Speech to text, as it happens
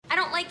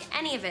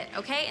any of it,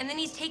 okay? And then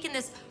he's taken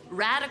this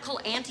radical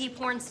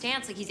anti-porn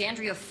stance like he's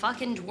Andrea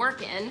fucking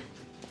Dworkin.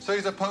 So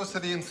he's opposed to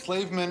the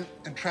enslavement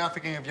and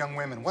trafficking of young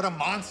women. What a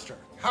monster.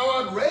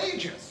 How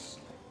outrageous.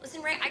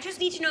 Listen, Ray, I just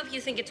need to know if you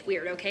think it's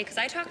weird, okay? Because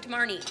I talked to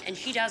Marnie, and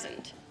she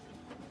doesn't.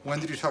 When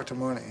did you talk to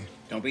Marnie?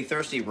 Don't be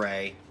thirsty,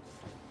 Ray.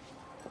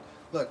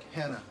 Look,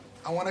 Hannah,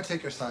 I want to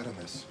take your side on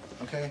this,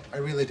 okay? I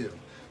really do.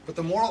 But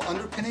the moral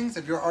underpinnings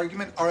of your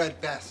argument are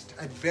at best,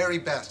 at very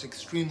best,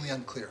 extremely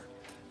unclear.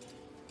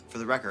 For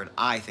the record,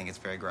 I think it's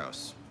very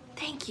gross.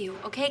 Thank you,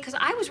 okay? Because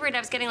I was worried I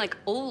was getting, like,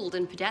 old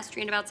and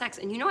pedestrian about sex.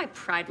 And you know I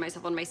pride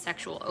myself on my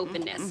sexual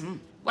openness. Mm-hmm.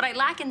 What I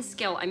lack in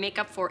skill, I make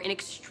up for in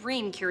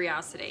extreme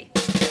curiosity.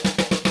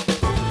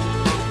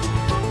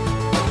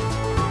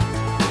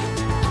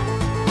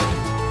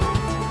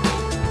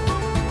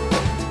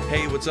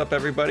 Hey, what's up,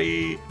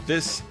 everybody?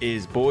 This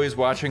is Boys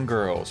Watching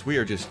Girls. We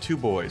are just two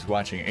boys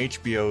watching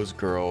HBO's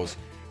Girls.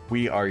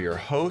 We are your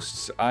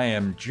hosts. I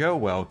am Joe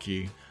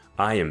Welke.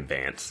 I am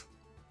Vance.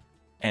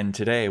 And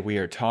today we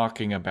are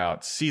talking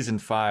about Season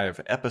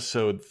 5,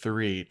 Episode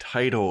 3,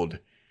 titled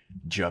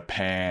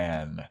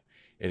Japan.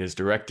 It is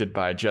directed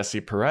by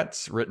Jesse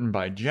Peretz, written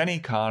by Jenny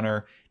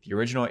Connor. The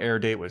original air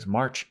date was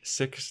March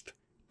 6th,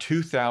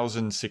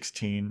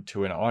 2016,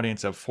 to an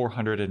audience of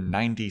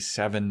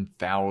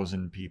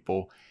 497,000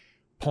 people.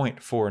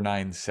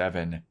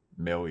 0.497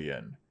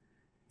 million.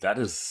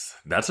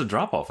 That's a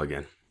drop off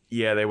again.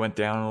 Yeah, they went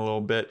down a little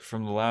bit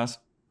from the last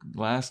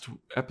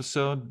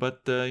episode,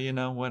 but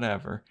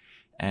whatever.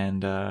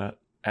 And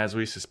as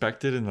we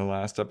suspected in the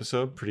last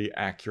episode, pretty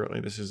accurately,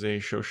 this is a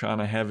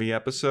Shoshana heavy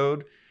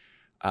episode,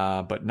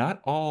 but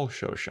not all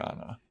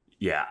Shoshana.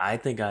 Yeah, I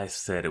think I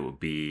said it would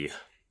be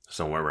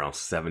somewhere around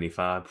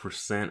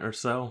 75% or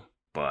so,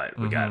 but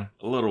we got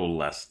a little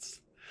less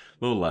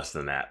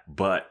than that.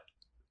 But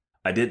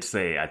I did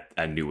say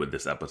I knew what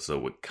this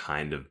episode would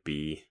kind of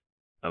be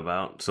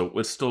about. So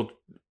it's still,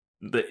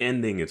 the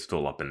ending is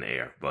still up in the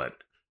air,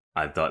 but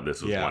I thought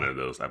this was one of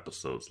those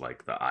episodes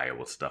like the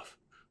Iowa stuff.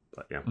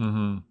 But yeah.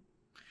 Mm-hmm.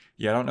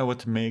 Yeah, I don't know what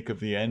to make of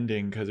the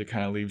ending because it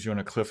kind of leaves you on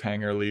a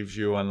cliffhanger, leaves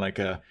you on like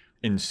a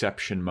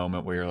Inception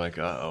moment where you're like,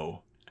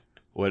 uh-oh,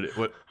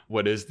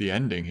 what is the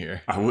ending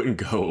here? I wouldn't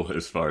go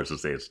as far as to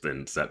say it's the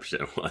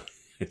Inception one.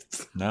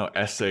 No,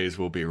 essays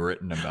will be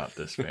written about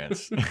this,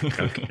 Vance.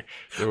 Okay.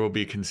 There will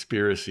be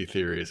conspiracy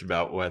theories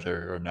about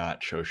whether or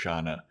not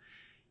Shoshana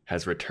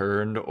has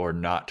returned or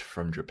not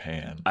from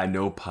Japan. I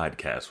know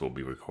podcasts will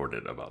be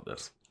recorded about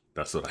this.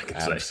 That's what I can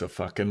say.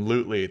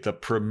 Abso-fucking-lutely. The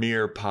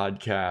premier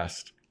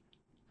podcast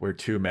where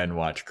two men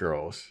watch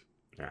girls.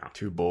 Yeah.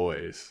 Two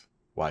boys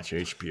watch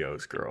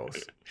HBO's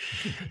Girls.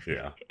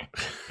 Yeah.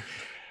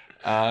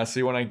 So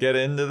you want to get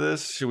into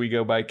this? Should we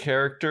go by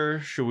character?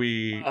 Should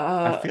we?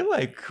 I feel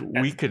like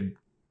we could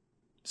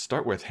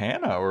start with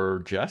Hannah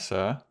or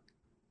Jessa.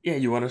 Yeah,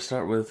 you want to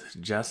start with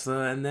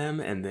Jessa and them,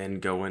 and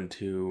then go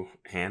into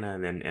Hannah,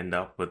 and then end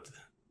up with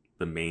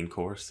the main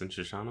course in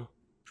Shoshana?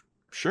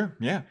 Sure,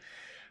 yeah.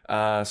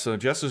 So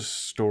Jessa's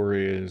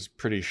story is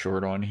pretty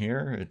short on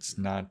here. It's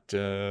not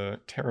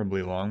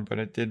terribly long, but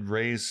it did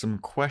raise some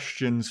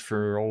questions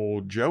for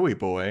old Joey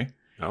boy.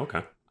 Oh,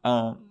 okay.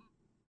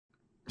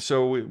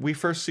 So we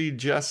first see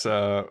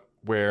Jessa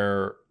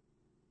where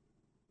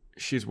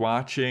she's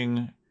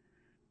watching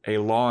a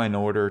Law and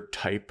Order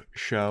type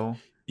show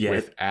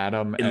with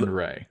Adam and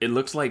Ray. It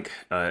looks like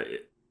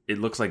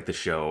the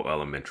show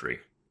Elementary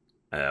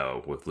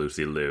with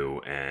Lucy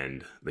Liu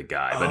and the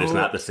guy, but it's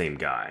not the same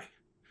guy.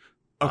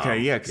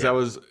 Okay,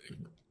 because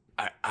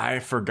I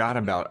forgot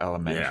about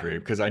Elementary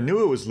because I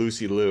knew it was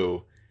Lucy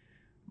Liu,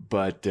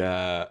 but.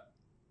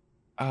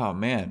 Oh,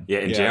 man.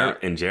 Yeah,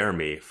 and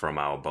Jeremy from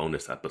our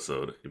bonus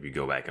episode, if you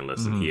go back and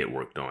listen, he had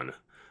worked on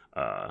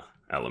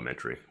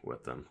Elementary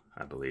with them,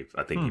 I believe.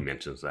 I think he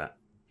mentions that.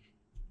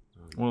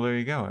 Well, there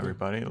you go,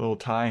 everybody. A little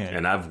tie-in.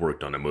 And I've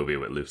worked on a movie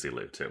with Lucy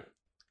Liu, too.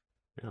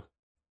 Yeah.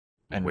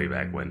 And way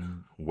back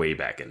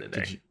in the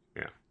day.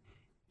 Yeah.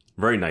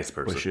 Very nice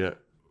person.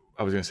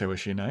 I was going to say, was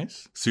she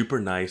nice?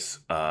 Super nice.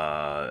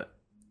 I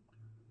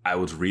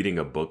was reading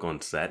a book on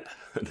set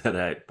that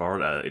I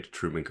borrowed. It's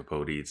Truman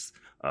Capote's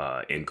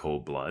In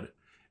Cold Blood.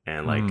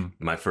 And like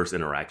my first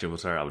interaction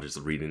with her, I was just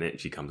reading it and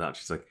she comes out and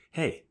she's like,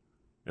 hey.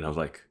 And I was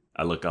like,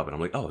 I look up and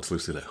I'm like, oh, it's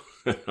Lucy Liu.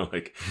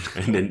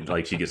 And then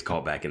like she gets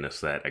called back in the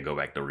set. I go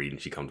back to read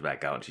and she comes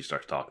back out and she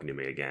starts talking to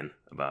me again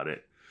about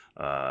it.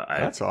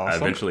 That's awesome. I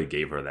eventually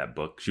gave her that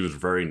book. She was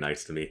very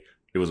nice to me.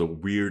 It was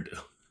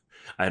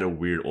I had a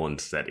weird on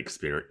set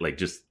experience. Like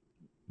just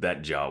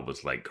that job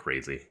was like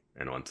crazy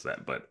and on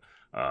set, but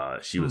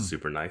she was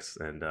super nice,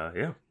 and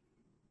yeah.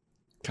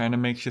 Kind of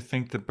makes you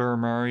think that Bill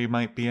Murray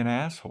might be an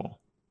asshole.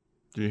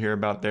 Did you hear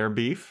about their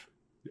beef?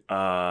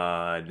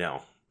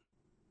 No.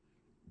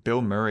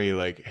 Bill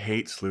Murray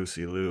hates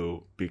Lucy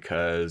Liu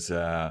because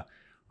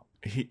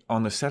he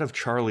on the set of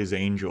Charlie's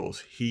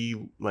Angels, he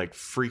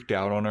freaked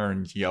out on her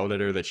and yelled at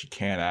her that she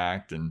can't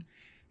act, and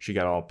she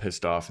got all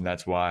pissed off, and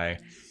that's why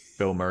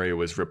Bill Murray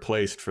was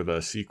replaced for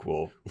the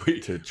sequel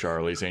to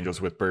Charlie's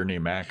Angels with Bernie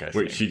Mac, I think.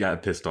 Wait, she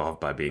got pissed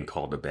off by being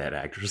called a bad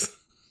actress?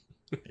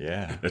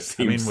 Yeah. That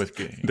seems, with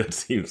that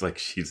seems like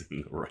she's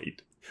in the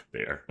right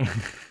there.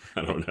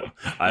 I don't know.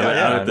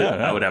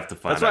 Yeah, I would have to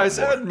find That's out why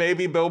I more. said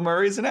maybe Bill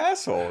Murray's an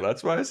asshole.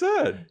 That's why I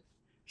said.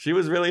 She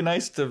was really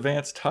nice to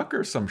Vance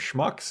Tucker, some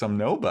schmuck, some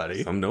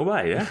nobody. Some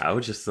nobody, yeah. I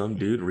was just some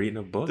dude reading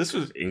a book. This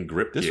was in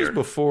grip This gear. was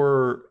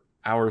before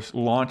our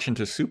launch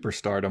into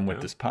superstardom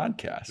with this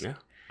podcast. Yeah.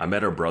 I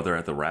met her brother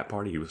at the rap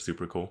party. He was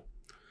super cool.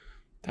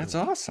 That's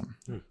awesome.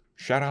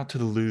 Shout out to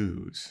the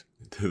Lose.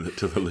 To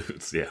the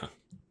Lutz, yeah.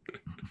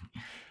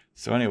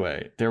 So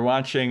anyway, they're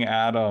watching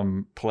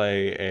Adam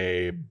play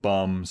a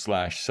bum /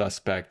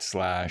 suspect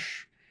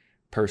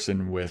 /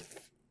 person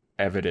with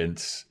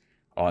evidence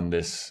on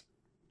this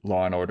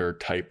Law and Order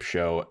type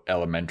show,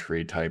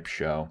 elementary type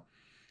show.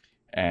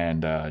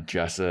 And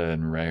Jessa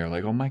and Ray are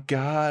like, oh my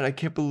God, I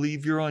can't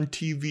believe you're on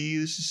TV.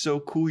 This is so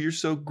cool. You're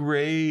so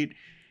great.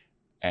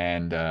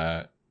 And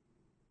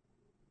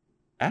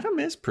Adam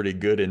is pretty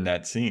good in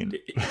that scene.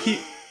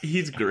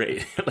 He's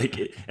great.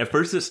 Like at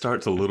first it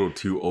starts a little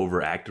too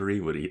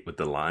overactory with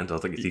the lines. I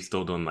was like, is he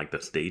still doing like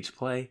the stage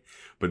play?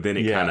 But then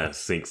it kind of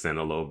sinks in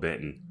a little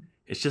bit, and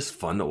it's just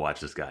fun to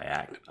watch this guy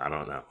act. I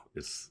don't know.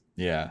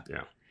 Yeah.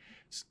 Yeah.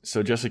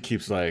 So Jessica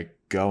keeps like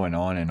going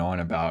on and on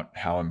about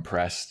how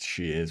impressed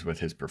she is with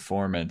his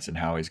performance and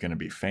how he's going to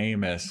be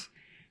famous.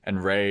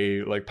 And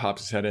Ray like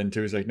pops his head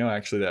into. He's like, no,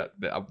 actually,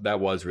 that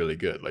was really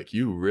good. Like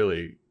you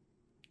really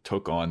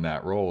took on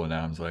that role. And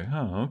Adam's like,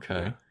 oh, okay.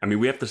 Yeah. I mean,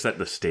 we have to set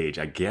the stage.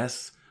 I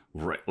guess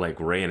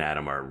Ray and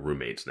Adam are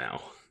roommates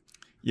now.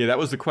 Yeah, that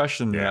was the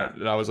question that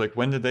I was like,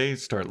 when did they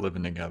start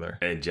living together?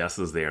 And Jess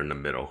is there in the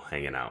middle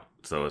hanging out.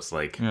 So it's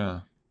like,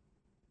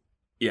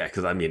 yeah,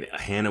 because I mean,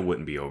 Hannah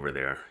wouldn't be over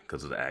there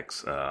because of the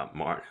ex.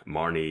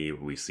 Marnie,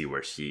 we see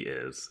where she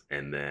is.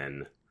 And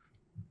then,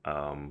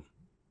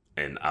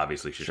 and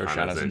obviously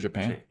Shoshana's in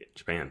Japan.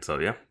 Japan. So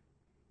yeah.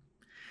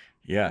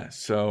 Yeah.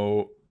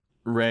 So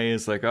Ray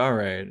is like, all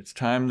right, it's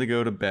time to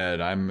go to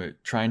bed. I'm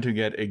trying to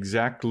get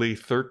exactly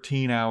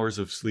 13 hours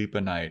of sleep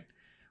a night,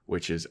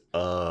 which is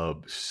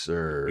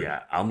absurd.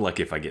 Yeah, I'm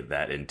lucky if I get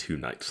that in 2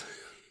 nights.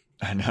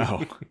 I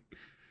know.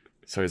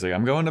 So he's like,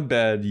 I'm going to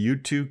bed. You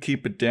two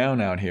keep it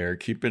down out here.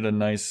 Keep it a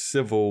nice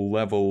civil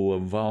level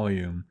of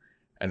volume.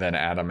 And then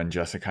Adam and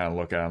Jessica kind of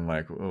look at him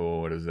like,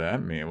 oh, what does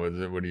that mean?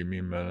 What do you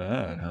mean by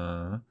that,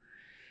 huh?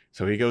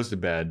 So he goes to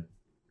bed.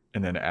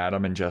 And then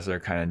Adam and Jessica are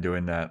kind of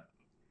doing that,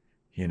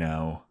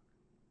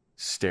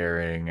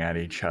 staring at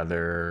each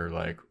other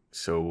like,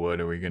 so what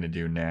are we going to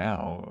do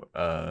now?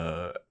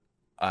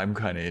 I'm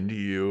kind of into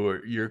you,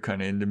 or you're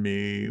kind of into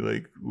me.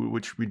 Like,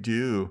 what should we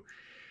do?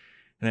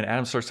 And then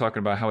Adam starts talking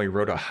about how he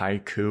wrote a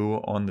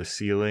haiku on the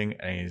ceiling,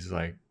 and he's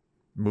like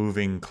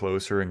moving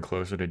closer and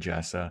closer to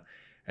Jessa.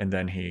 And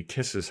then he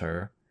kisses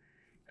her,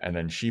 and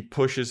then she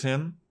pushes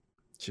him.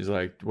 She's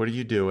like, what are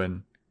you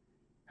doing?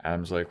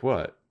 Adam's like,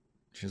 what?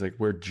 She's like,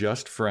 we're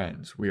just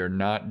friends. We are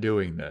not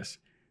doing this.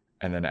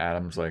 And then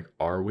Adam's like,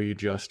 are we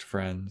just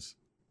friends?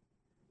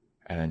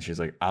 And then she's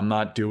like, I'm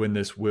not doing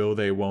this will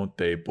they, won't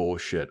they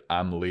bullshit.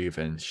 I'm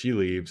leaving. She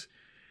leaves.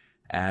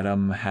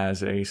 Adam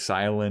has a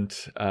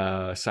silent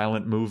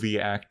movie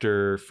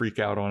actor freak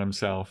out on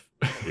himself.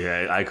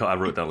 Yeah, I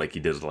wrote that like he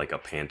did like a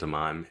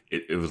pantomime.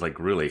 It was like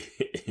really,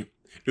 it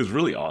was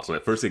really awesome.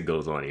 At first it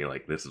goes on, and you're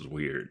like, this is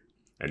weird.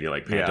 And you're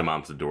like,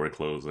 pantomimes the door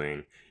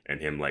closing, and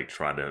him like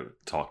trying to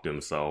talk to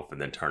himself, and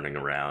then turning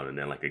around, and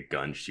then like a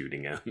gun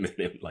shooting him, and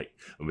then like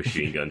a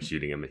machine gun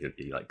shooting him, and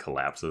he like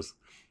collapses.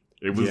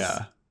 It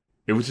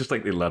was just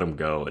like they let him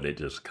go, and it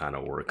just kind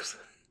of works.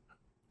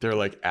 They're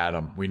like,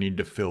 Adam, we need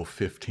to fill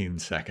 15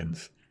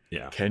 seconds.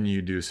 Yeah. Can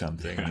you do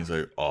something? And he's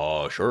like,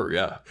 oh, sure,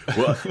 yeah.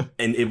 Well,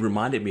 and it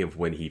reminded me of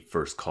when he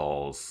first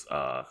calls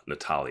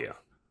Natalia.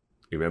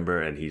 You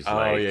remember? And he's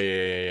like, oh,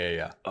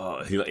 yeah.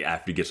 He like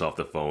after he gets off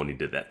the phone, he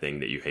did that thing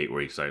that you hate,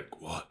 where he's like,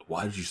 "What?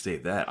 Why did you say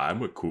that?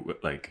 I'm a cool."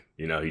 Like,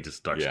 he just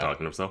starts talking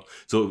to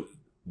himself. So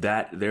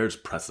that there's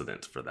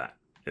precedent for that,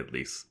 at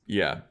least.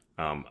 Yeah.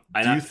 Do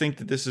you think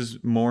that this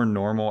is more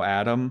normal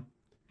Adam?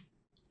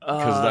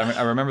 Because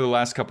I remember the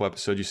last couple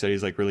episodes you said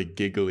he's like really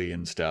giggly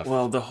and stuff.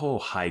 Well, the whole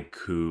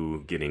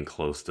haiku getting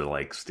close to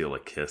like steal a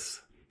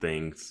kiss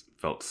thing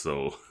felt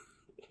so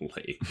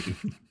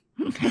lame.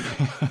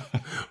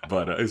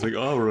 But it's like,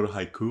 oh, I wrote a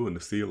haiku in the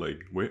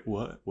ceiling. Wait,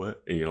 what?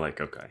 And you're like,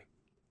 okay.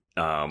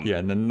 Yeah,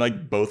 and then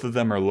like both of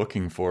them are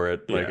looking for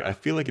it. Like, I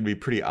feel like it'd be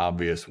pretty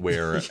obvious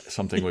where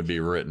something would be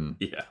written.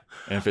 Yeah.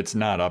 And if it's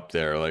not up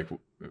there, like,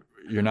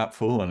 you're not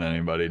fooling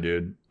anybody,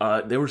 dude.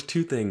 There was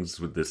 2 things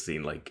with this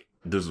scene. Like,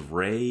 does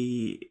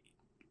Ray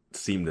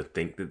seem to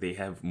think that they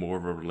have more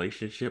of a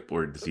relationship,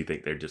 or does he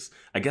think they're just...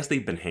 I guess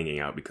they've been hanging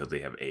out because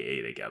they have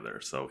AA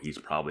together, so he's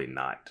probably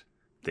not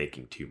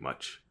thinking too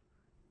much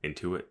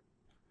into it.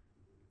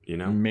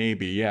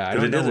 Maybe, yeah. I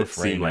don't know if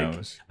Ray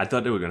knows. I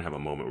thought they were gonna have a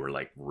moment where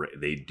like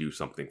they do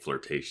something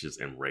flirtatious,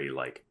 and Ray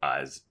like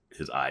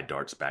his eye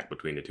darts back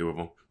between the two of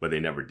them, but they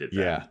never did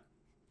that.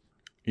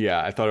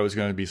 Yeah, I thought it was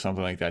going to be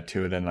something like that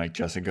too. And then like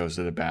Jessica goes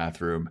to the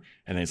bathroom,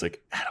 and then he's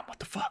like, Adam, what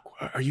the fuck?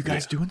 Are you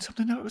guys doing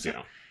something?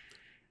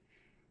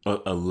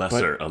 A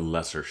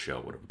lesser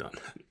show would have done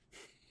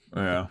that.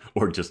 Yeah.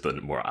 Or just a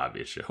more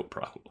obvious show,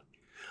 probably.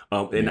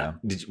 What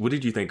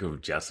did you think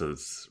of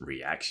Jessa's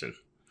reaction?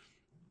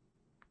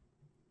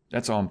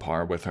 That's on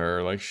par with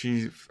her. Like,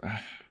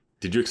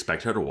 Did you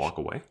expect her to walk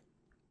away?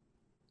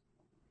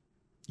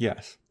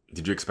 Yes.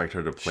 Did you expect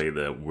her to play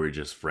the "we're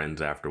just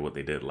friends" after what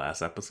they did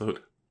last episode?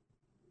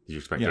 Did you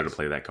expect her to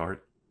play that card?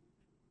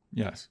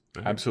 Yes,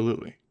 Okay.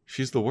 Absolutely.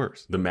 She's the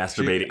worst. The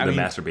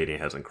masturbating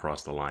hasn't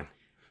crossed the line.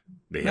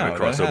 They haven't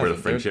crossed over the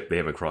friendship. They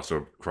haven't crossed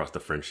the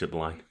friendship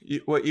line.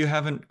 You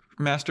haven't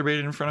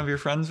masturbated in front of your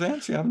friends,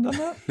 Vance? You haven't done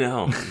that?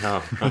 No,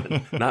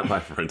 not my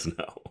friends.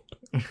 No.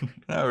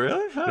 Oh,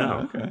 really? Oh,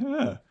 No. Okay.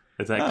 Yeah.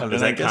 Is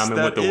that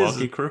common with the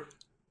Walkie crew?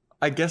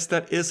 I guess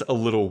that is a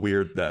little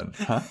weird then,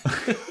 huh?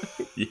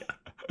 Yeah.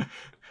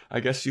 I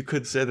guess you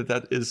could say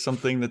that is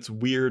something that's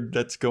weird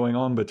that's going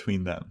on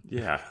between them.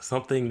 Yeah,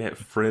 something that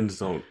friends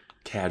don't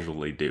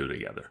casually do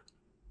together.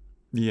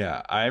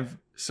 Yeah,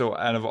 so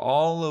out of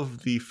all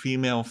of the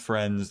female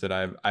friends that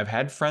I've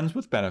had friends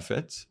with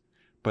benefits,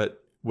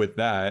 but with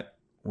that,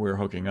 we're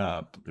hooking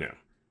up. Yeah.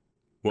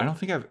 I don't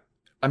think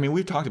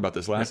we've talked about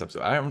this last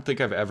episode. I don't think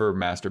I've ever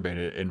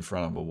masturbated in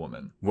front of a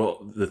woman.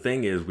 Well, the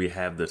thing is, we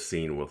have this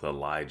scene with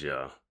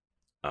Elijah,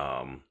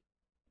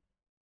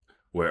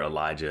 where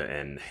Elijah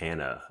and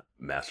Hannah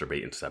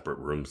masturbate in separate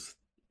rooms,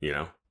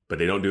 but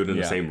they don't do it in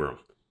the same room.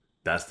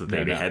 That's the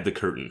thing. They had the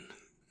curtain.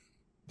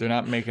 They're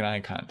not making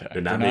eye contact.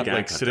 They're not making eye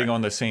contact. Sitting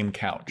on the same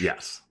couch.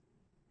 Yes.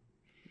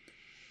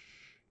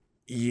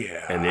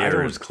 Yeah. And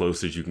they're as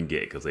close as you can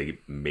get because they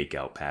make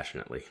out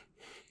passionately.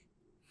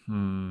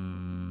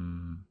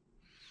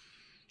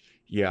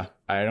 Yeah,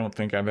 I don't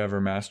think I've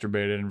ever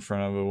masturbated in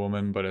front of a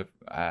woman, but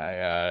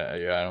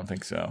I don't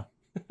think so.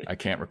 I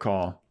can't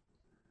recall.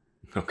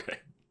 Okay.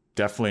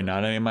 Definitely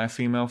not any of my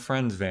female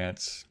friends,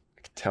 Vance.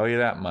 I can tell you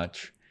that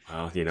much.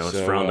 Well,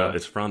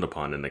 it's frowned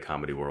upon in the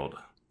comedy world.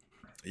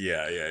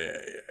 Yeah.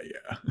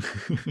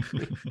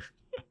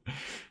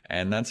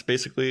 And that's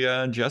basically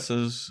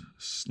Jessa's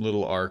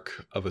little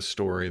arc of a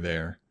story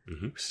there.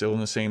 Mm-hmm. Still in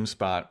the same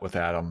spot with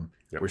Adam.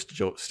 Yep.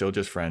 We're still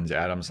just friends.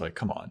 Adam's like,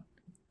 come on.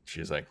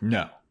 She's like,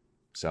 no.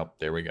 So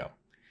there we go.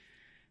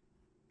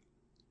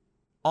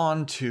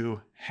 On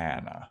to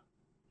Hannah,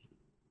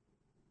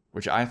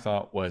 which I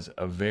thought was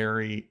a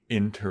very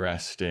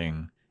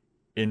interesting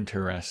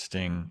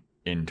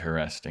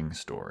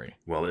story.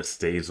 Well, it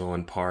stays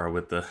on par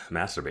with the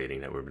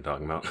masturbating that we've been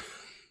talking about.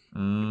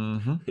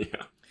 Mm-hmm.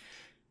 Yeah.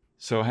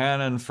 So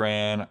Hannah and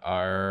Fran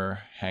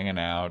are hanging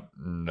out,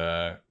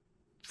 and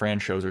Fran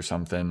shows her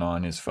something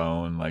on his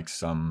phone, like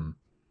some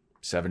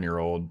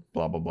 7-year-old,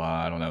 blah, blah,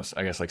 blah. I don't know.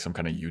 I guess like some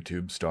kind of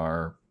YouTube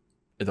star.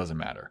 It doesn't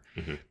matter.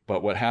 Mm-hmm.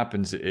 But what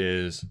happens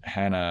is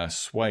Hannah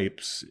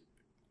swipes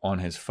on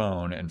his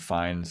phone and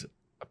finds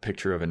a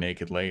picture of a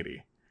naked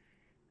lady.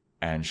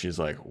 And she's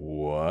like,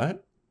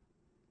 what?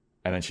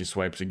 And then she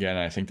swipes again.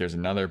 And I think there's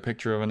another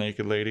picture of a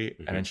naked lady.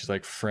 Mm-hmm. And then she's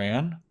like,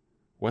 Fran,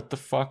 what the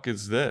fuck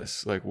is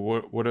this? Like,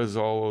 what is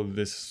all of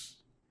this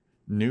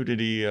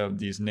nudity of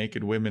these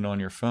naked women on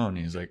your phone?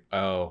 And he's like,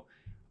 oh,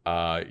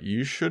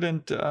 you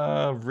shouldn't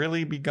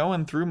really be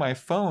going through my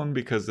phone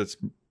because it's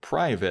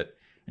private.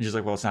 And she's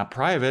like, well, it's not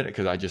private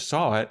because I just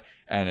saw it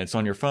and it's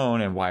on your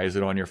phone. And why is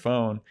it on your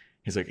phone?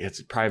 He's like,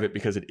 it's private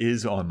because it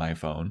is on my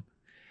phone.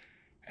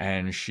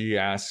 And she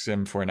asks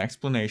him for an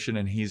explanation.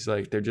 And he's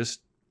like, they're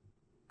just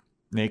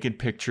naked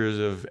pictures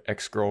of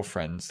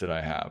ex-girlfriends that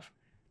I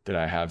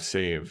have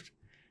saved.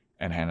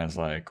 And Hannah's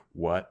like,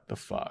 what the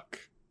fuck?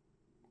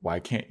 Why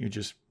can't you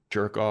just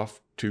jerk off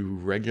to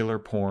regular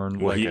porn?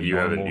 Well, like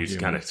you just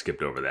kind of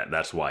skipped over that.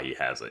 That's why he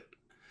has it.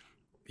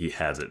 He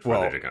has it for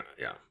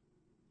yeah.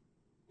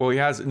 Well, he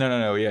has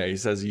no. Yeah, he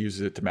says he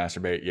uses it to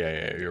masturbate.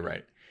 Yeah, you're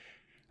right.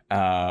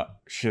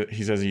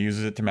 He says he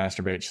uses it to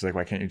masturbate. She's like,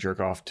 why can't you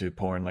jerk off to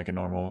porn like a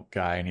normal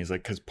guy? And he's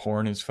like, because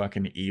porn is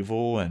fucking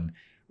evil and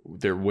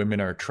their women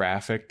are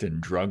trafficked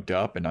and drugged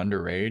up and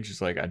underage.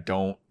 It's like, I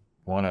don't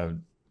want to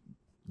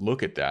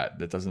look at that.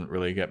 That doesn't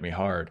really get me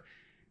hard.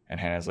 And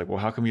Hannah's like, well,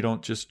 how come you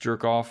don't just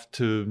jerk off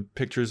to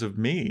pictures of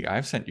me?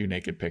 I've sent you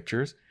naked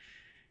pictures.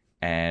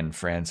 And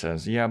Fran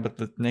says, yeah, but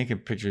the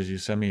naked pictures you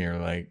send me are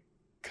like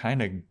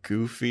kind of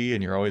goofy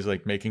and you're always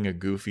like making a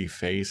goofy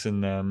face in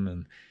them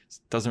and it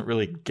doesn't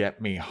really get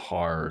me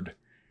hard.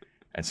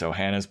 And so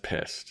Hannah's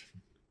pissed.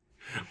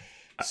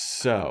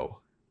 So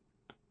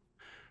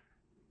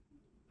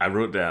I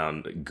wrote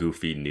down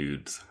goofy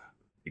nudes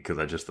because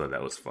I just thought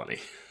that was funny.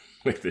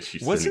 Like that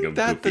she's sending him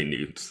goofy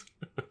nudes.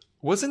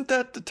 Wasn't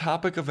that the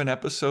topic of an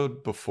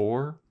episode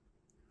before?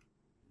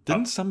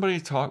 Didn't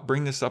somebody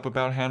bring this up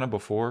about Hannah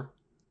before?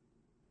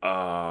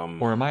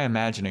 Or am I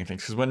imagining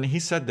things? Because when he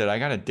said that, I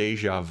got a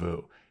deja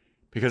vu.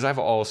 Because I've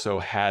also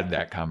had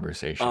that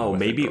conversation. Oh, with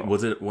maybe a girl.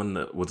 was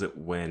it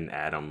when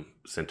Adam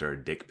sent her a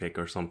dick pic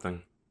or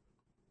something?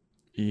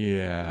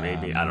 Yeah,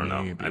 maybe. I don't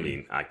know. I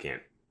mean, I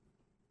can't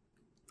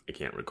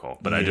recall.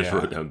 But I just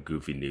wrote down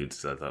goofy nudes,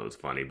 so I thought it was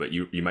funny. But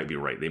you might be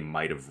right. They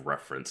might have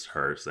referenced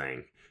her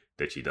saying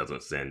that she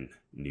doesn't send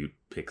nude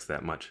pics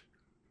that much.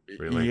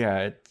 really.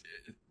 Yeah,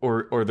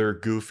 or they're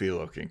goofy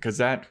looking, because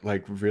that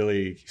like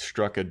really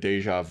struck a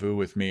deja vu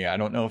with me. I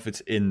don't know if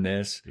it's in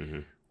this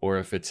or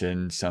if it's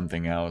in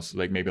something else,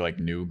 like maybe like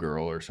New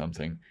Girl or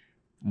something,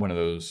 one of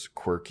those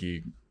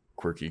quirky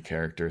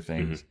character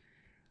things.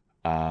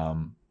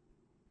 But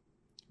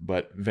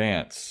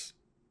Vance,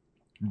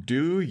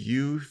 do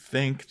you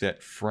think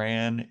that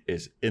Fran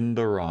is in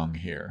the wrong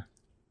here?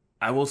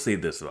 I will say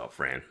this about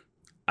Fran.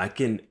 I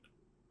can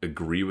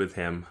agree with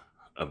him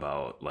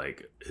about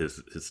like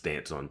his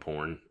stance on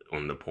porn,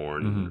 on the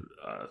porn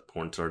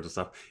porn stars and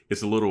stuff.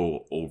 It's a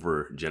little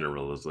over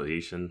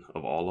generalization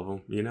of all of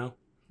them, you know?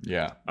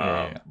 Yeah.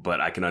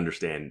 But I can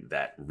understand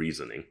that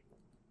reasoning,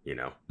 you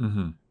know?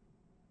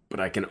 But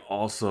I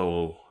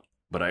also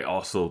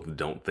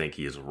don't think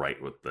he is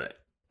right with the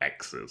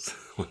X's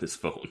on his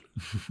phone.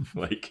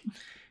 Like,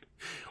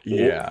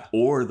 yeah.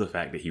 Or the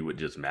fact that he would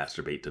just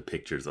masturbate to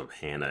pictures of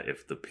Hannah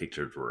if the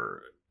pictures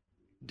were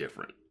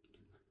different.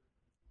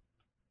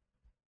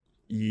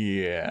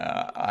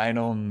 Yeah, I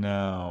don't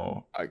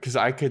know. Because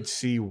I could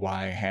see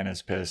why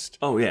Hannah's pissed.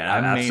 Oh, yeah, I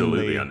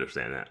absolutely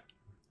understand that.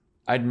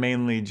 I'd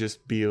mainly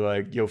just be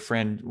like, yo,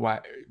 friend, why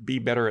be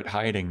better at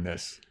hiding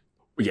this?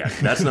 Yeah,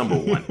 that's number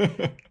one.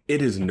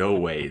 It is no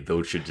way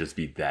those should just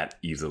be that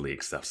easily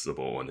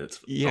accessible on his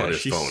phone.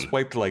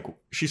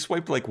 She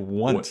swiped like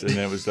once, and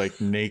then it was like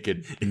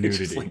naked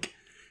nudity. Like,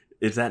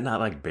 is that not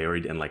like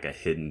buried in like a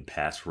hidden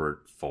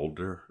password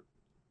folder?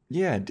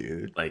 Yeah,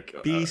 dude. Like,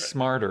 be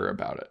smarter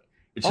about it.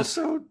 It's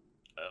also,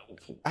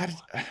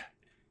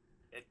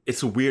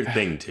 it's a weird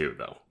thing too,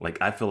 though.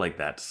 Like, I feel like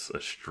that's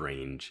a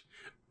strange.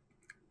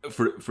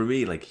 For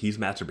me, like, he's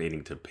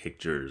masturbating to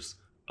pictures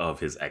of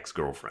his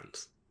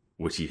ex-girlfriends,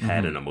 which he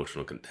had an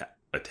emotional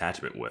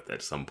attachment with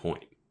at some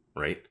point,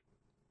 right?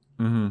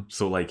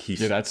 So, like,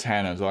 that's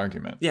Hannah's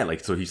argument. Yeah,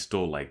 like, so he's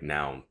still, like,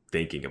 now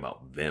thinking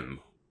about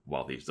them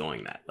while he's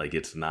doing that. Like,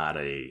 it's not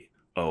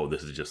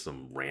this is just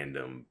some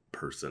random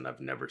person I've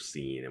never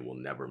seen and will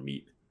never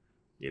meet,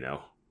 you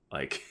know?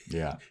 Like,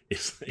 yeah,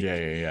 it's like,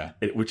 yeah.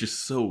 Which is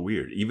so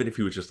weird. Even if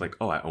he was just like,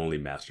 oh, I only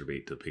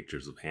masturbate to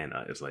pictures of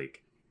Hannah, it's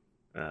like,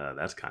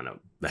 that's kind of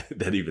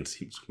that even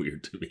seems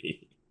weird to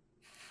me.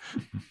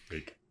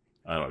 Like,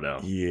 I don't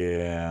know.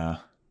 Yeah,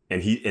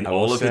 and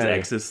all of his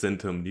exes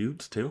sent him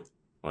nudes too.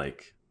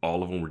 Like,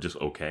 all of them were just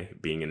okay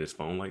being in his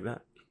phone like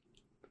that.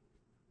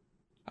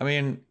 I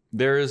mean,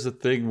 there is a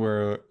thing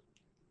where,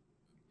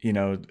 you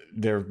know,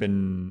 there have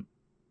been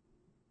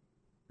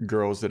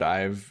girls that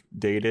I've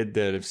dated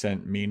that have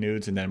sent me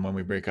nudes, and then when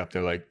we break up,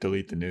 they're like,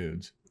 delete the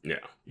nudes. Yeah.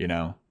 You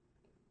know?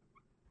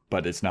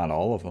 But it's not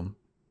all of them.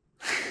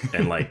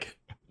 And like,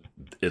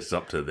 it's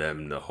up to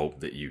them to hope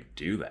that you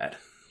do that.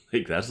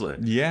 Like, that's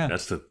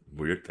the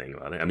weird thing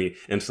about it. I mean,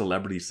 and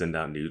celebrities send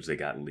out nudes that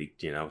got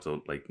leaked, you know?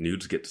 So like,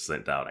 nudes get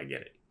sent out. I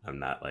get it. I'm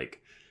not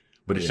like,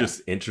 but it's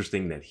just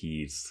interesting that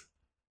he's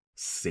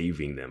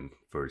saving them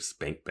for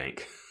Spank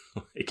Bank.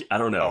 Like, I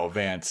don't know. Oh,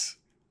 Vance,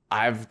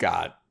 I've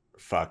got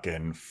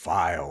fucking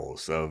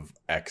files of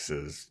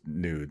exes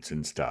nudes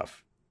and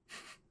stuff.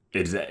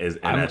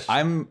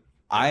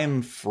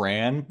 I'm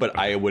Fran, but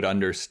I would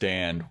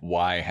understand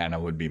why Hannah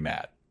would be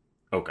mad.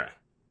 Okay.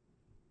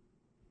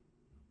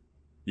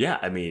 Yeah,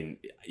 I mean,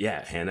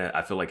 yeah, Hannah,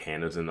 I feel like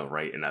Hannah's in the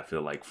right, and I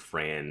feel like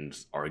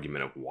Fran's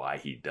argument of why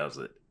he does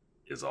it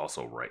is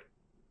also right.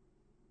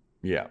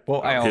 Yeah,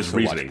 well, I also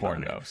watch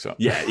porn though, so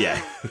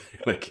yeah.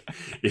 Like,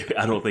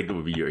 I don't think it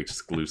would be your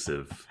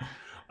exclusive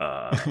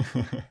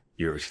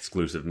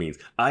means.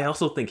 I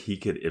also think he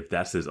could, if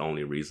that's his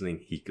only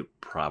reasoning, he could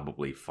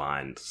probably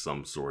find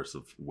some source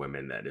of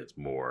women that is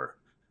more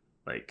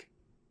like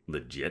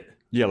legit.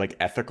 Yeah, like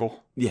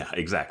ethical. Yeah,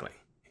 exactly.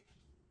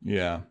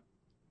 Yeah.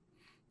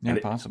 Yeah,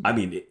 possibly. I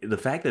mean, the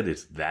fact that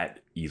it's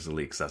that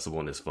easily accessible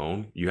on his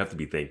phone, you have to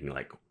be thinking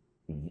like,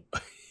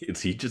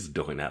 is he just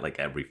doing that like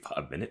every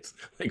 5 minutes?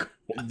 Like,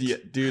 what? Yeah,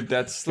 dude,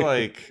 that's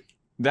like,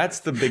 that's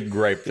the big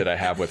gripe that I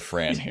have with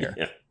Fran here.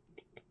 Yeah.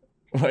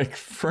 Like,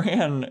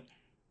 Fran,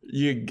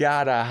 you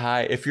gotta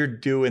hide. If you're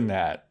doing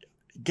that,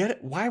 get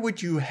it. Why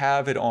would you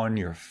have it on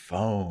your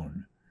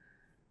phone?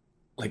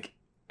 Like,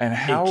 and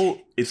how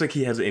it's like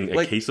he has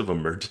a case of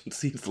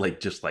emergency. It's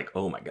like, just like,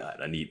 oh my God,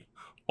 I need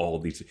all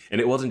these.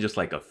 And it wasn't just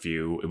like a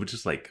few, it was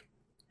just like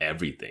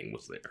everything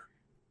was there.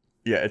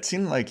 Yeah, it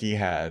seemed like he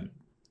had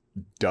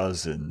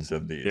dozens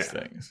of these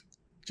things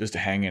just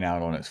hanging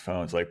out on his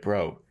phone. It's like,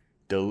 bro,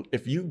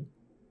 if you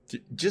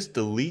just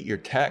delete your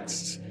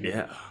texts.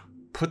 Yeah.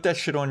 Put that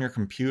shit on your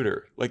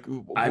computer. Like,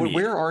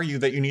 where are you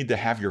that you need to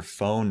have your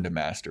phone to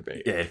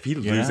masturbate? Yeah, if he's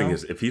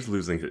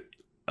losing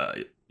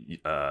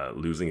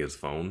his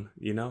phone,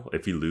 you know,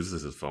 if he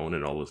loses his phone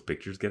and all those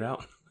pictures get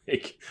out,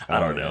 like, I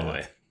don't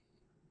know.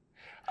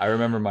 I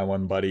remember my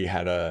one buddy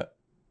had a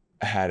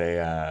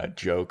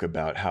joke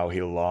about how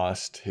he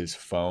lost his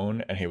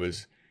phone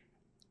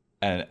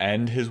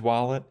and his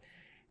wallet,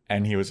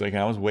 and he was like,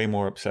 I was way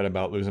more upset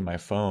about losing my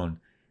phone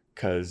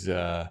because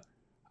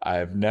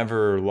I've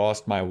never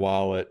lost my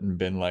wallet and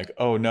been like,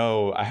 oh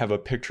no, I have a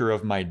picture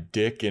of my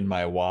dick in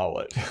my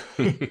wallet.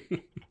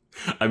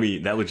 I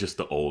mean, that was just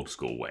the old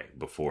school way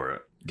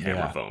before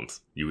camera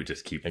phones. You would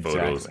just keep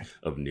Exactly. photos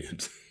of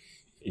nudes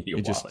in your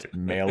You wallet. just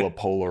mail a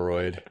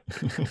Polaroid.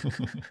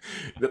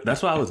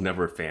 That's why I was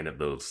never a fan of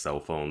those cell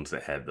phones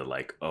that had the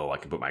like, I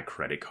can put my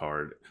credit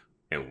card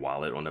and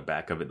wallet on the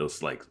back of it.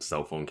 Those like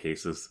cell phone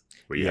cases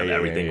where you have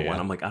everything in one.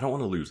 I'm like, I don't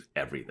want to lose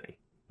everything.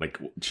 Like,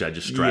 should I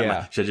just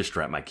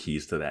strap my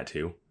keys to that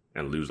too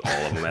and lose all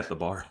of them at the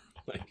bar?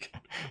 Like,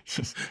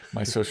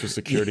 my social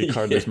security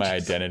card is my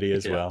identity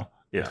as well.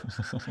 Yeah.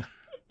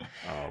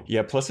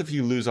 Yeah. Plus, if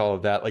you lose all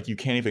of that, like you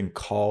can't even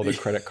call the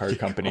credit card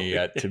company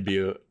yet to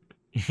be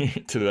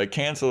to like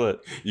cancel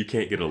it. You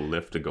can't get a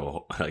lift to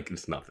go. Like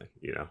it's nothing.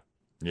 Yeah.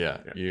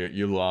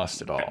 You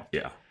lost it all.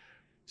 Yeah.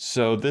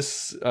 So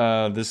this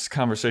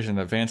conversation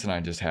that Vance and I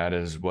just had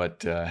is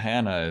what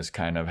Hannah is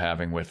kind of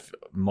having with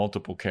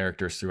multiple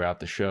characters throughout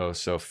the show.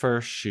 So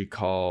first she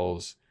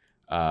calls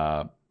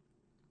Marnie,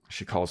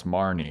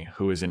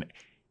 who is in,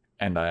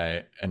 and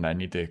I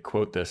need to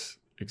quote this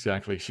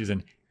exactly. She's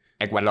in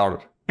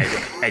Ecuador.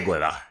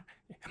 Ecuador.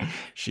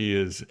 She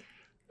is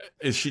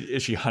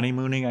she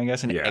honeymooning, I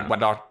guess, in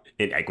Ecuador.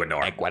 In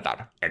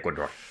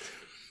Ecuador.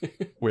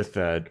 With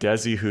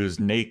Desi, who's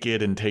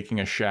naked and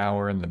taking a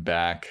shower in the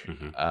back,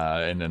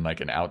 and then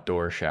like an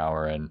outdoor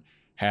shower. And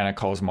Hannah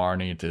calls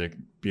Marnie to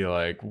be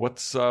like,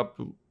 "What's up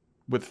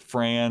with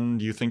Fran?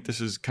 Do you think this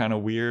is kind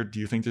of weird?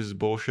 Do you think this is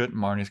bullshit?" And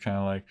Marnie's kind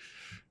of like,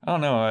 "I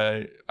don't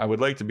know. I would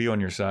like to be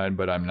on your side,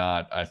 but I'm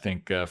not. I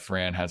think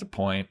Fran has a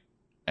point,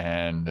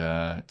 and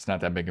it's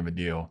not that big of a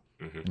deal."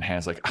 And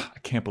Hannah's like, "I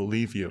can't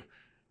believe you.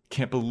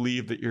 Can't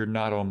believe that you're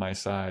not on my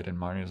side." And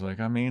Marnie's like,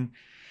 "I mean,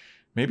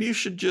 maybe you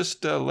should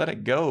just let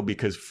it go,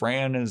 because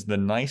Fran is the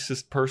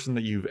nicest person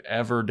that you've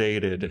ever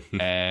dated,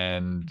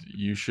 and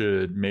you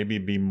should maybe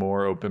be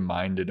more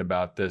open-minded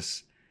about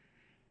this."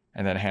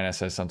 And then Hannah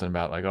says something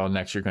about like, "Oh,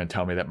 next you're going to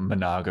tell me that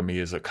monogamy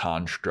is a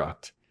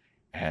construct."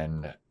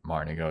 And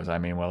Marnie goes, "I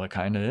mean, well, it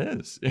kind of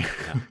is." Yeah.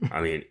 I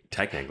mean,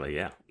 technically,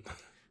 yeah.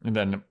 And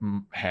then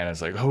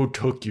Hannah's like, "Who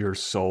took your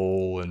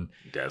soul?" And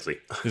Desi.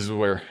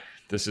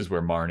 This is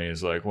where Marnie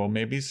is like, "Well,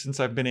 maybe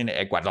since I've been in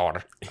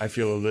Ecuador, I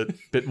feel a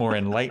bit more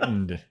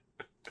enlightened."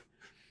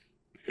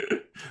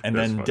 And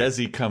then funny.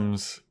 Desi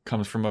comes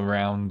from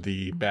around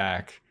the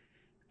back,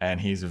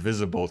 and he's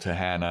visible to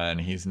Hannah, and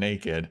he's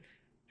naked.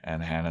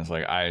 And Hannah's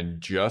like, "I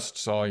just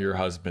saw your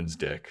husband's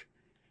dick."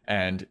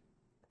 And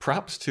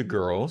props to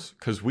girls,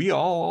 because we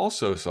all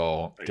also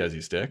saw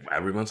Desi's dick.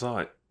 Everyone saw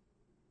it.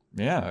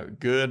 Yeah,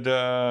 good.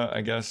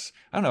 I guess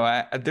I don't know.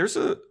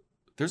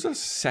 There's a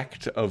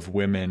sect of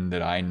women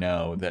that I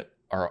know that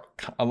are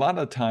a lot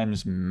of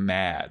times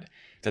mad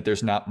that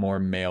there's not more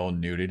male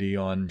nudity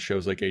on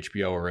shows like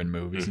HBO or in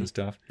movies and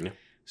stuff. Yeah.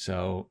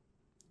 So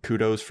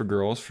kudos for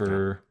girls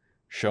for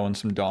showing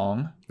some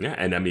dong. Yeah,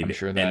 and I mean, I'm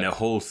sure and the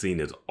whole scene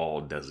is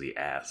all Desi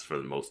ass for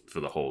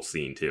the whole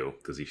scene too,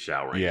 because he's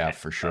showering. Yeah,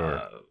 for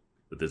sure.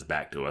 With his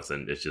back to us,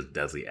 and it's just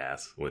Desi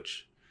ass,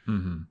 which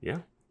Yeah.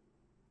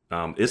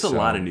 It's a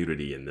lot of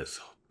nudity in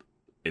this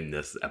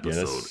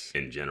episode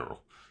in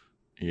general.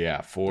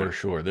 Yeah, for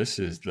sure. This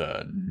is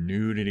the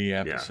nudity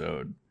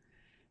episode.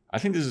 I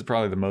think this is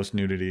probably the most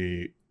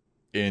nudity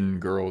in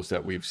girls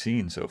that we've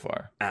seen so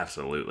far.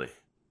 Absolutely.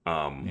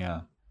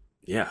 Yeah.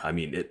 Yeah, I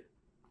mean, it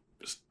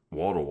just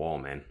wall to wall,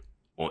 man.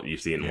 You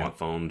see it in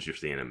phones, you're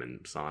seeing them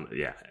in sauna.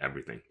 Yeah,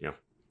 everything. Yeah.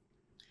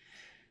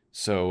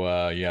 So,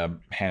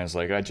 Hannah's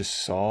like, "I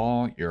just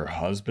saw your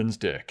husband's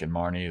dick." And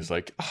Marnie is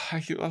like,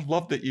 "Oh, I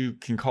love that you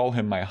can call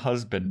him my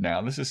husband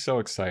now. This is so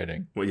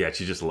exciting." Well, yeah,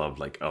 she just loved,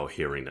 like,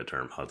 hearing the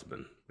term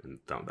husband and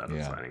found that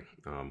exciting.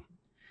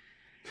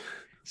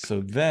 So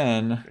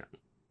then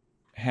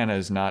Hannah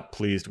is not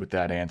pleased with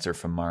that answer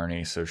from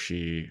Marnie. So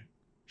she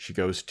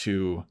goes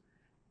to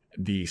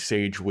the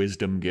sage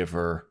wisdom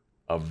giver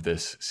of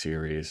this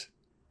series.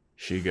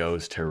 She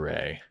goes to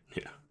Ray.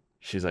 Yeah.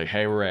 She's like,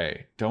 "Hey,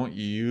 Ray, don't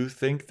you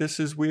think this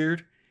is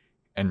weird?"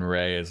 And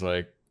Ray is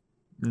like,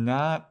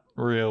 "Not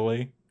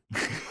really."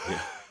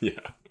 Yeah.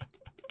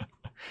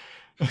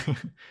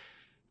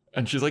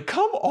 And she's like,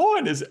 "Come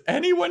on, is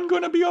anyone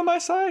going to be on my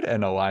side?"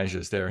 And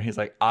Elijah's there, and he's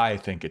like, "I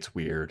think it's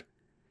weird."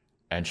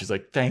 And she's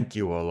like, "Thank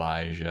you,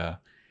 Elijah."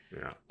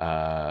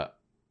 Yeah.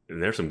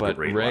 And there's some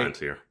great lines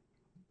here.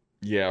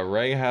 Yeah,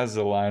 Ray has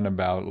a line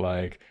about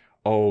like,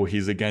 "Oh,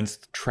 he's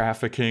against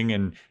trafficking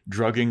and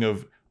drugging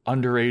of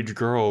underage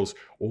girls.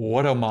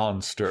 What a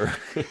monster."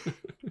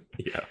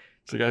 Yeah.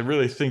 It's like, I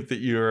really think that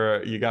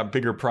you got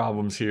bigger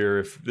problems here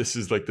if this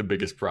is like the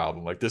biggest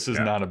problem. Like, this is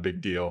not a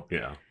big deal.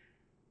 Yeah.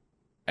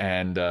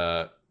 And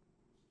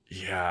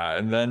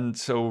and then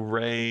so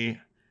Ray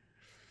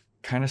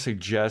kind of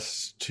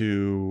suggests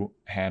to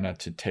Hannah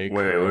to take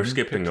we're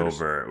skipping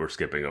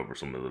over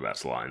some of the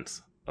best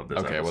lines of this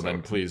episode. Well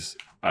then please,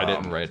 I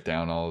didn't write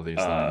down all of these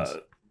lines.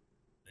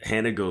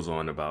 Hannah goes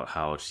on about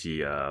how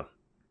she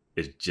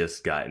is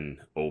just gotten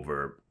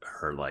over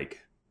her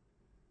like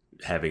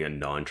having a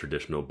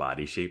non-traditional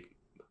body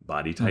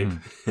type.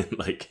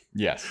 Like,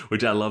 yes,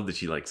 which I love that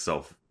she like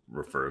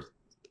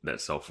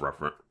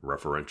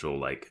self-referential,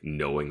 like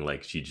knowing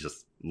like she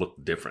just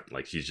looked different,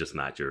 like she's just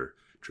not your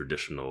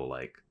traditional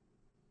like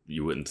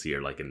you wouldn't see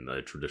her like in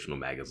the traditional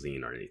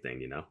magazine or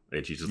anything, you know.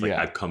 And she's just like,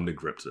 Yeah. I've come to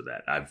grips with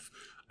that. I've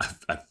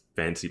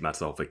fancied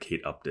myself a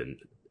Kate Upton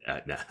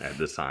at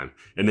this time,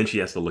 and then she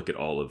has to look at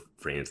all of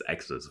Fran's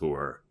exes, who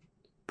are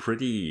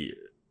pretty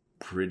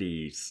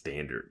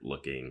standard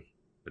looking,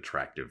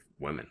 attractive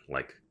women.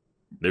 Like,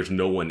 there's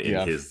no one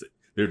in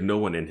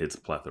his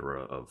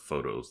plethora of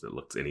photos that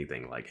looks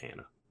anything like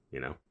Hannah, you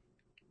know.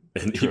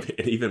 And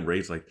even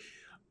Ray's like,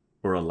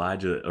 or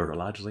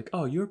Elijah's like,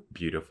 oh, you're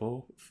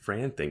beautiful.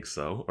 Fran thinks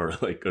so, or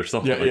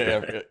something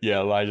that.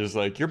 Yeah. Elijah's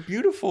like, you're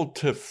beautiful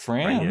to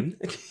Fran.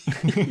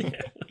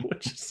 Yeah,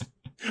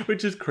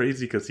 which is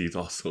crazy because he's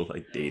also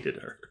like dated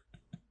her.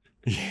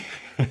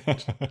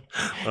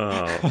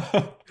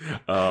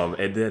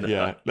 And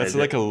then that's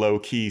like a low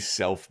key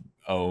self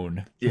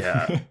own.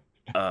 Yeah.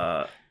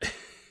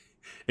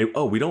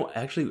 We don't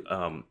actually.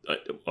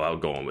 I'll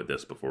go on with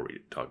this before we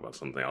talk about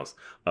something else.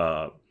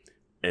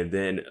 And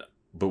then.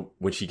 But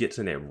when she gets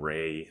in at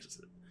Ray,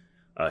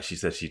 she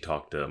says she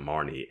talked to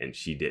Marnie and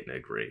she didn't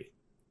agree.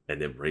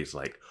 And then Ray's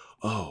like,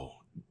 oh,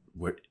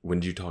 when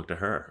did you talk to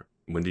her?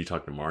 When did you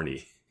talk to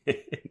Marnie?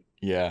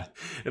 Yeah.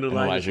 And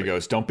Elijah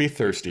goes, don't be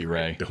thirsty,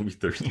 Ray. Don't be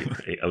thirsty,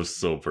 Ray. That was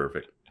so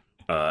perfect.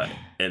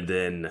 And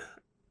then,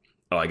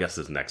 I guess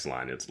this next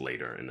line is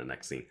later in the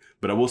next scene.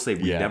 But I will say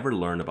we never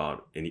learn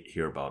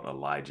hear about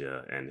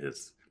Elijah and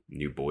his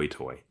new boy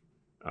toy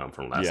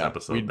from last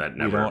episode. We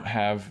don't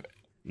have...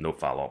 No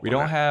follow-up. We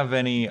don't have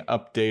any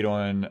update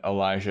on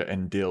Elijah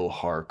and Dill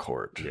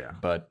Harcourt. Yeah.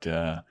 But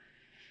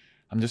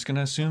I'm just going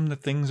to assume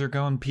that things are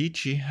going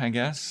peachy, I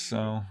guess.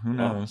 So who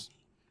knows?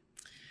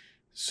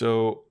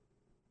 So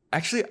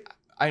actually,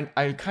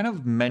 I kind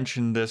of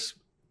mentioned this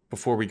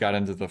before we got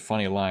into the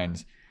funny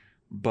lines.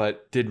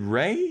 But did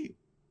Ray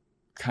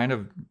kind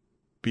of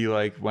be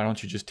like, why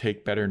don't you just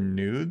take better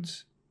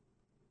nudes?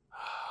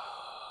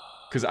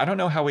 Because I don't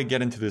know how we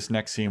get into this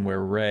next scene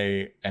where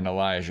Ray and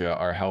Elijah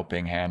are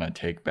helping Hannah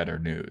take better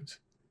nudes.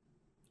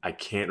 I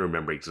can't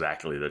remember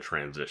exactly the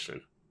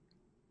transition.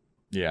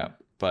 Yeah,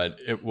 but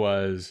it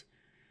was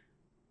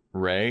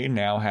Ray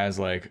now has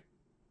like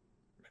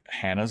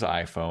Hannah's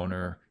iPhone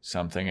or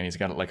something, and he's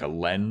got like a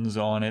lens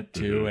on it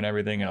too and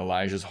everything, and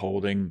Elijah's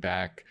holding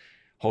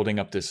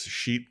up this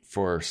sheet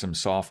for some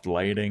soft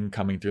lighting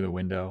coming through the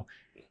window,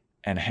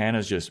 and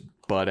Hannah's just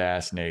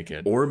butt-ass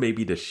naked. Or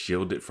maybe to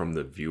shield it from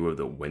the view of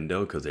the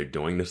window, because they're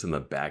doing this in the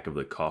back of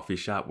the coffee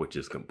shop, which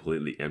is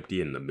completely empty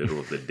in the middle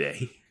of the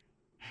day.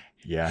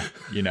 Yeah,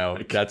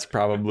 that's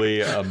probably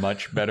a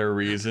much better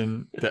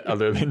reason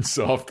other than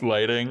soft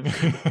lighting.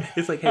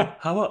 It's like, hey,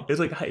 how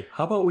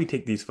about we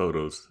take these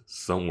photos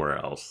somewhere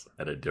else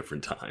at a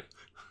different time?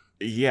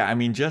 Yeah, I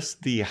mean,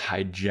 just the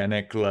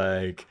hygienic,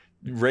 like,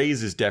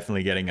 Ray's is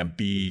definitely getting a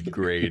B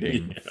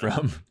grading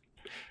from...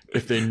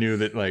 If they knew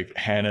that like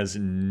Hannah's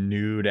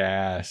nude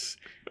ass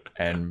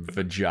and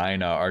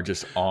vagina are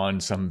just on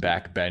some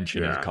back bench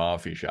in his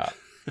coffee shop.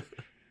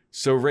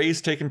 So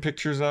Ray's taking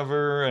pictures of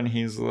her and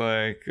he's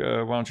like,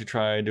 why don't you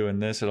try doing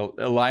this?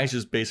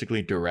 Elijah's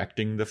basically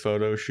directing the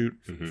photo shoot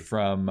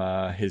from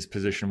his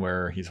position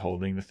where he's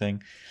holding the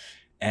thing.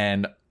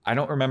 And I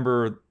don't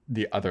remember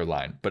the other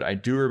line, but I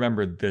do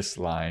remember this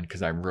line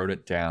because I wrote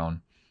it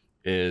down.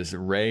 Is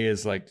Ray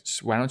is like,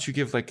 why don't you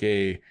give like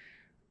a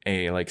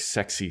like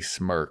sexy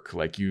smirk,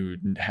 like you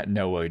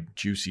know a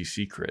juicy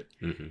secret.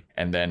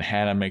 And then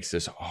Hannah makes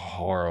this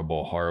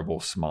horrible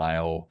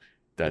smile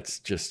that's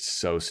just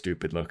so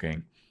stupid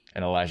looking,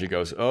 and Elijah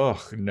goes,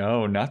 oh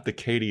no, not the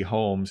Katie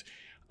Holmes.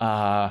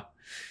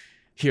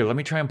 Here, let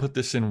me try and put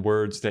this in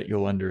words that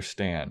you'll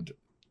understand.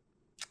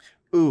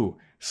 Ooh,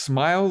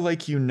 smile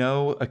like you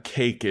know a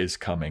cake is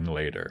coming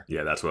later.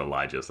 Yeah, that's what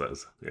Elijah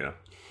says.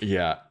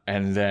 Yeah,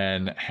 and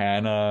then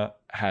Hannah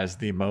has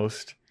the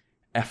most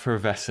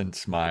effervescent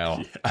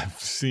smile I've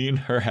seen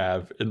her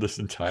have in this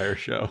entire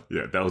show.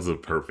 Yeah, that was a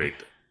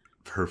perfect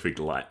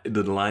line.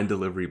 The line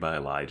delivery by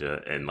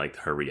Elijah and like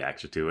her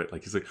reaction to it.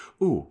 Like he's like,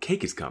 ooh,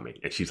 cake is coming.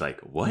 And she's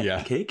like, what?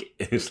 Yeah. Cake?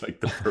 And it's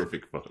like the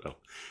perfect photo.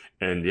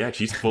 And yeah,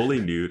 she's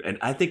fully nude. And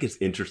I think it's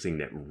interesting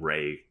that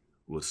Ray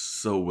was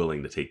so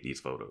willing to take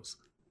these photos.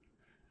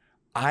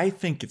 I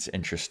think it's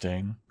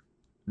interesting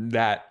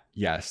that,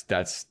 yes,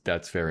 that's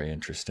very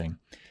interesting.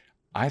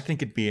 I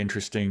think it'd be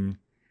interesting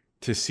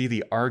to see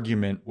the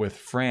argument with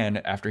Fran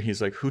after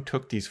he's like, who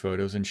took these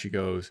photos? And she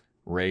goes,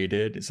 Ray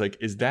did. It's like,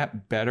 is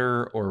that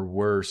better or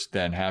worse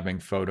than having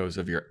photos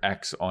of your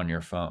ex on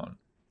your phone?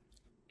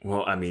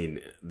 Well, I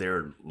mean,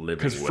 they're living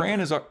because Fran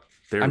has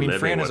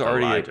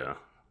Elijah.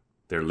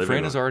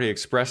 Fran has already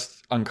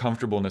expressed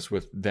uncomfortableness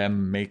with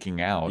them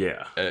making out.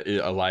 Yeah.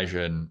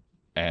 Elijah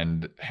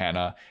and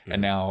Hannah.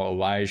 And now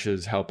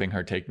Elijah's helping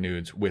her take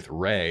nudes with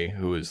Ray,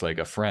 who is like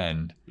a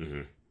friend.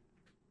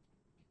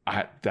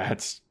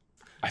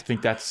 I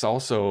think that's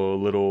also a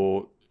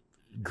little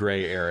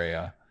gray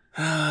area.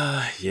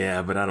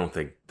 Yeah, but I don't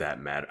think that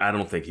matters. I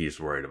don't think he's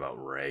worried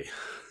about Ray.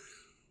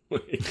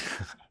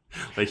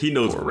 like he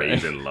knows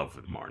Ray's in love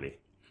with Marnie.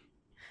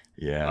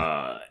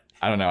 Yeah.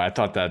 I don't know. I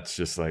thought that's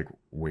just like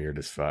weird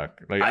as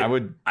fuck. Like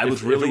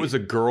if it was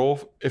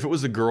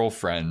a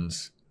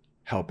girlfriend's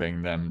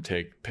helping them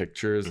take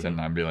pictures, then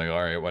I'd be like,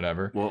 all right,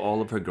 whatever. Well,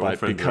 all of her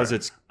girlfriends because are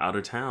it's out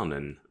of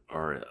town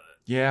are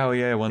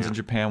yeah, one's in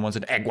Japan, one's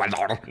in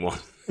Ecuador.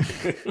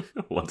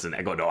 one's in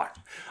Ecuador,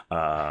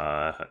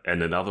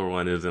 and another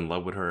one is in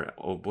love with her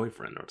old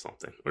boyfriend or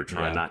something, or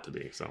trying not to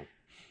be. So,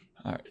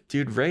 all right,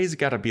 dude, Ray's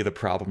got to be the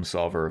problem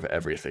solver of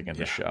everything in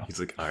the show. He's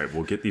like, all right,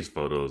 we'll get these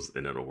photos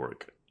and it'll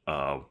work.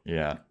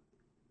 Yeah.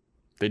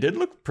 They did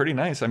look pretty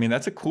nice. I mean,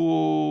 that's a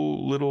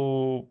cool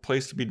little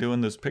place to be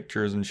doing those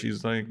pictures. And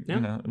she's like, you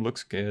know, it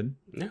looks good.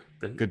 Yeah.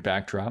 Good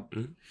backdrop.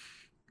 Mm-hmm.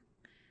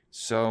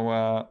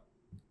 So,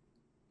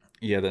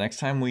 the next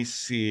time we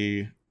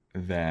see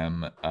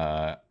them,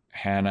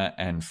 Hannah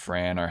and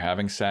Fran are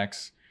having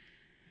sex.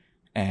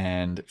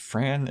 And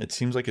Fran, it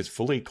seems like, is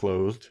fully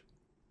clothed.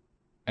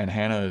 And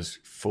Hannah is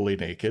fully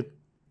naked.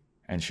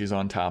 And she's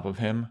on top of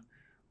him,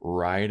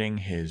 riding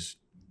his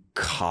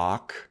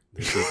cock.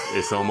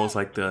 It's almost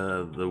like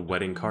the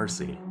wedding car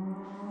scene.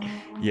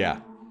 Yeah.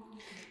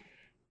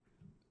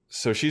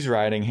 So she's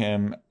riding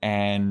him,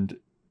 and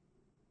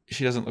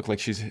she doesn't look like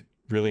she's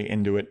really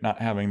into it,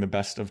 not having the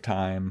best of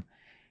time.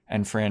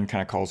 And Fran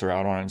kind of calls her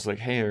out on it. It's like,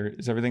 hey,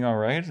 is everything all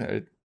right?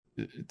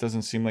 It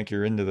doesn't seem like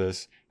you're into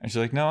this. And she's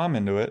like, no, I'm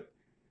into it.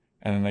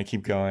 And then they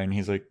keep going.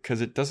 He's like,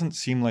 because it doesn't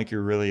seem like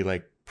you're really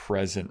like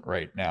present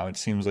right now. It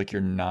seems like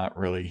you're not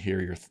really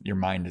here. Your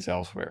mind is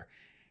elsewhere.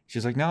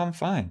 She's like, no, I'm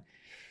fine.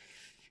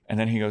 And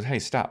then he goes, hey,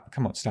 stop.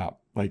 Come on,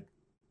 stop. Like,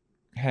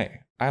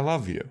 hey, I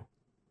love you.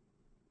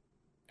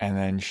 And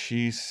then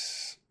she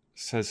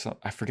says,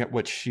 I forget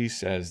what she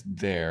says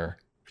there.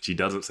 She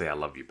doesn't say, I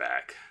love you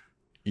back.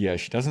 Yeah,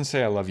 she doesn't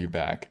say, I love you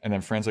back. And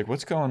then Fran's like,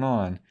 what's going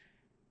on?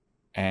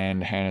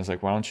 And Hannah's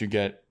like, why don't you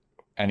get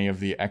any of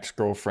the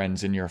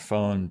ex-girlfriends in your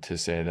phone to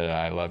say that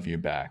I love you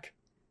back?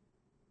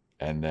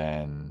 And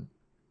then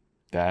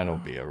that'll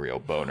be a real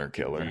boner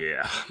killer.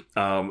 Yeah.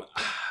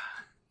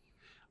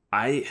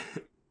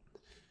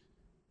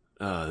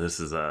 This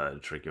is a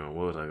tricky one.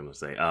 What was I going to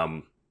say?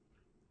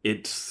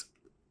 It's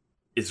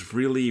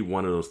really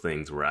one of those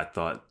things where I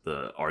thought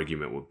the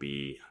argument would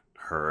be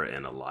her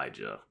and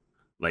Elijah.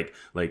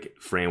 Like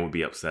Fran would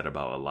be upset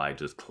about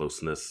Elijah's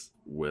closeness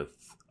with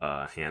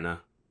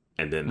Hannah,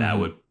 and then that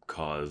would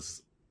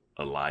cause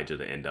Elijah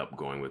to end up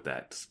going with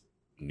that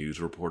news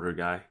reporter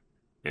guy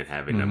and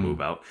having to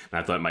move out. And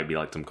I thought it might be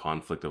like some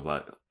conflict of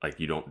like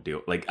you don't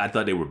deal. Like I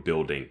thought they were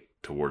building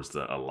towards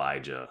the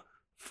Elijah,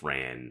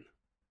 Fran,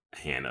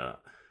 Hannah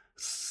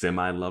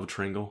semi-love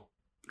triangle,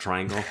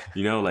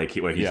 you know, like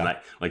where he's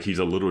not, like he's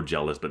a little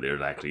jealous, but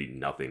there's actually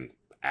nothing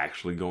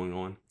actually going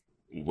on.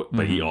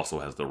 But he also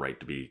has the right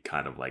to be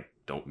kind of like,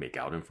 don't make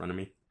out in front of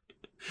me.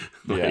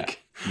 But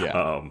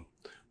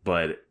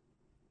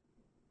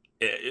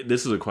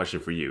this is a question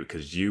for you,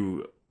 because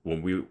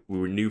when we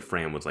knew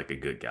Fran was like a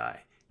good guy,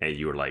 and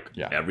you were like,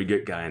 every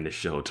good guy in the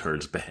show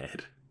turns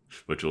bad,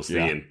 which we'll see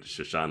in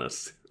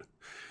Shoshana's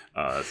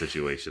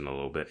situation a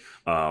little bit.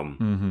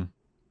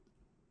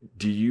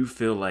 Did you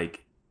feel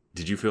like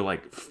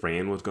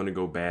Fran was going to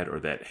go bad, or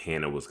that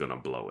Hannah was going to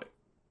blow it?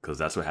 Because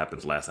that's what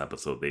happens last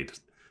episode.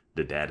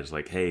 The dad is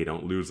like, hey,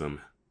 don't lose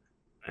him.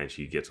 And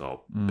she gets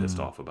all pissed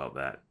off about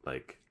that.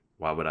 Like,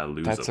 why would I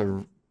lose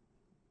him?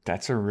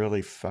 That's a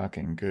really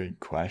fucking good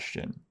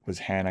question. Was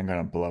Hannah going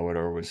to blow it,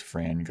 or was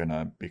Fran going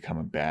to become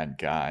a bad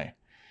guy?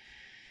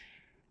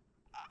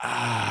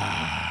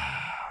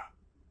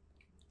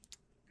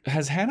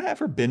 Has Hannah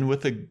ever been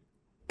with a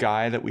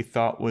guy that we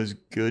thought was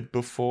good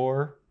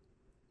before?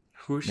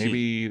 Who is she?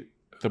 Maybe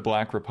the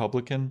Black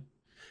Republican?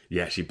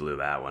 Yeah, she blew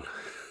that one.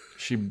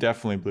 She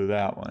definitely blew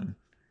that one.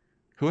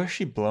 Who has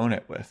she blown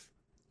it with?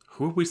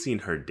 Who have we seen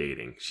her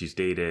dating? She's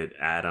dated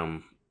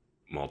Adam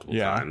multiple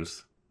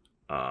times.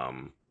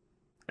 And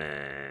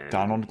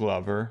Donald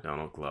Glover.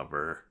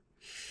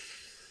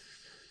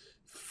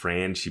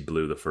 Fran, she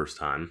blew the first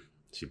time.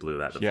 She blew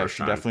that the first time. Yeah,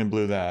 she definitely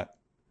blew that.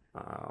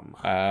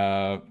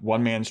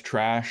 One Man's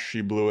Trash,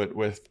 she blew it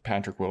with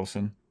Patrick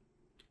Wilson.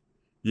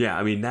 Yeah,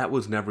 I mean, that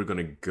was never going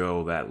to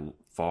go that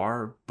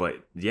far,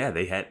 but yeah,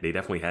 they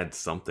definitely had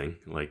something.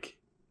 Like,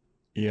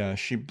 yeah,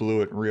 she blew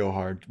it real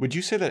hard. Would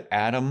you say that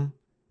Adam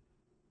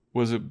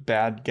was a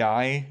bad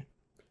guy,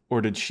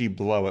 or did she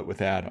blow it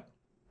with Adam?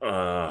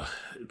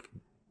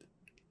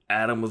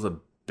 Adam was a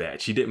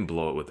bad. She didn't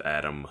blow it with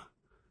Adam.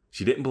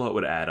 She didn't blow it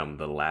with Adam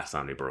the last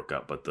time they broke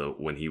up, but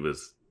when he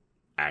was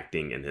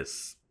acting in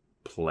his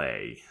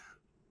play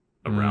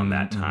around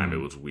that time, it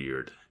was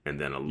weird. And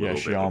then a little bit.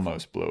 Yeah, she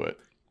almost blew it.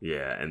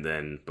 Yeah, and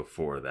then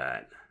before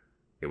that,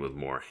 it was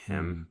more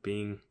him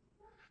being.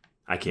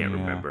 I can't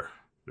remember.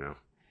 No.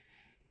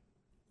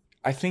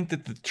 I think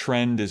that the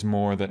trend is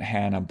more that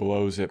Hannah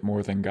blows it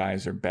more than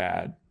guys are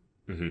bad.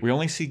 We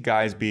only see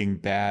guys being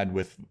bad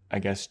with, I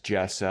guess,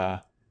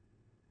 Jessa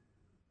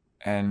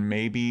and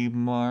maybe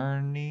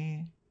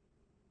Marnie.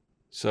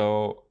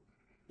 So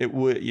it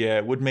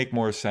would make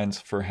more sense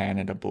for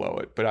Hannah to blow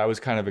it. But I was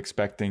kind of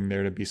expecting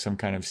there to be some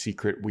kind of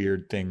secret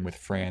weird thing with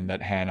Fran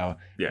that Hannah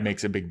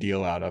makes a big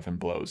deal out of and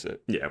blows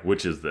it. Yeah,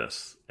 which is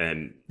this.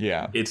 And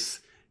it's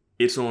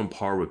on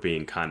par with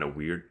being kind of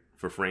weird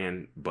for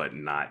Fran, but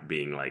not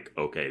being like,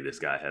 okay, this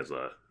guy has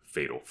a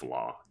fatal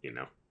flaw, you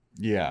know?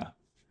 Yeah.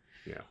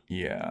 Yeah.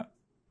 Yeah.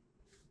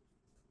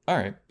 All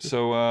right.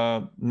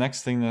 So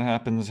next thing that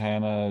happens,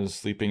 Hannah is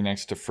sleeping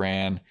next to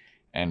Fran,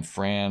 and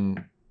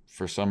Fran,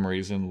 for some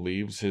reason,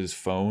 leaves his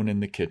phone in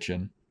the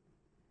kitchen.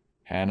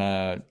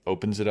 Hannah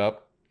opens it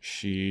up.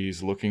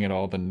 She's looking at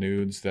all the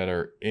nudes that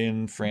are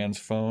in Fran's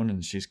phone,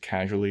 and she's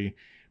casually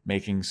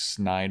making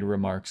snide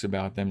remarks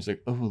about them. It's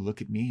like, oh,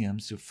 look at me. I'm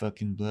so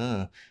fucking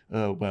blah.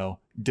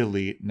 Well,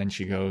 delete. And then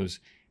she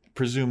goes,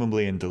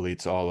 presumably, and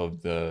deletes all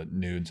of the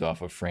nudes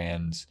off of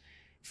Fran's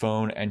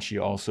phone. And she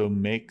also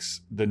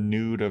makes the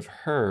nude of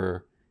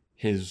her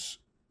his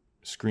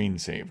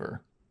screensaver.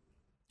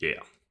 Yeah.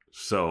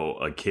 So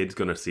a kid's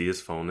going to see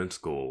his phone in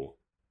school.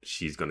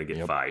 She's going to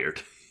get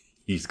fired.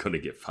 He's going to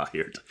get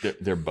fired.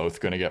 They're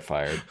both going to get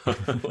fired.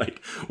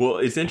 Well,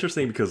 it's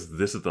interesting because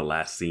this is the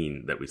last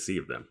scene that we see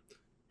of them.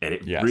 And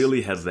it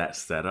really has that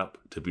setup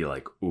to be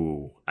like,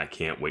 ooh, I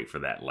can't wait for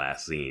that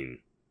last scene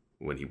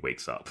when he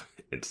wakes up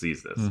and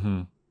sees this.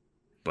 Mm-hmm.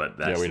 But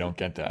that's... Yeah, we don't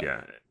get that.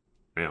 Yeah.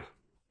 Yeah.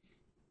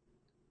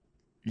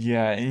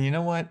 Yeah, and you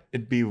know what?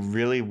 It'd be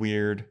really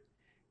weird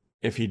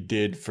if he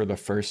did for the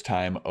first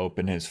time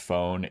open his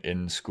phone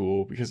in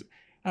school, because,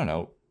 I don't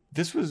know,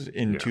 this was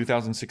in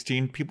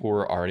 2016. People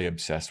were already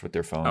obsessed with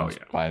their phones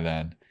by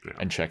then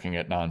and checking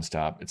it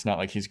nonstop. It's not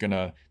like he's going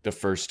to, the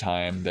first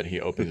time that he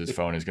opens his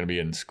phone is going to be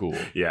in school.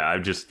 Yeah, I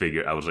just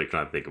figured, I was like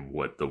trying to think of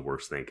what the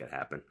worst thing could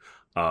happen.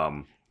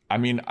 I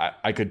mean,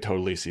 I could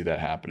totally see that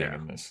happening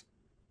in this.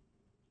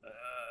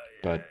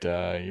 But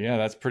yeah,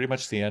 that's pretty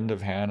much the end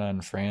of Hannah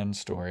and Fran's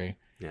story.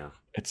 Yeah.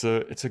 It's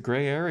a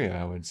gray area,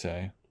 I would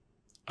say.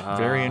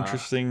 Very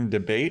interesting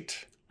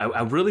debate.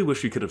 I really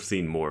wish we could have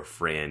seen more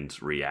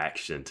Fran's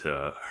reaction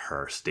to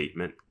her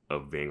statement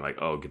of being like,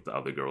 oh, get the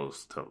other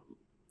girls to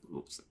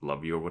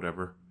love you or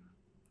whatever.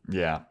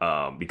 Yeah.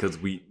 Because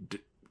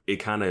it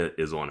kind of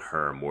is on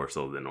her more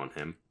so than on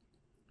him.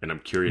 And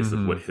I'm curious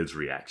of what his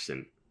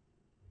reaction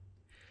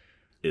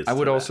is. I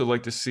would also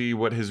like to see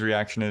what his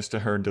reaction is to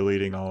her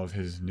deleting all of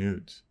his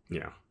nudes.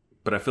 Yeah.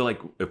 But I feel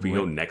like if we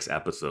go next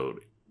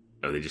episode,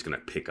 are they just going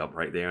to pick up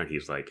right there? And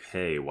he's like,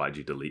 hey, why'd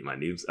you delete my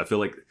nudes? I feel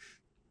like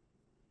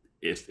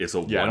it's a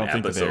one episode. I don't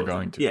think that they're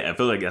going to. Yeah, I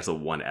feel like that's a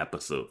one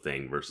episode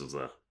thing versus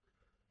I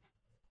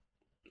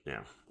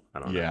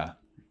don't know.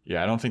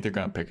 Yeah, I don't think they're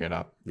going to pick it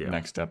up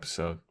next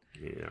episode.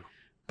 Yeah.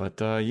 But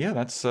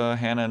that's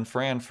Hannah and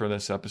Fran for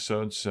this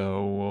episode,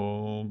 so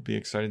we'll be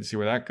excited to see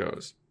where that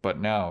goes. But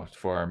now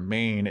for our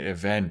main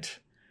event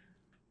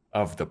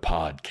of the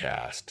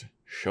podcast,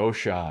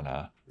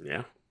 Shoshana.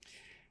 Yeah.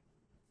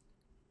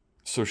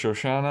 So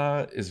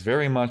Shoshana is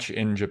very much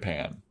in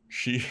Japan.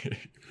 She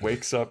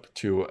wakes up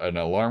to an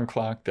alarm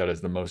clock that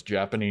is the most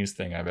Japanese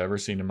thing I've ever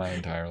seen in my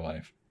entire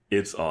life.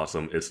 It's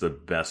awesome. It's the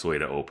best way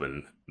to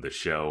open the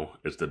show.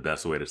 It's the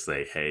best way to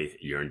say, hey,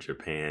 you're in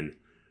Japan.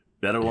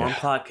 That alarm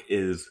clock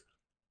is,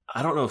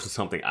 I don't know if it's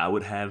something I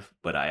would have,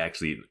 but I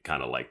actually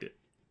kind of liked it.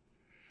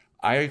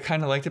 I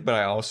kind of liked it, but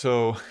I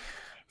also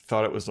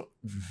thought it was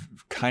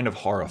kind of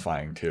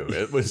horrifying too.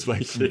 It was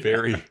like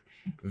very,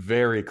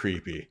 very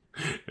creepy.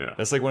 Yeah.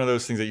 That's like one of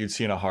those things that you'd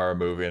see in a horror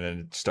movie and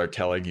then start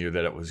telling you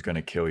that it was going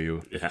to kill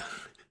you. Yeah.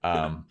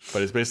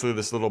 But it's basically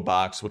this little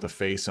box with a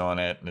face on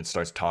it, and it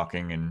starts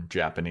talking in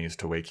Japanese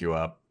to wake you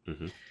up.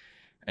 Mm-hmm.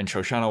 And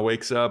Shoshana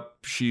wakes up.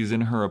 She's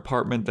in her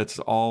apartment that's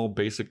all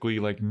basically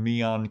like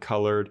neon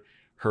colored.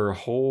 Her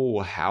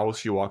whole house,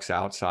 she walks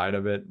outside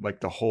of it.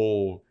 Like the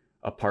whole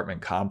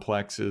apartment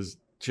complex is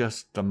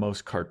just the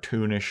most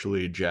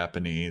cartoonishly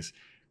Japanese,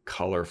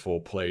 colorful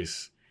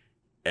place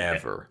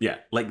ever. Yeah,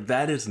 like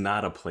that is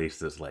not a place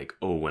that's like,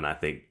 oh, when I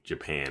think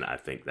Japan, I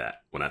think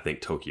that. When I think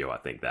Tokyo, I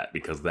think that.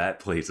 Because that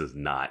place is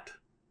not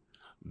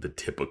the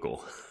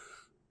typical.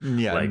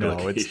 Yeah, like, no,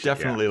 location. it's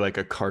definitely like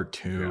a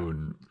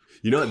cartoon. Yeah.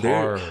 You know,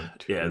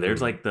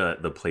 there's like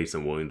the place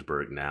in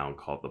Williamsburg now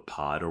called the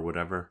Pod or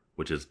whatever,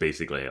 which is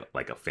basically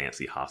like a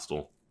fancy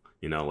hostel.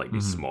 You know, like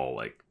these small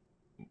like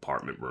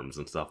apartment rooms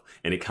and stuff,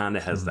 and it kind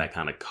of has that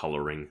kind of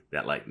coloring,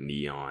 that like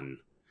neon,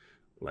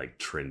 like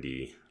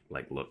trendy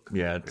like look.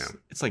 Yeah,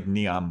 it's like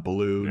neon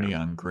blue,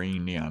 neon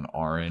green, neon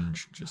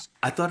orange. Just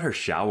I thought her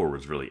shower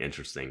was really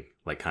interesting,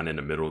 like kind of in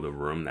the middle of the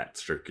room, that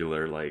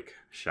circular like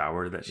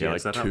shower that she had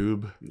like set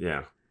tube. up.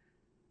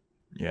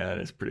 Yeah,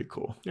 it is pretty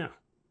cool. Yeah.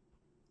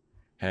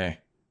 Hey,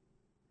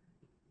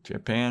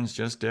 Japan's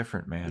just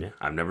different, man. Yeah,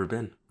 I've never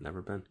been.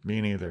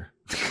 Me neither.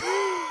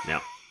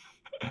 Yeah.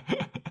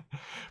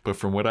 But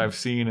from what I've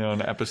seen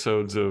on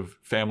episodes of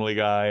Family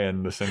Guy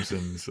and The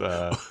Simpsons,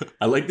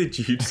 I like that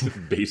you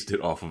just based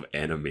it off of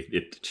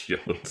animated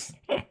shows,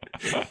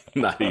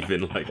 not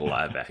even like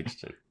live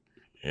action.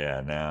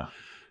 Yeah, no,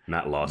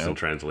 not Lost in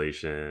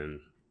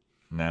Translation.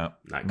 No,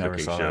 not never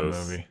cooking saw shows.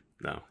 That movie.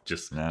 No,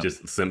 just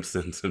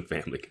Simpsons and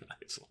Family Guy.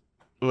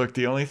 Look,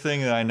 the only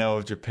thing that I know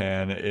of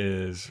Japan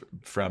is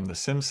from The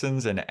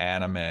Simpsons and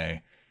anime.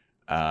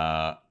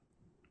 I've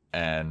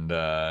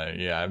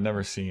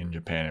never seen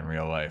Japan in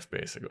real life,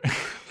 basically.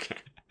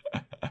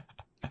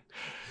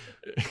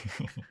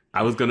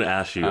 I was going to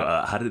ask you,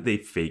 how did they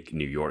fake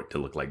New York to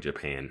look like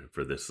Japan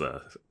for this?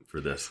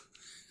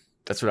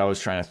 That's what I was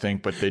trying to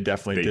think, but they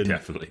definitely didn't.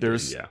 Definitely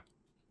there's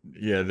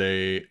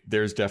did,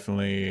 there's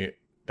definitely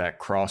that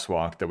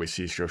crosswalk that we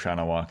see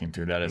Shoshana walking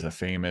through. That is a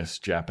famous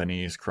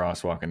Japanese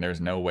crosswalk, and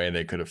there's no way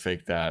they could have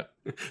faked that.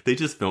 They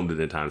just filmed it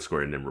in Times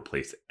Square and then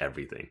replaced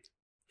everything.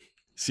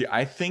 See,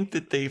 I think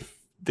that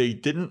they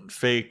didn't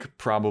fake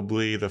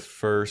probably the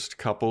first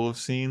couple of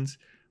scenes,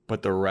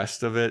 but the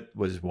rest of it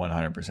was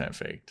 100%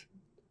 faked.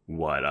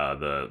 What,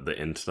 the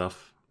end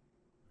stuff?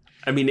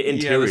 I mean, the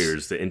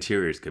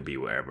interiors could be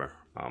wherever.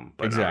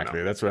 But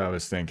exactly. That's what I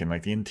was thinking.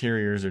 Like, the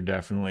interiors are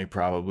definitely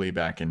probably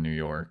back in New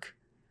York,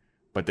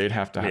 but they'd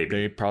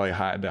probably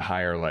had to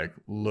hire like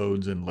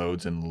loads and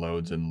loads and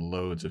loads and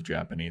loads of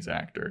Japanese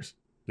actors.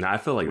 No, I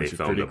feel like they Which is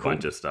filmed a pretty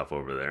bunch cool. of stuff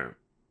over there.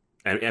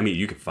 I mean,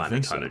 you can find a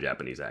ton so. of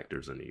Japanese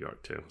actors in New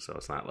York too, so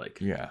it's not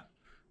like Yeah.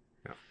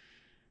 Yeah.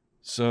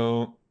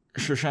 So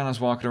Shoshana's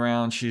walking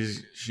around.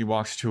 She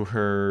walks to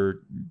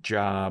her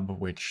job,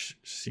 which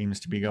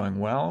seems to be going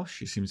well.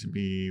 She seems to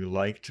be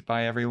liked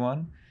by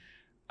everyone.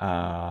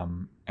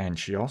 And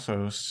she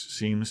also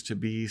seems to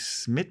be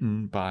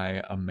smitten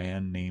by a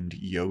man named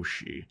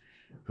Yoshi,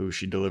 who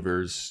she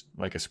delivers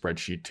like a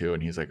spreadsheet to.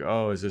 And he's like,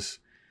 oh, is this?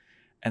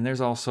 And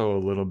there's also a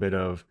little bit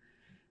of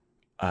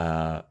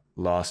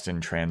lost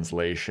in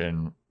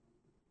translation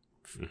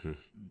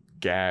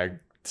gag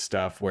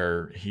stuff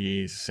where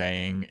he's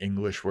saying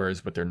English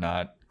words, but they're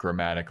not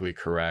grammatically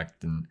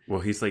correct. And well,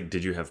 he's like,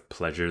 did you have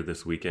pleasure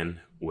this weekend?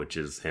 Which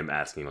is him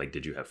asking, like,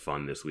 did you have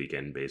fun this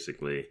weekend,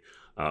 basically.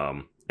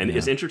 And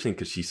it's interesting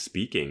because she's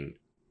speaking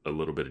a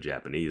little bit of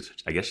Japanese.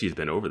 I guess she's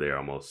been over there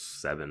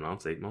almost 7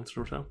 months, 8 months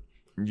or so.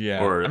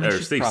 Yeah. Or, I mean, or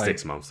she's say probably-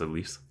 6 months at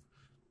least.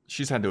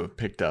 She's had to have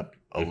picked up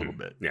a little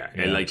bit. Yeah.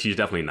 And like, she's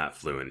definitely not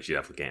fluent. She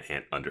definitely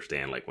can't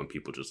understand like when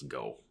people just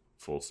go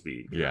full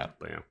speed. Yeah.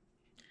 But yeah.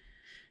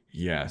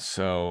 Yeah,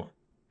 so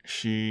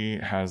she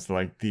has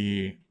like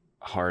the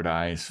hard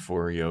eyes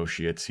for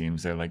Yoshi, it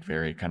seems. They're like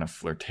very kind of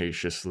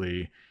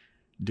flirtatiously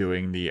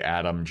doing the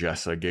Adam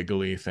Jessa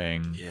giggly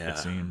thing, Yeah. it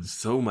seems.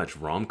 So much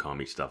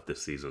rom-com-y stuff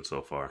this season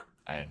so far.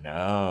 I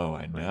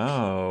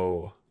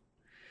know.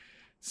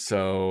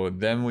 So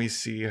then we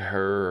see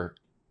her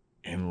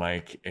in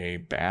like a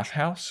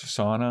bathhouse,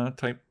 sauna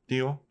type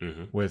deal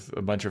with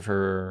a bunch of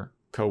her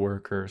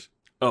coworkers.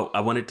 Oh,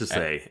 I wanted to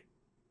say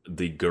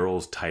the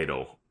girl's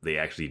title, they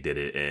actually did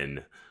it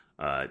in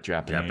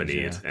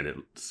Japanese yeah. and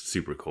it's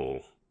super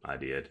cool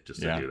idea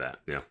just to Yeah. do that.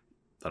 Yeah.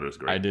 Thought it was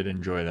great. I did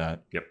enjoy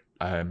that. Yep.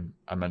 I'm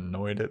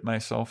annoyed at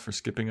myself for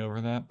skipping over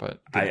that,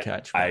 but good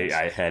catch.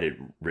 I had it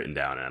written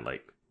down and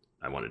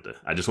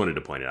I just wanted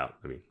to point it out.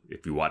 I mean,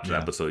 if you watched the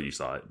Yeah. episode, you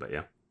saw it, but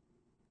yeah.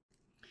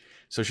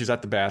 So she's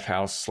at the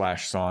bathhouse /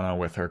 sauna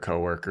with her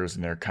coworkers,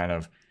 and they're kind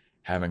of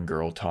having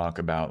girl talk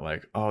about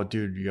like, oh,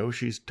 dude,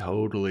 Yoshi's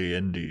totally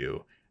into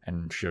you.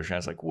 And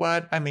Shoshana's like,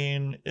 what? I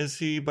mean, is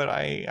he? But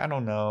I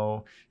don't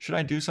know. Should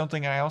I do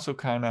something? I also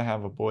kind of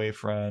have a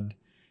boyfriend.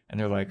 And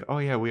they're like, oh,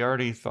 yeah, we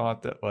already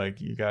thought that like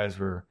you guys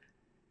were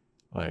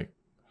like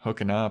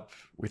hooking up.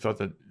 We thought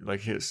that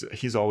like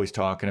he's always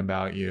talking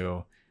about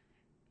you.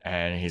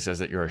 And he says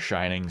that you're a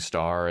shining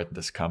star at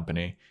this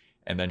company.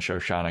 And then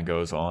Shoshana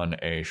goes on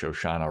a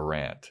Shoshana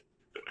rant.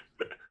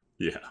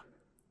 Yeah.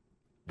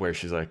 Where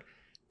she's like,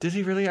 did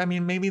he really? I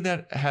mean, maybe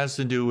that has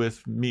to do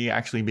with me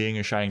actually being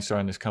a shining star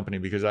in this company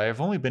because I have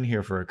only been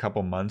here for a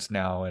couple months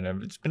now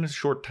and it's been a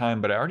short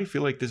time, but I already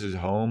feel like this is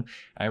home.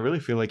 I really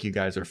feel like you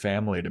guys are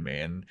family to me.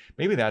 And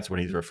maybe that's what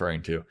he's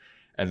referring to.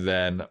 And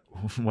then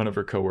one of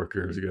her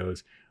coworkers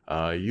goes,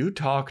 you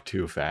talk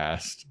too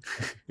fast.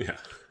 Yeah.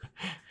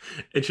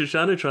 And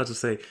Shoshana tries to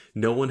say,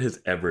 no one has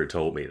ever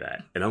told me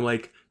that. And I'm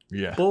like,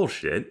 Yeah.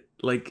 bullshit.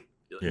 Like,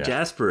 Yeah.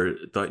 Jasper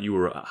thought you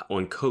were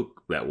on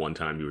coke that one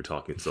time you were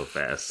talking so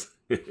fast.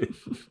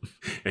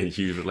 And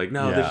she was like,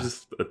 no, Yeah. there's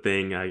just a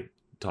thing. I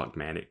talk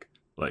manic.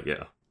 Like,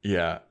 yeah.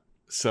 Yeah.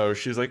 So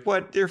she's like,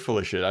 what? You're full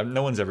of shit.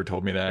 No one's ever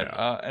told me that.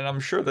 Yeah. And I'm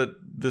sure that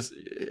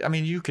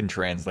you can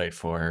translate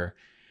for her.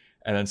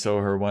 And then so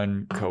her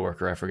one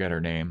coworker, I forget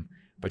her name,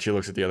 but she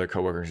looks at the other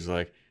coworker and she's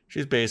like,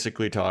 she's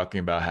basically talking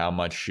about how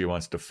much she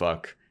wants to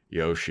fuck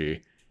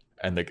Yoshi.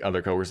 And the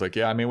other coworker's like,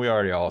 yeah, I mean, we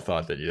already all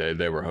thought that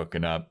they were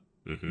hooking up,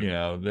 Mhm. you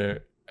know.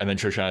 And then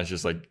Shoshana's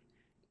just like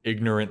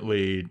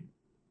ignorantly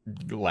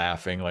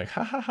laughing, like,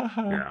 ha ha ha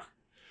ha. Yeah.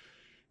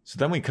 So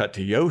then we cut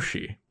to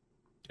Yoshi,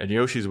 and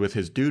Yoshi's with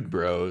his dude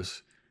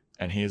bros,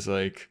 and he's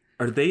like,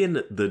 Are they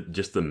in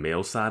just the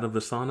male side of the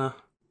sauna?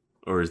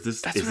 Or is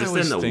this That's is what I this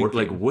was in the work?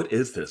 Like, thinking. what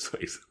is this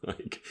place?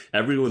 Like,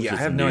 everyone's Yeah, I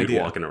just have no nude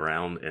idea. walking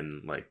around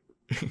and like,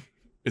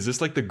 is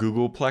this like the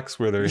Googleplex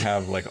where they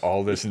have like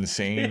all this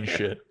insane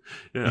shit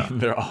yeah. in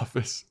their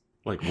office?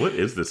 Like, what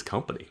is this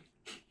company?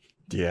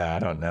 Yeah, I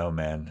don't know,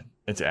 man.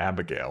 It's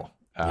Abigail.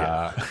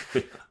 Yeah.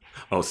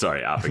 Oh,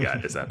 sorry, I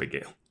forgot. It's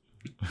Abigail.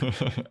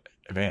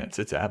 Vance,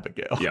 it's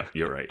Abigail. Yeah,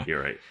 you're right.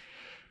 You're right.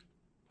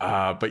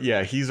 But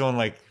yeah, he's on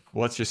like,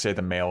 let's just say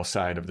the male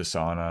side of the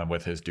sauna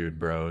with his dude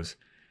bros.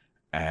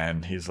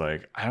 And he's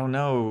like, I don't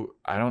know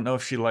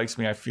if she likes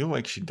me. I feel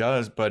like she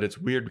does, but it's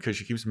weird because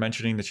she keeps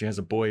mentioning that she has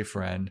a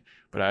boyfriend.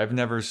 But I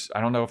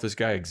don't know if this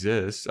guy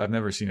exists. I've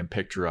never seen a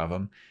picture of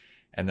him.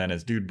 And then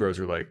his dude bros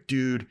are like,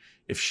 dude,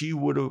 if she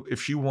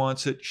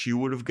wants it, she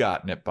would have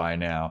gotten it by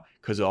now.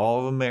 Because all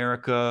of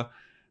America,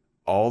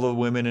 all the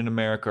women in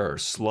America are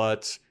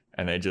sluts.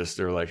 And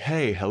they're like,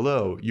 hey,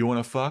 hello, you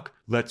want to fuck?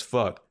 Let's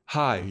fuck.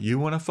 Hi, you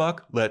want to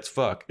fuck? Let's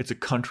fuck. It's a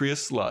country of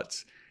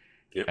sluts.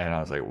 Yep. And I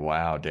was like,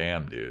 wow,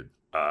 damn, dude.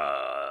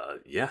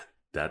 Yeah,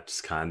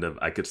 that's kind of,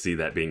 I could see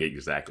that being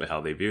exactly how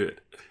they view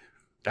it.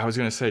 I was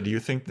going to say, do you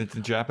think that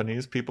the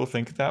Japanese people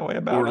think that way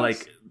about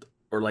us?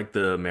 Or like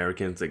the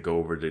Americans that go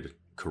over to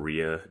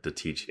Korea to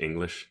teach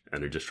English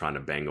and they're just trying to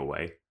bang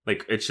away.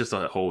 Like, it's just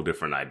a whole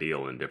different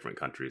ideal in different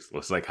countries.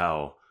 It's like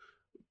how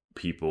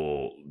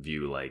people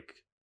view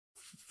like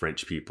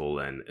French people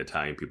and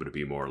Italian people to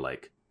be more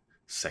like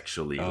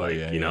sexually,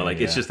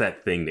 it's just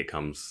that thing that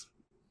comes.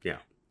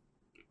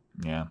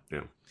 Yeah.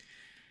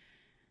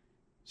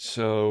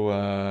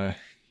 So,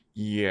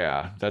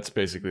 that's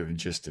basically the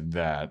gist of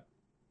that.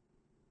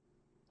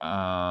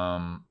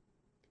 Yeah,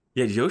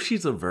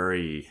 Yoshi's a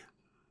very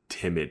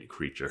timid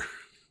creature.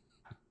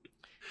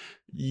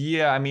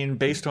 Yeah, I mean,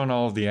 based on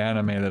all of the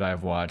anime that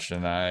I've watched,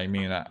 and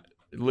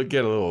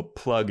get a little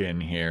plug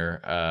in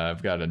here.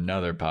 I've got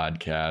another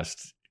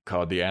podcast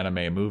called the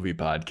Anime Movie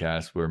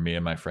Podcast, where me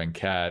and my friend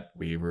Kat,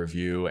 we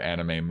review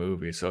anime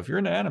movies. So if you're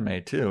into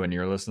anime too and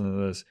you're listening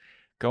to this,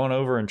 go on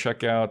over and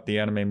check out the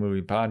Anime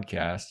Movie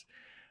Podcast.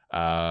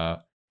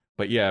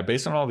 But yeah,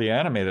 based on all the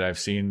anime that I've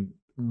seen,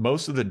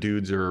 most of the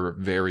dudes are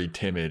very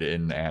timid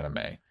in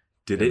anime.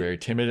 Very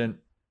timid and.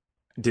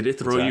 Did it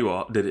throw you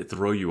off? Did it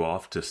throw you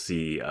off to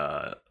see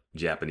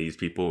Japanese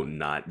people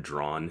not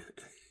drawn?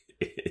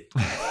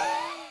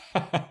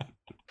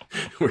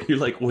 Were you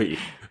like, wait,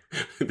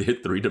 they're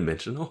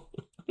 3-dimensional?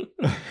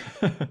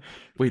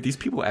 Wait, these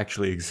people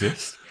actually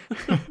exist?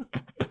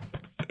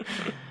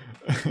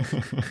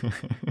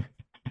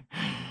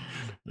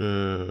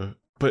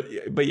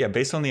 But yeah,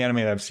 based on the anime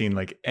that I've seen,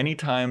 like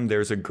anytime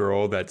there's a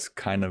girl that's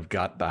kind of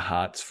got the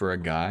hots for a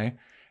guy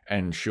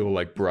and she'll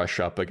like brush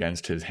up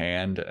against his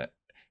hand,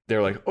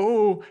 they're like,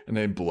 oh, and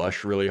they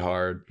blush really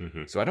hard.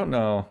 Mm-hmm. So I don't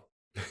know.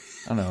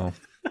 I'm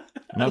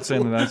not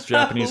saying that's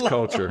Japanese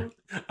culture.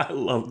 I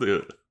love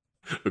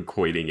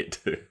equating it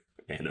to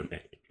anime.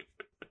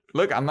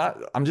 Look,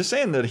 I'm just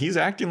saying that he's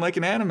acting like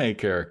an anime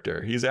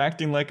character. He's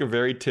acting like a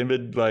very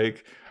timid,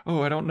 like,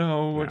 oh, I don't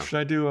know. What should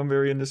I do? I'm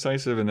very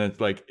indecisive. And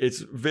it's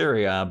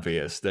very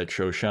obvious that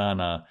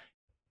Shoshana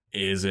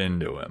is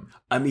into him.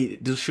 I mean,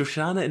 does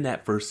Shoshana in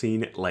that first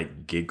scene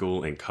like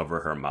giggle and cover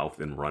her mouth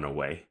and run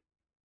away?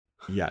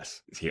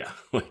 Yes. Yeah.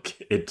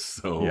 Like it's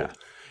so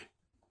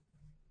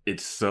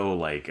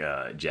like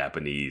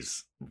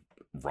Japanese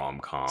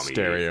rom-com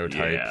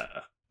stereotype. Yeah.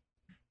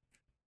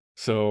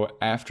 So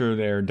after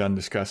they're done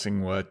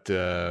discussing what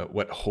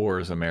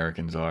whores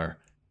Americans are,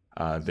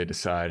 they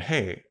decide,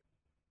 hey,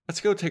 let's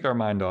go take our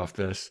mind off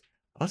this.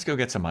 Let's go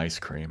get some ice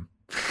cream.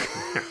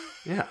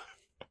 Yeah.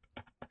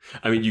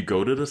 I mean, you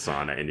go to the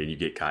sauna and then you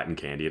get cotton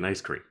candy and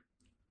ice cream.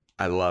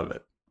 I love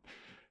it.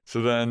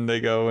 So then they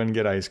go and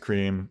get ice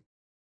cream.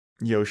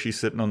 Yoshi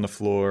sitting on the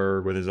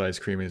floor with his ice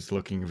cream is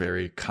looking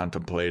very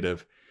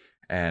contemplative.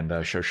 And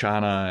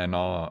Shoshana and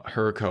all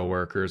her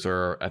coworkers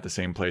are at the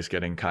same place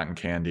getting cotton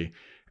candy.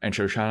 And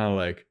Shoshana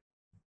like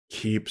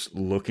keeps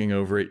looking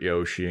over at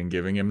Yoshi and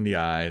giving him the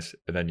eyes.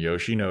 And then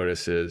Yoshi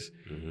notices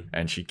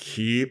and she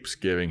keeps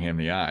giving him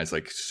the eyes.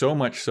 Like so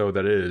much so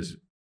that it is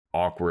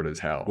awkward as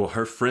hell. Well,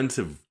 her friends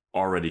have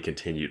already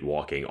continued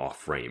walking off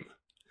frame.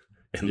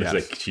 And it's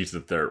like she's the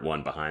third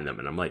one behind them.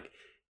 And I'm like,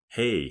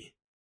 hey,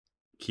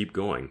 keep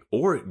going.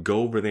 Or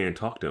go over there and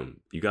talk to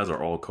them. You guys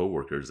are all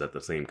coworkers at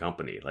the same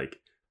company. Like,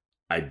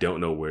 I don't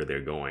know where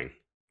they're going.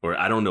 Or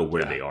I don't know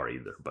where they are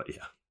either. But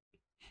yeah.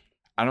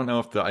 I don't know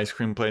if the ice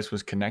cream place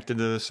was connected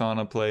to the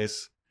sauna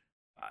place.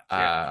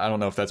 I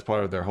don't know if that's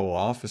part of their whole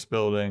office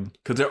building.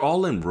 Because they're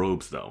all in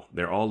robes, though.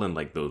 They're all in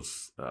like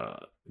those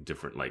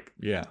different, like,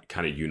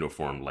 kind of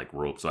uniform like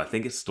robes. So I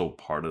think it's still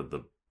part of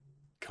the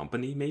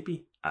company,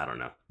 maybe. I don't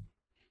know.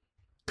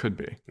 Could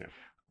be. Yeah.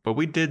 But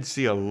we did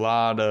see a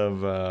lot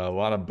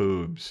of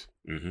boobs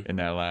in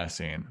that last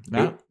scene.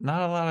 Not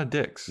a lot of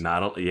dicks.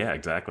 Yeah,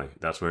 exactly.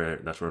 That's where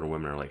the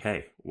women are like,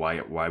 hey, why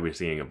are we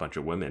seeing a bunch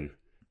of women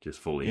just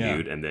fully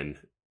nude? And then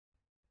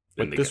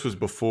but this was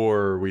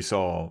before we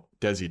saw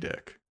Desi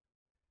dick.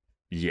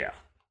 Yeah.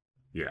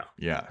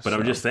 But so.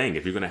 I'm just saying,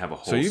 if you're gonna have a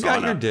whole, so you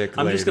got your dick.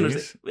 I'm ladies.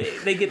 Just gonna say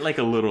they get like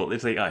a little.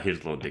 It's like, oh, here's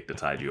a little dick to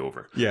tide you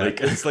over. Yeah,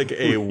 like, it's like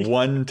a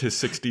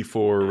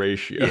 1:64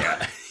 ratio.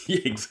 Yeah,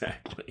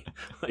 exactly.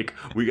 Like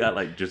we got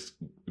like just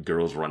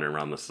girls running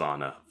around the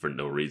sauna for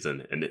no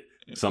reason, and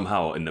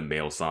somehow in the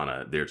male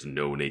sauna, there's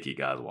no naked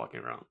guys walking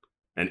around.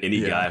 And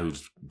any guy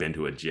who's been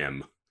to a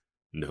gym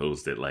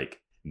knows that like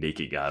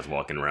naked guys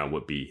walking around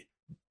would be.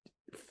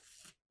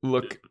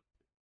 Look.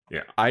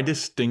 Yeah, I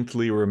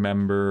distinctly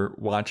remember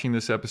watching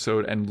this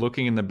episode and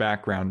looking in the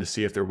background to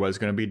see if there was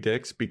going to be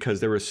dicks because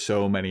there were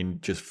so many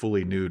just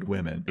fully nude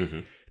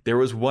women There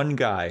was one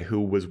guy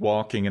who was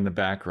walking in the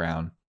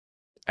background,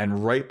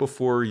 and right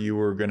before you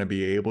were going to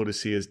be able to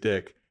see his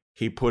dick,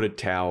 he put a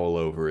towel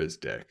over his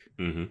dick.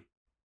 Mm-hmm.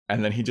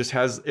 And then he just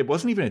has, it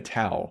wasn't even a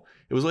towel.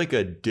 It was like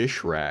a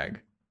dish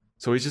rag.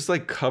 So he's just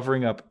like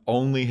covering up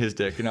only his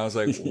dick. And I was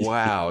like,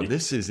 wow,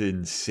 this is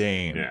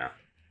insane. Yeah.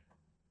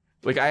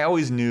 Like I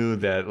always knew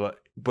that,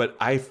 but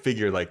I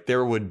figured like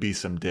there would be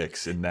some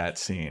dicks in that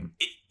scene.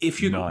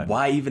 If you, None.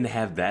 why even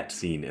have that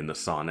scene in the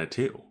sauna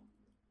too?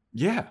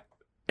 Yeah.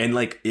 And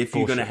like, if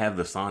you're Bullshit. gonna have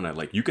the sauna,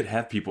 like you could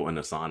have people in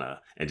the sauna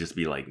and just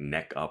be like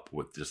neck up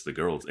with just the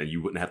girls, and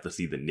you wouldn't have to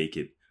see the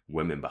naked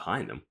women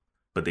behind them.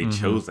 But they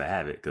chose to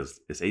have it because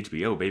it's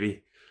HBO,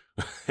 baby.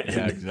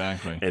 Yeah,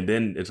 exactly. And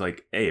then it's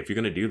like, hey, if you're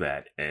gonna do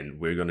that, and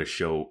we're gonna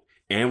show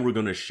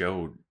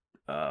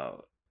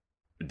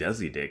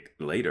Desi dick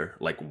later,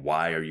 like,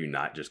 why are you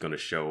not just gonna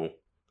show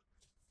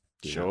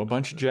a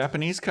bunch of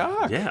Japanese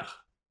cock. Yeah.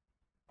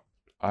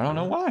 I don't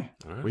know why.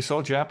 All right. We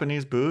saw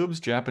Japanese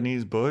boobs,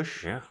 Japanese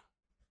bush. Yeah.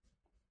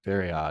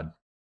 Very odd.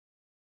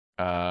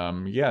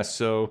 Yeah,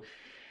 so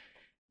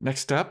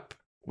next up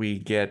we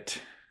get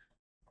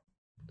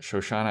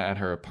Shoshana at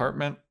her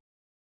apartment,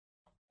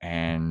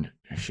 and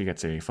she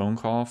gets a phone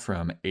call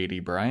from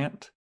A.D.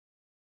 Bryant.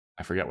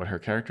 I forget what her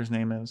character's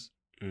name is,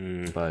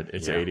 but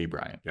it's yeah. A.D.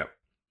 Bryant. Yep.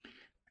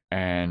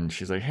 And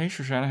she's like, hey,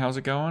 Shoshana, how's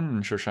it going?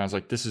 And Shoshana's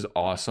like, this is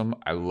awesome.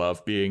 I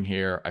love being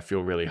here. I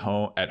feel really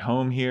at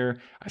home here.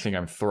 I think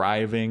I'm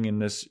thriving in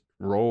this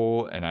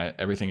role, and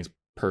everything is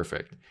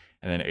perfect.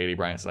 And then A.D.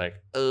 Bryant's like,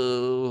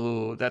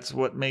 oh, that's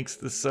what makes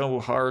this so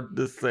hard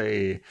to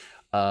say.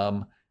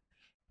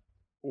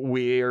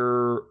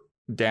 We're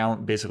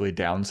basically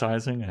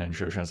downsizing. And then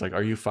Shoshana's like,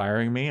 are you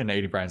firing me? And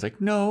A.D. Bryant's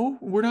like, no,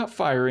 we're not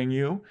firing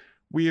you.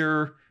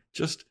 We're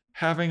just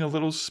having a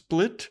little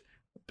split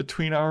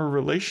between our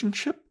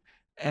relationship.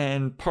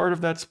 And part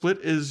of that split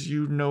is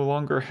you no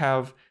longer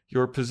have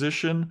your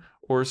position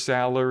or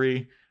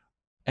salary,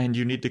 and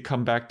you need to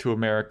come back to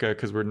America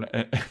because we're not.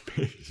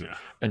 Yeah.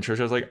 And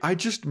Shoshana's like,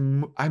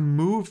 I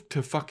moved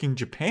to fucking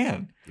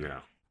Japan. Yeah.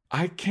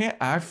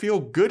 I feel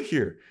good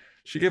here.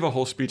 She gave a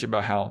whole speech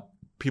about how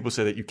people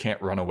say that you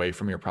can't run away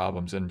from your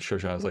problems. And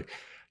Shoshana's like,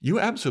 you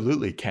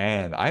absolutely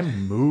can. I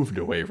moved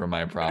away from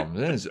my problems.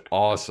 That is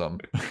awesome.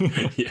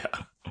 Yeah.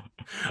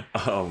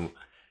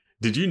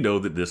 Did you know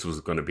that this was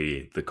going to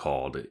be the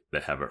call to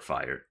have her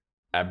fired?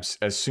 As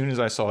soon as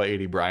I saw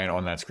A.D. Bryant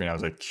on that screen, I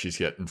was like, she's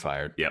getting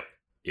fired. Yep.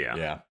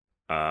 Yeah.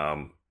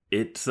 Yeah.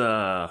 It's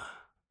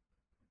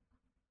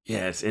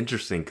it's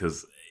interesting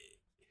because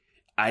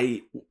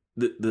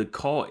the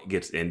call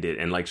gets ended,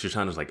 and like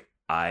Shoshana's like,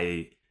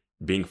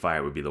 being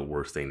fired would be the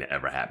worst thing that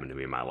ever happened to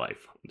me in my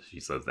life.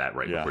 She says that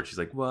right before. She's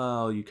like,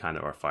 well, you kind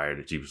of are fired.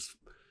 And she was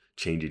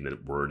changing the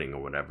wording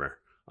or whatever.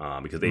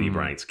 Because A.D.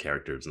 Bryant's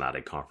character is not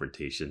a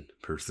confrontation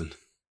person.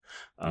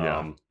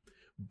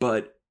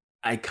 But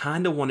I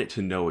kind of wanted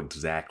to know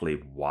exactly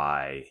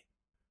why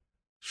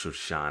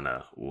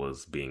Shoshana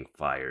was being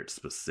fired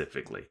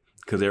specifically.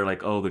 Because they're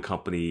like, oh, the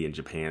company in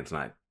Japan's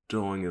not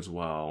doing as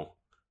well.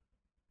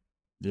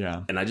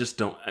 Yeah. And I just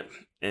don't.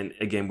 And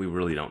again, we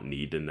really don't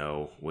need to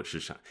know what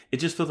Shoshana. It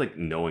just feels like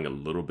knowing a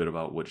little bit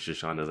about what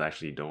Shoshana is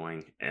actually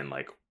doing, and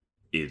like,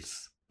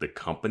 is the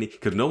company,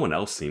 because no one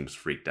else seems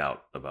freaked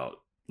out about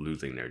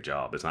losing their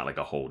job. It's not like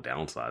a whole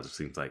downsize. It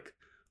seems like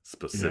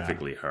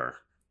specifically her.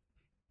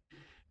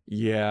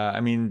 Yeah,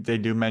 I mean, they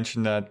do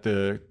mention that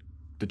the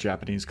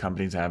Japanese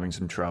company's having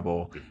some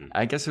trouble. Mm-hmm.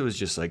 I guess it was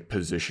just like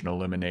position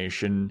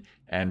elimination,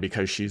 and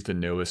because she's the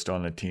newest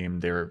on the team,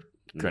 they're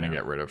going to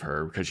get rid of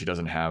her because she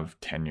doesn't have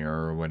tenure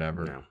or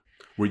whatever. No.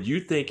 Were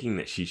you thinking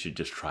that she should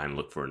just try and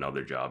look for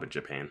another job in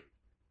Japan?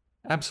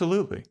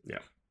 Absolutely. Yeah.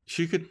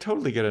 She could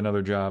totally get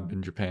another job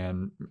in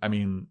Japan. I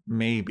mean,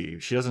 maybe.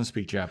 She doesn't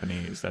speak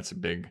Japanese. That's a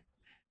big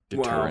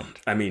deterrent.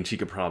 Well, I mean, she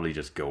could probably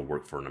just go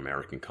work for an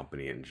American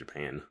company in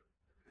Japan.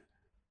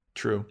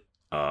 True.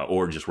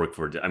 Or just work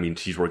for, I mean,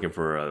 she's working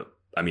for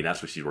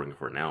that's what she's working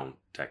for now,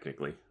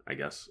 technically, I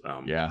guess.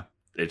 Yeah.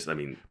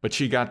 But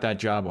she got that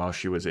job while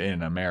she was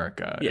in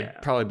America. Yeah.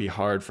 It'd probably be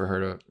hard for her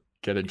to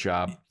get a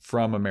job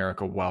from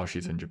America while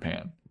she's in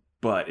Japan.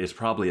 But it's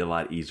probably a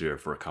lot easier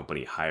for a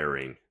company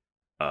hiring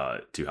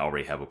to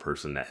already have a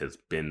person that has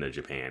been to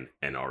Japan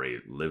and already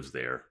lives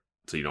there.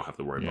 So you don't have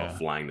to worry about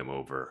flying them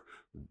over,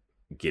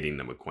 getting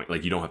them acquainted.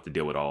 Like, you don't have to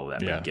deal with all of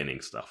that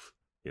beginning stuff,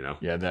 you know?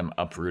 Yeah, them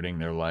uprooting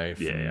their life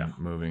and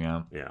moving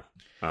out. Yeah.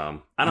 I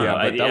don't know.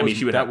 I mean,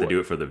 she would have to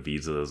do it for the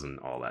visas and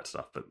all that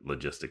stuff, but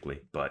logistically.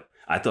 But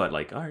I thought,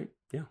 like, all right,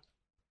 yeah.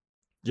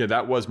 Yeah,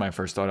 that was my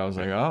first thought. I was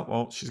like, oh,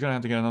 well, she's going to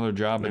have to get another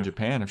job in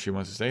Japan if she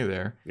wants to stay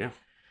there. Yeah.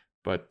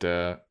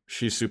 But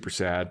she's super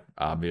sad,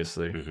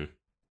 obviously. Mm-hmm.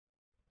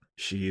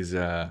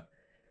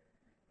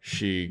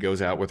 She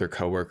goes out with her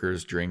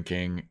coworkers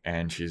drinking,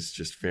 and she's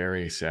just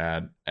very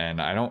sad. And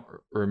I don't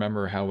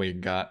remember how we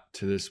got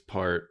to this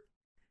part,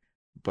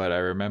 but I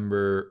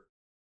remember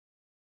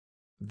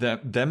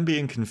them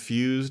being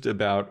confused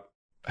about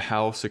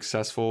how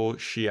successful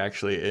she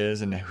actually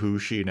is and who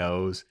she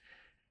knows.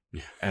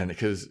 Yeah. And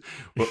because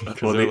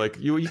they're like,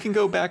 you can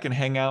go back and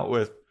hang out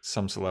with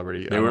some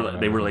celebrity. They I don't were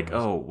remember like, who it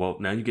was. oh, well,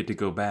 now you get to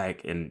go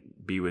back and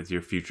be with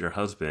your future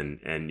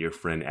husband and your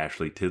friend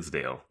Ashley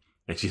Tisdale.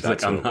 And she's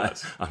That's like, who it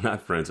was. I'm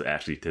not friends with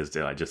Ashley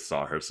Tisdale. I just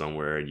saw her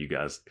somewhere and you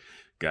guys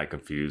got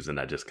confused and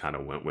I just kind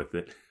of went with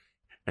it.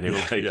 And they were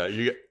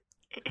like,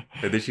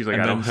 and then she's like,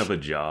 And I then don't have a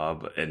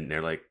job. And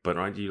they're like, but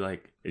aren't you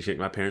like, and she's like,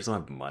 my parents don't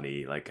have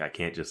money. Like, I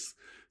can't just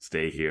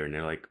stay here. And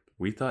they're like,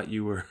 we thought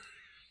you were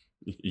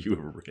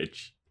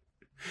rich.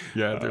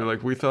 Yeah, they're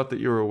like, we thought that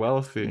you were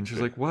wealthy. And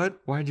she's like,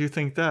 what? Why do you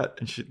think that?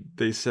 And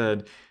they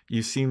said,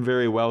 you seem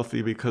very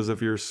wealthy because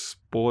of your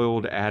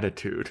spoiled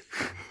attitude.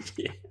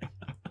 Yeah.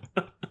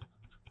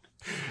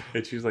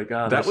 And she's like,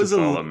 oh, That that's was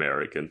just a- all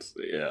Americans.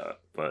 Yeah,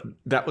 but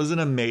That was an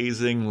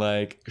amazing,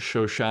 like,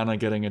 Shoshana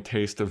getting a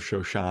taste of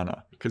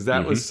Shoshana. Because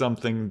that was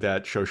something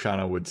that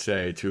Shoshana would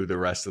say to the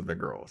rest of the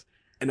girls.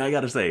 and I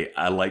gotta say,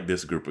 I like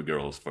this group of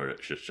girls for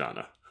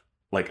Shoshana.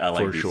 Like, I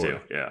like For these sure. two.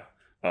 Yeah.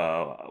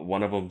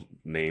 One of them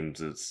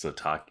names is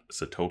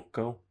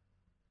Satoko,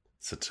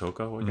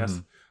 I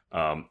guess.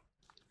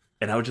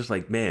 And I was just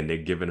like, man, they're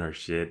giving her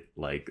shit.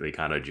 Like, they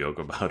kind of joke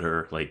about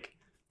her. Like,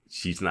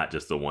 she's not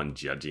just the one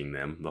judging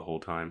them the whole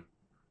time.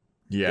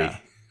 Yeah.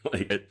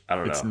 Like, I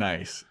don't know. It's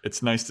nice.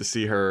 It's nice to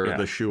see her, Yeah.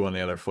 the shoe on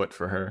the other foot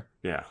for her.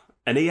 Yeah.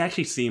 And they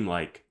actually seem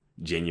like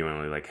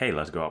genuinely like, hey,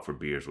 let's go out for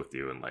beers with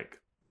you and like,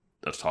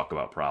 let's talk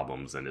about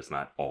problems. And it's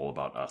not all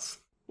about us.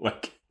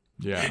 Like,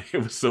 Yeah.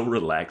 it was so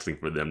relaxing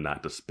for them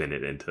not to spin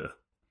it into.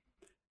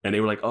 And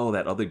they were like, oh,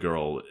 that other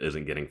girl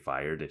isn't getting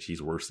fired and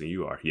she's worse than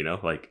you are, you know?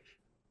 Like,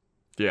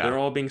 Yeah. they're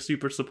all being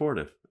super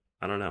supportive.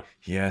 I don't know.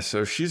 Yeah,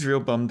 so she's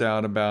real bummed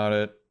out about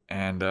it.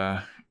 And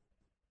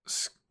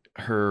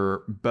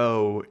her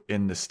beau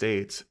in the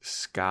States,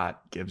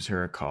 Scott, gives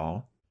her a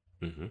call.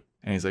 Mm-hmm.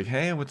 And he's like,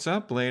 hey, what's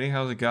up, lady?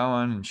 How's it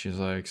going? And she's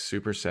like,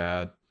 super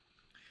sad.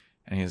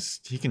 And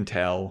he can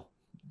tell.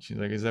 She's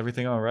like, is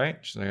everything all right?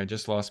 She's like, I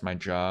just lost my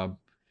job.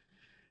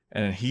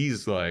 And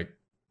he's like,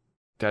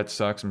 that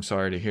sucks. I'm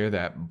sorry to hear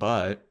that.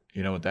 But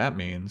you know what that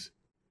means?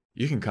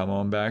 You can come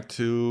on back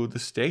to the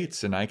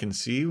States and I can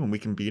see you and we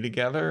can be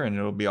together and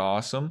it'll be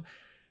awesome.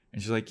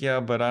 And she's like, yeah,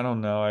 but I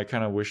don't know. I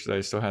kind of wish that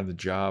I still had the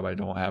job. I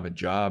don't have a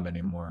job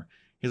anymore.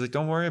 He's like,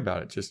 don't worry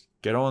about it. Just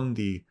get on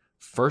the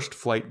first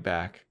flight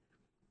back.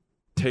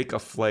 Take a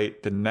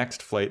flight, the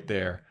next flight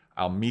there.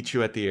 I'll meet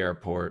you at the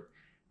airport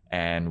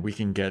and we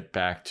can get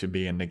back to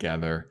being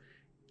together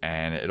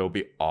and it'll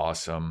be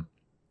awesome.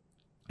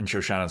 And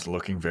Shoshana's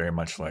looking very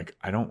much like,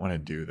 I don't want to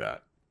do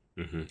that.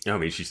 Mm-hmm. I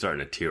mean, she's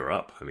starting to tear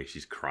up. I mean,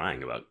 she's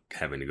crying about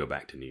having to go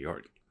back to New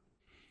York.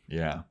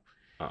 Yeah.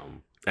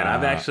 And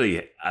I've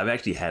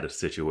actually had a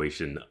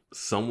situation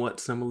somewhat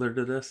similar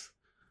to this.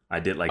 I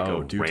did like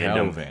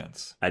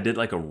Vance. I did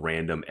like a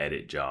random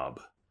edit job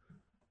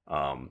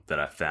that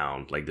I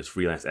found, like this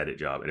freelance edit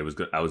job, and it was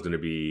I was going to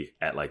be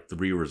at like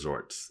 3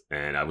 resorts,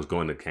 and I was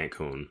going to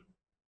Cancun.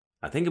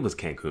 I think it was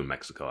Cancun,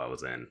 Mexico. I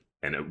was in,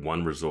 and at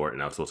one resort,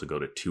 and I was supposed to go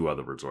to 2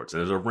 other resorts, and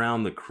it was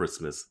around the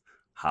Christmas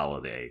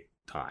holiday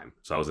time.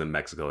 So I was in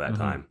Mexico that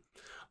time,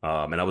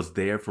 and I was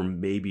there for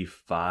maybe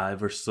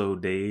 5 or so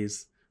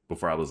days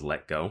before I was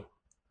let go.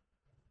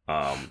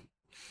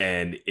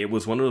 And it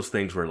was one of those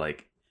things where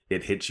like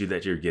it hits you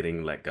that you're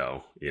getting let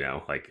go, you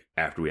know, like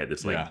after we had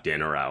this like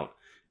dinner out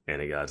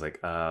and the guy's like,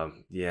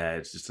 yeah,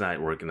 it's just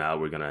not working out.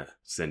 We're going to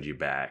send you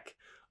back.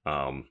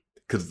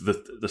 Cause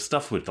the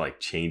stuff was like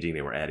changing.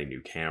 They were adding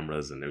new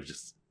cameras and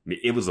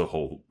it was a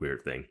whole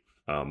weird thing.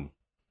 But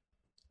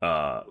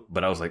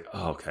I was like,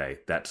 oh, okay,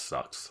 that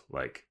sucks.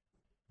 Like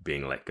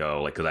being let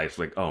go. Like, cause I was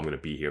like, oh, I'm going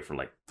to be here for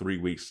like 3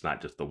 weeks,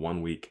 not just the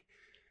 1 week.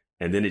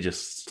 And then it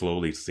just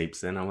slowly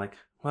seeps in. I'm like,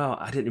 well,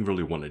 I didn't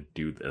really want to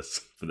do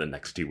this for the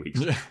next 2 weeks.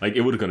 Like,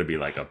 it was going to be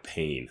like a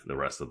pain the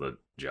rest of the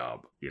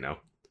job, you know?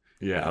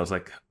 Yeah. And I was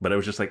like, but it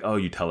was just like, oh,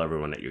 you tell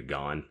everyone that you're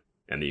gone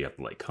and then you have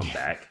to like come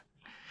back.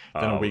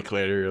 Then a week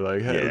later, you're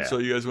like, hey, yeah. so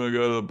you guys want to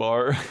go to the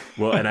bar?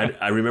 Well, and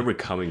I remember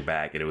coming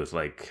back and it was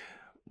like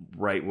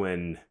right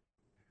when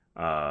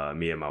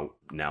me and my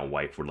now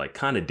wife were like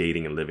kind of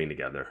dating and living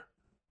together.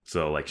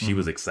 So like she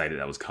was excited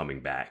I was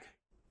coming back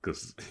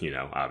because, you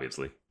know,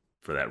 obviously.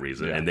 For that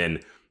reason. Yeah. And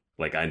then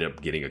like I ended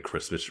up we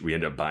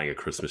ended up buying a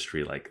Christmas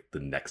tree like the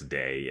next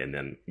day. And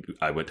then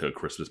I went to a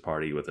Christmas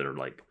party with her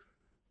like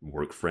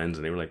work friends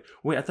and they were like,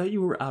 wait, I thought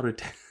you were out of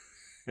town.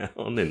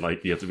 And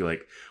like, you have to be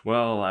like,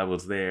 well, I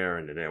was there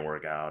and it didn't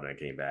work out and I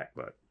came back.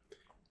 But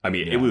I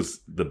mean, it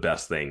was the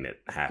best thing that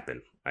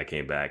happened. I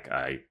came back.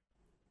 I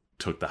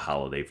took the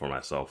holiday for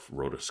myself,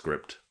 wrote a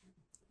script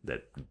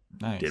that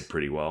did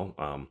pretty well.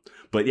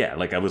 But yeah,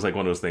 like I was like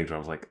one of those things where I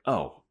was like,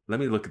 oh, let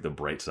me look at the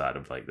bright side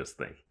of like this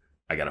thing.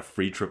 I got a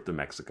free trip to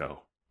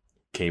Mexico,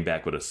 came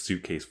back with a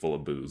suitcase full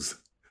of booze,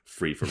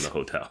 free from the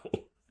hotel.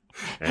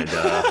 And,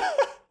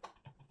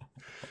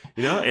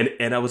 you know,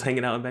 and I was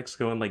hanging out in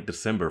Mexico in like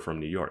December from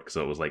New York.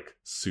 So it was like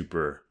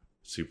super,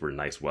 super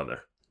nice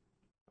weather.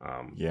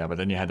 Yeah, but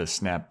then you had to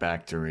snap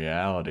back to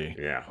reality.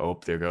 Yeah. Oh,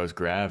 there goes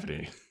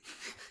gravity.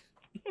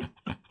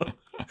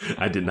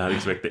 I did not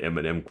expect the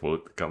Eminem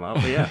quote to come out,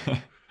 but yeah.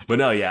 But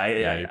no,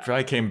 you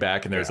probably came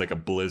back and there was like a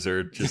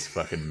blizzard, just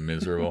fucking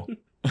miserable.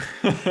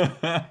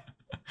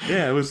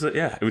 Yeah, it was.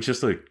 It was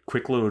just a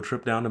quick little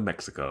trip down to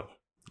Mexico.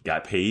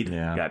 Got paid.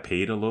 Yeah. Got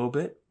paid a little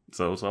bit,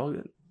 so it's all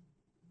good.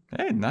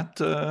 Hey, not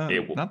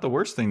the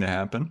worst thing to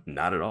happen.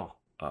 Not at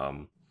all.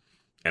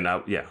 And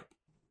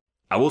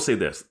I will say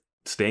this: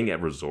 staying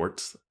at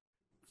resorts,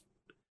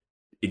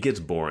 it gets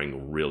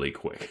boring really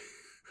quick.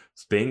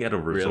 Staying at a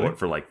resort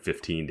for like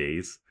 15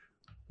 days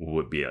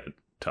would be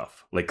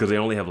tough. Like, because they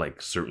only have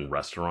like certain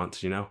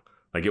restaurants, you know.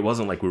 Like, it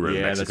wasn't like we were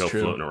in Mexico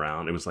floating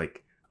around. It was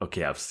like,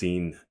 okay, I've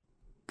seen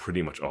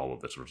pretty much all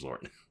of this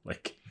resort.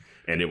 Like,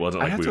 and it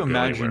wasn't like we were going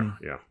anywhere.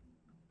 Yeah.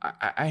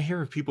 I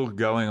hear of people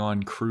going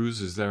on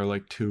cruises that are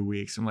like 2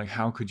 weeks. I'm like,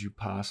 how could you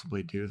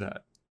possibly do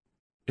that?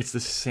 It's the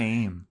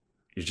same.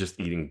 You're just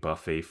eating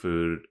buffet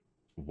food,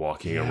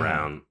 walking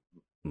around,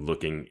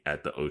 looking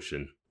at the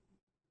ocean.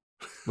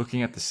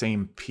 Looking at the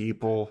same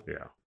people.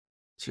 Yeah.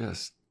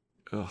 Just,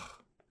 ugh.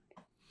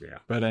 Yeah.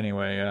 But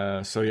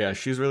anyway, so yeah,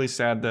 she's really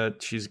sad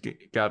that she's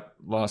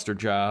lost her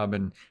job,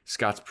 and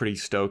Scott's pretty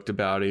stoked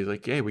about it. He's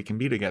like, hey, we can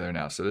be together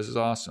now. So this is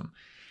awesome.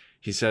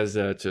 He says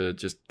to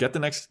just get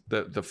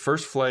the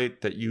first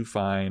flight that you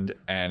find,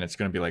 and it's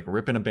going to be like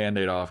ripping a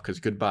Band-Aid off because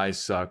goodbyes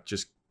suck.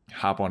 Just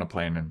hop on a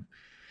plane.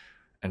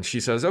 And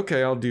she says,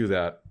 okay, I'll do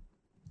that.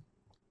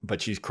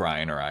 But she's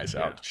crying her eyes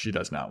out. She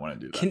does not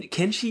want to do that.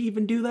 Can she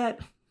even do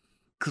that?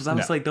 Because I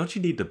was like, don't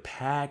you need to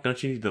pack?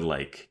 Don't you need to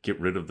like get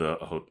rid of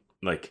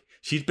like,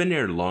 she's been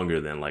there longer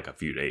than like a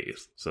few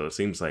days. So it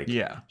seems like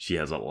she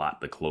has a lot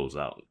to close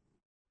out.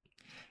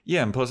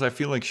 Yeah, and plus I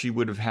feel like she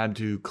would have had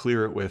to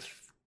clear it with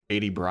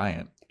Aidy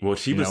Bryant. Well,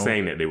 she was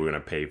saying that they were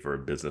going to pay for a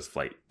business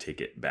flight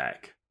ticket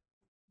back.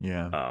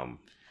 Yeah.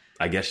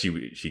 I guess she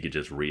could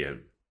just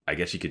I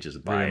guess she could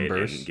just buy it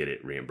and get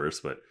it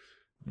reimbursed, but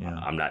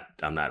I'm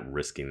not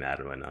risking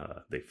that when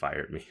they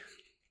fired me.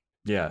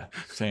 Yeah,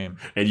 same.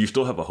 And you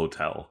still have a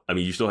hotel. I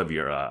mean, you still have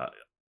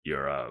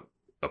your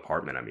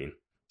apartment. I mean,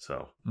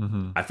 so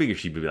I figured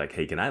she'd be like,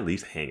 "Hey, can I at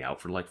least hang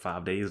out for like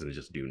 5 days and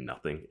just do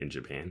nothing in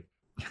Japan?"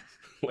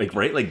 Like,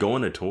 right? Like, go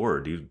on a tour,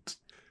 dude.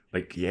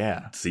 Like,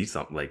 see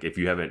something. Like, if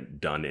you haven't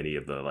done any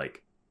of the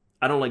like,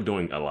 I don't like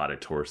doing a lot of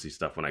touristy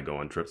stuff when I go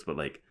on trips, but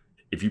like,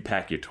 if you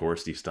pack your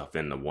touristy stuff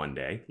in the one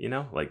day, you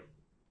know, like,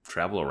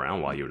 travel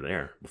around while you're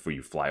there before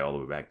you fly all the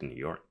way back to New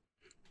York.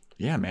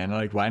 Yeah, man.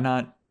 Like, why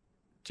not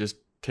just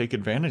take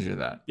advantage of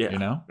that? Yeah. You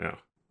know? Yeah.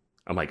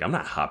 I'm like, I'm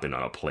not hopping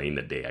on a plane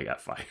the day I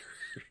got fired.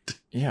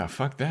 Yeah,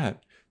 fuck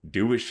that.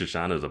 Do what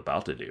Shoshana's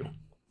about to do.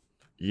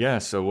 Yeah,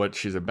 so what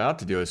she's about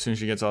to do, as soon as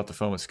she gets off the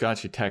phone with Scott,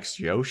 she texts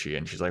Yoshi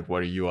and she's like,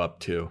 what are you up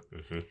to?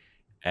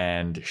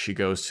 And she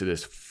goes to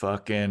this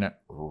fucking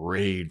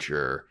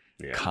rager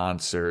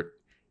concert,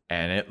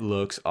 and it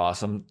looks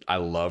awesome. I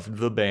loved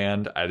the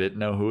band. I didn't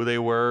know who they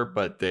were,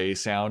 but they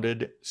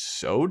sounded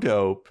so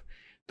dope.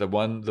 The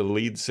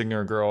lead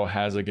singer girl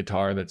has a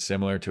guitar that's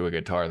similar to a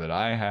guitar that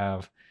I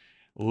have.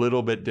 A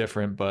little bit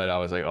different, but I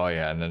was like, oh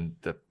yeah. And then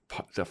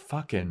the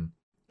fucking...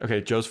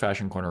 Okay, Joe's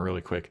Fashion Corner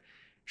really quick.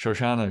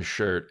 Shoshana's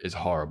shirt is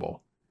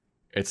horrible.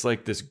 It's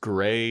like this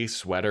gray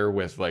sweater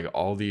with like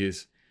all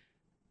these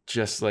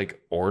just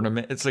like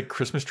ornament. It's like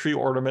Christmas tree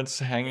ornaments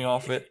hanging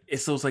off it.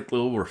 It's those like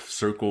little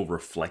circle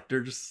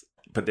reflectors,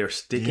 but they're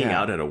sticking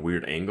out at a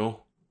weird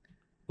angle.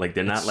 Like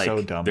they're not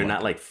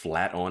not like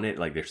flat on it.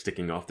 Like they're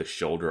sticking off the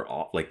shoulder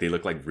off. Like they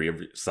look like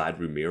side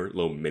view mirror,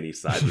 little mini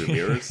side view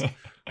mirrors.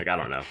 Like, I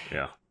don't know.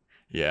 Yeah.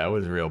 Yeah, it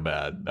was real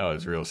bad. That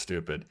was real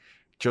stupid.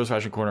 Joe's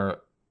Fashion Corner,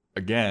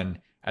 again,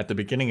 at the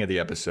beginning of the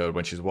episode,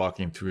 when she's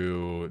walking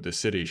through the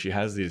city, she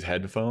has these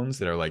headphones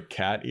that are like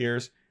cat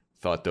ears.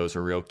 Thought those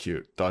were real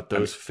cute. Thought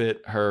those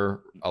fit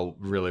her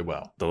really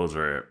well. Those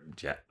are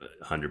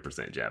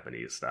 100%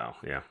 Japanese style.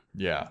 Yeah.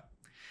 Yeah.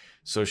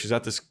 So she's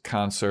at this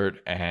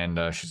concert, and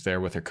she's there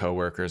with her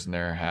coworkers, and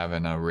they're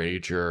having a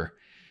rager.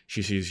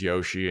 She sees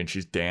Yoshi, and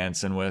she's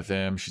dancing with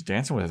him. She's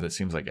dancing with, it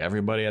seems like,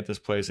 everybody at this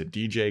place. A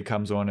DJ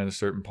comes on at a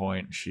certain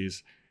point. And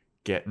she's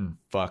getting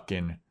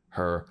fucking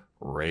her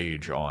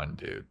rage on,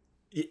 dude.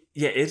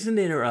 Yeah, isn't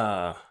it?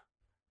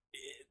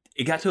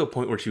 It got to a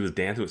point where she was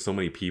dancing with so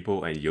many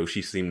people, and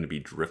Yoshi seemed to be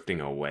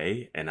drifting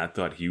away. And I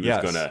thought he was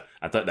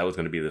I thought that was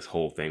gonna be this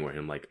whole thing where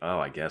him like, oh,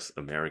 I guess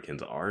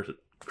Americans are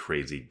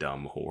crazy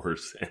dumb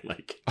whores,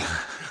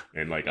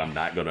 and like I'm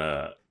not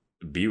gonna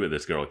be with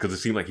this girl, because it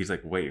seemed like he's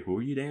like, wait, who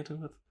are you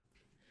dancing with?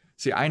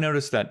 See, I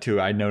noticed that too.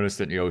 I noticed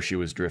that Yoshi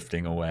was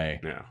drifting away.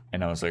 Yeah.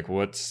 And I was like,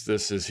 what's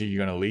this? Is he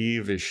going to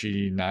leave? Is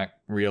she not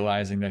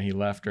realizing that he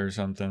left her or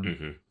something?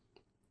 Mm-hmm.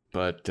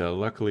 But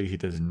luckily he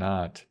does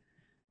not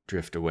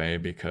drift away,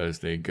 because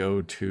they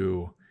go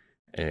to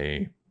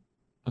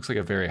looks like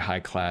a very high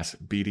class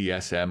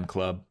BDSM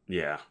club.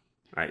 Yeah.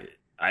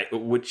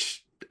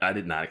 Which I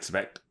did not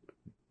expect.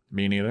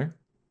 Me neither.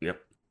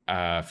 Yep.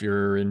 If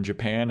you're in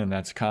Japan and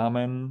that's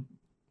common,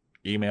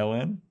 email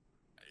in.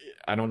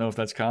 I don't know if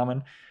that's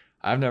common.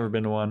 I've never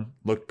been to one.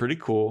 Looked pretty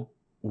cool.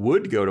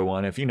 Would go to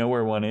one if you know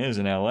where one is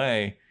in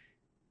LA.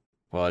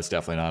 Well, it's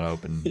definitely not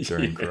open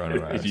during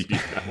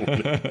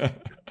coronavirus.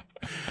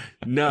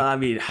 No, I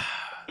mean,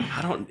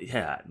 I don't.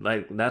 Yeah,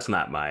 like that's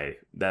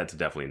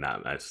definitely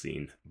not my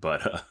scene.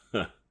 But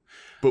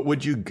But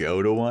would you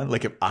go to one?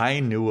 Like if I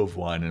knew of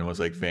one and was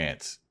like,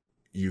 Vance,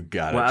 you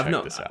gotta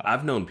check this out.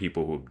 I've known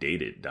people who've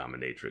dated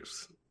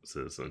dominatrixes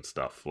and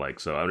stuff. Like,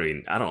 so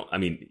I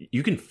mean,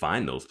 you can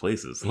find those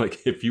places.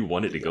 Like, if you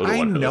wanted to go to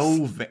one of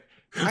those.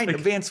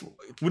 Vance.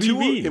 What do you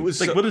mean? It was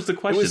like, what is the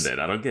question then?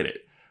 I don't get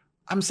it.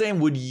 I'm saying,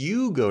 would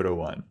you go to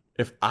one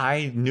if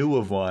I knew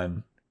of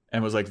one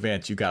and was like,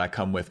 Vance, you gotta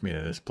come with me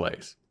to this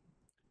place?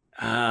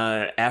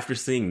 After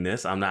seeing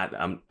this, I'm not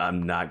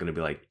gonna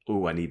be like,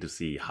 oh, I need to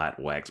see hot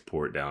wax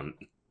poured down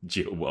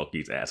Jill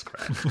Welke's ass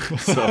crack.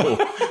 So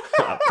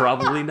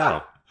probably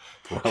no.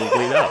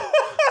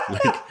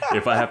 Like,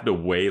 if I have to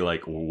weigh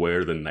like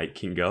where the night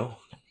can go,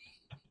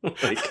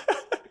 like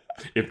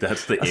if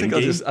that's the end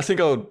game, I think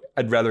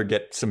I'd rather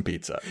get some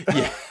pizza.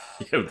 Yeah,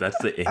 if that's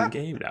the end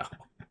game now.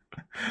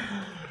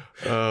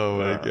 Oh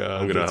my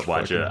god! I'm gonna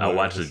watch it. I'll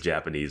watch the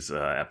Japanese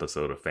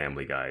episode of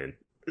Family Guy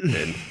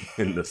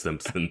and The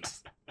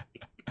Simpsons.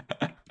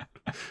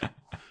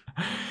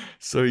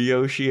 So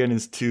Yoshi and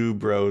his two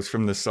bros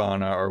from the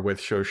sauna are with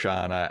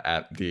Shoshana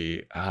at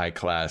the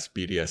high-class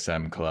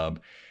BDSM club,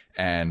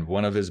 and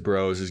one of his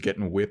bros is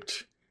getting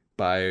whipped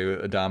by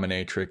a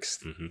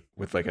dominatrix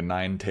with like a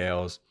 9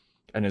 tails,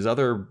 and his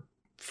other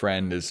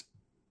friend is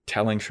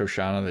telling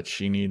Shoshana that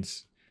she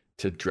needs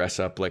to dress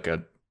up like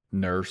a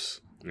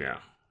nurse. Yeah.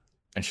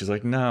 And she's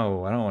like,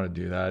 no, I don't want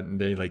to do that. And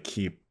they like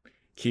keep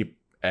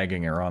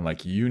egging her on,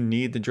 like, you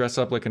need to dress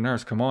up like a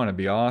nurse. Come on, it'd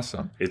be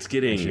awesome. It's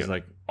getting she's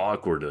like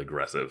awkward and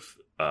aggressive.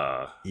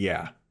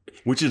 Yeah.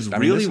 Which is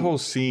this whole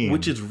scene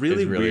which is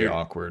really weird,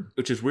 awkward.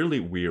 Which is really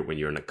weird when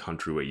you're in a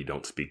country where you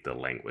don't speak the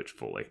language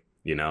fully,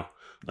 you know?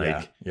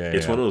 Like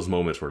it's one of those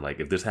moments where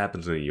like if this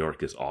happens in New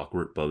York, it's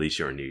awkward, but at least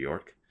you're in New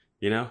York,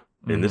 you know?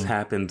 And this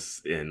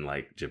happens in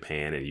like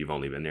Japan and you've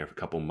only been there for a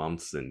couple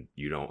months and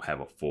you don't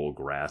have a full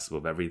grasp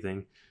of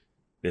everything.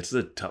 It's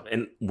a tough.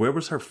 And where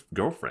was her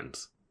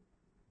girlfriends?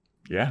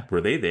 Yeah.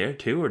 Were they there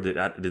too? Or did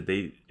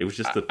they? It was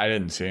just I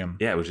didn't see them.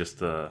 Yeah, it was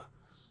just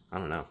I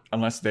don't know.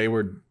 Unless they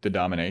were the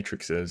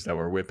dominatrixes that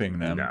were whipping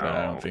them. No, but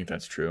I don't think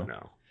that's true.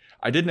 No.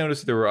 I did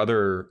notice there were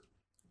other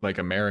like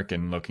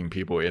American looking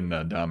people in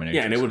the dominatrix.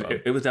 Yeah, and club.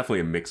 it was definitely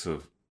a mix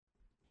of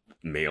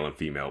male and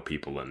female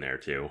people in there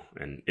too.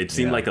 And it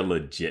seemed like a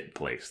legit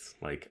place.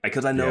 Like,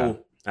 because I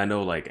know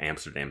like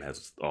Amsterdam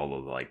has all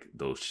of like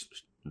those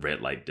red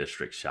light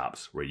district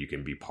shops where you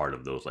can be part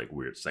of those like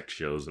weird sex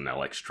shows and they'll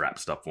like strap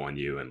stuff on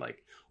you and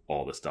like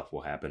all this stuff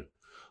will happen.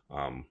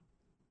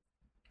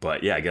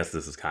 But yeah, I guess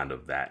this is kind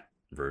of that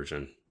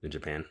version in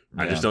Japan.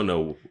 I just don't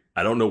know.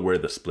 I don't know where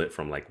the split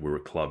from like we were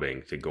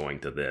clubbing to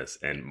going to this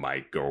and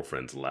my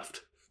girlfriend's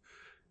left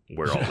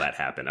where all that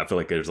happened. I feel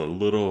like there's a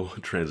little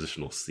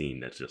transitional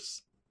scene that's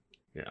just,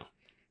 you know.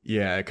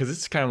 Yeah, because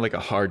it's kind of like a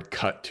hard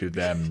cut to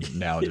them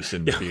now just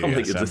in the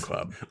BDSM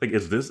club. Like,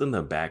 is this in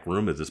the back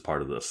room? Is this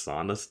part of the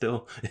sauna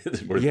still?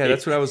 That's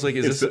what I was like.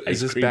 Is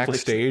this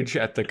backstage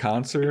at the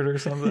concert or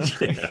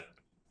something?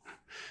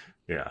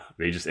 Yeah,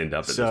 they just end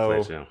up at this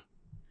place, yeah.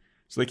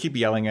 So they keep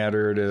yelling at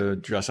her to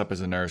dress up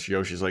as a nurse.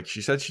 Yoshi's like,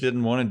 she said she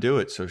didn't want to do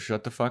it, so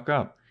shut the fuck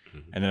up.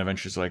 And then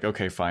eventually she's like,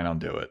 okay, fine, I'll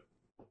do it.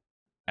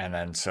 And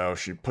then so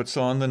she puts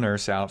on the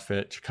nurse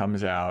outfit, she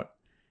comes out,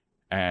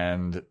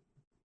 and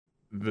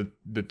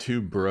the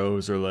two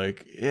bros are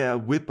like, yeah,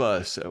 whip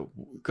us.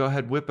 Go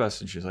ahead, whip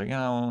us. And she's like,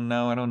 oh,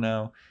 no, I don't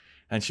know.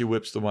 And she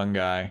whips the one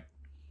guy,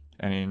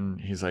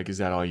 and he's like, is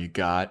that all you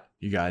got?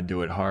 You got to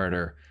do it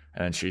harder.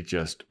 And then she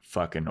just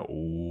fucking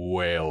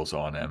wails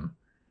on him.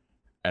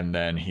 And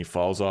then he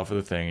falls off of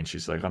the thing and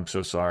she's like, I'm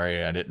so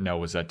sorry. I didn't know.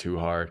 Was that too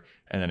hard?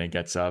 And then he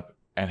gets up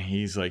and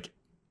he's like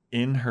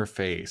in her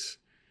face.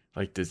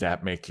 Like, does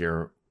that make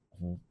your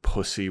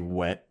pussy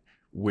wet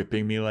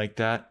whipping me like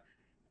that?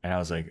 And I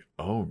was like,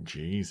 oh,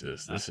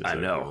 Jesus, this is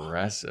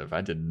aggressive.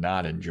 I did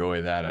not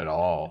enjoy that at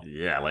all.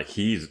 Yeah, like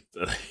he's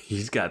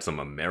got some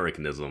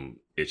Americanism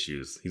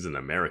issues. He's an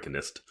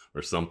Americanist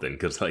or something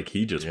because like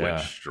he just went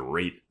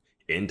straight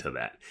into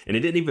that. And it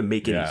didn't even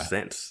make any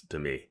sense to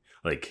me.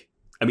 Like,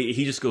 I mean,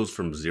 he just goes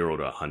from 0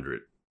 to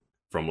 100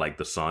 from like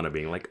the sauna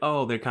being like,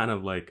 oh, they're kind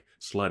of like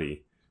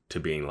slutty to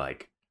being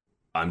like,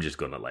 I'm just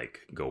going to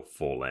like go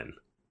full in.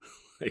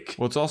 Like,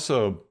 well, it's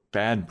also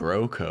bad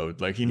bro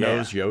code. Like he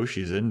knows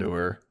Yoshi's into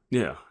her.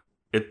 Yeah.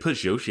 It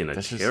puts Yoshi in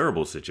a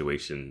terrible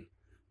situation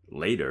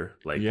later.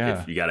 Like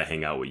if you got to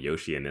hang out with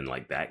Yoshi and then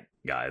like that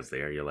guy's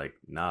there, you're like,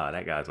 nah,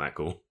 that guy's not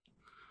cool.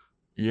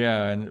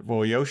 Yeah. And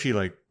well, Yoshi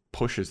like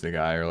pushes the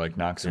guy or like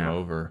knocks him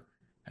over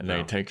and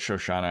they take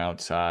Shoshana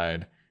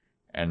outside.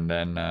 And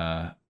then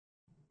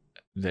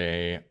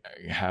they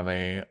have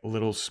a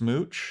little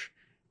smooch,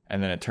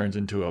 and then it turns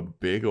into a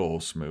big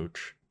old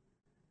smooch.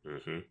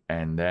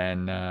 And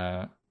then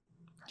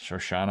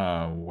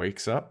Shoshana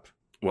wakes up.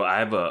 Well, I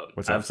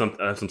have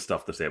some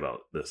stuff to say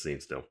about this scene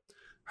still.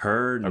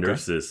 Her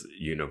nurse's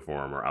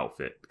uniform or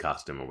outfit,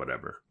 costume or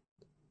whatever,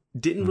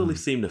 didn't really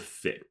seem to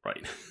fit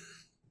right.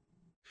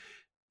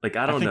 Like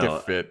I think know.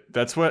 It fit.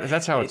 That's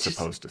how it's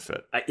supposed to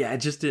fit. It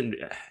just didn't.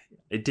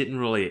 It didn't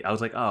really. I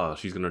was like, oh,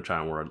 she's gonna try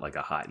and wear like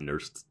a hot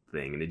nurse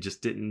thing, and it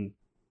just didn't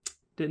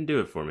do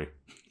it for me.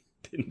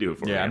 Didn't do it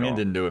for me. Yeah, I at mean, all. it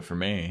didn't do it for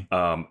me.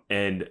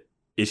 And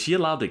is she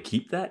allowed to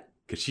keep that?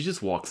 Because she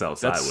just walks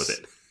outside with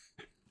it.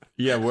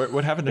 Yeah,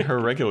 what happened to her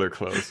regular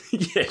clothes?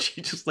 Yeah,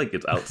 she just like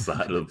is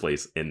outside of the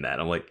place in that.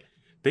 I'm like,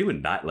 they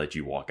would not let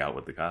you walk out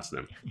with the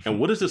costume. And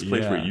what is this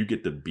place where you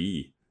get to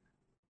be?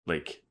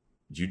 Like,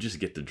 you just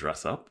get to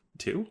dress up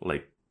too?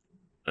 Like,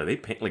 are they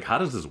paying? Like, how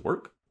does this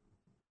work?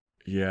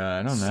 Yeah,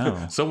 I don't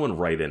know. Someone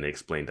write in and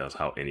explain to us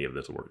how any of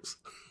this works.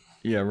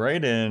 Yeah,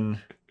 write in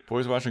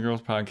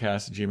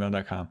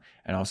boyswatchinggirlspodcast@gmail.com.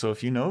 And also,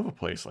 if you know of a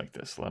place like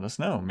this, let us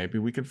know. Maybe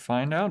we could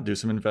find out, do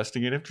some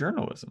investigative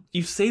journalism.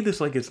 You say this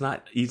like it's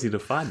not easy to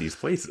find these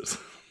places.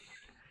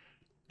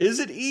 Is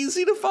it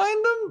easy to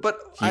find them? But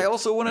I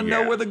also want to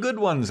know where the good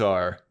ones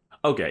are.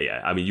 Okay,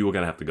 yeah. I mean, you were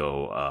gonna have to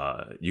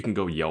go. You can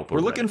go Yelp. Or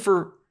We're looking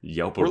for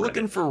Yelp. We're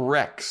looking for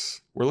recs.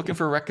 We're looking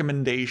for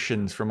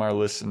recommendations from our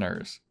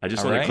listeners. I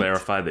just want to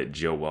clarify that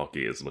Joe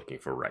Welke is looking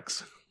for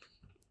recs.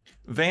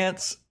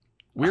 Vance,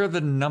 we're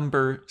the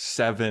number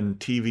 7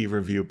 TV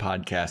review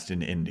podcast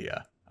in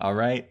India. All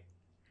right.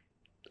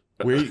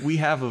 We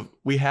have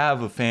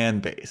a fan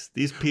base.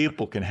 These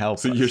people can help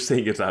us. So you're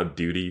saying it's our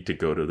duty to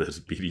go to this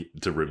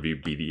to review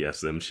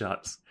BDSM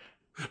shots?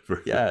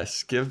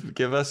 Yes, give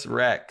us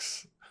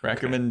recs,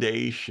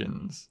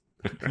 recommendations.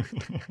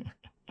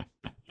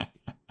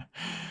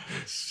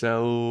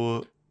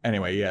 So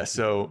anyway, yeah.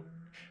 So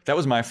that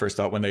was my first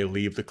thought when they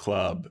leave the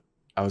club.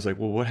 I was like,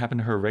 well, what happened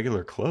to her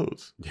regular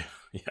clothes?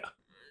 Yeah.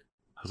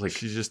 I was like,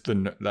 she's just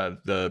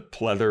the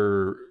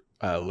pleather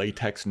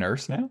latex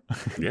nurse now.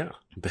 Yeah,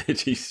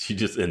 she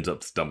just ends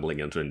up stumbling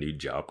into a new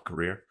job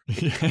career.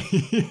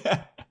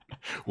 Yeah.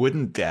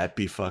 Wouldn't that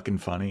be fucking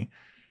funny?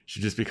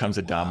 She just becomes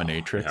a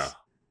dominatrix. Yeah.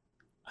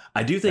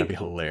 I do think that'd be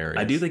hilarious.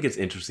 I do think it's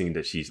interesting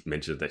that she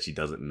mentions that she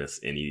doesn't miss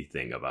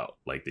anything about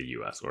like the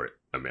U.S. or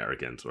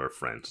Americans or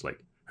friends, like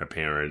her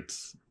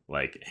parents,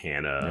 like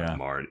Hannah,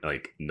 Martin,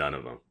 like none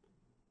of them.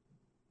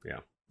 Yeah,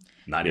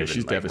 not even.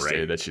 She's like devastated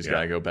Ray. that she's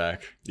got to go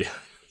back.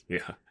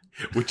 Yeah,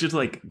 which is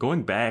like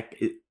going back.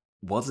 It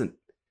wasn't.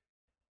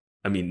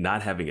 I mean,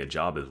 not having a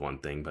job is one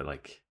thing, but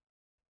like,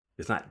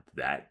 it's not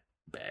that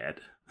bad.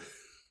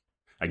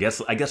 I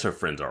guess her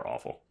friends are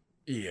awful.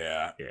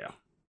 Yeah.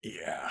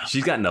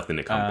 She's got nothing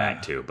to come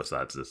back to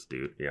besides this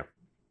dude. Yeah.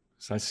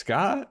 So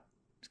Scott.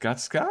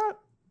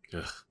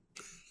 Ugh.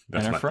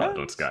 That's her my friends? thought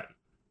on Scott.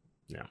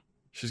 Yeah.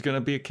 She's gonna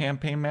be a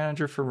campaign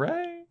manager for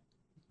Ray.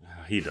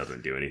 He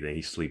doesn't do anything.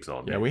 He sleeps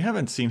all day. Yeah, we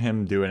haven't seen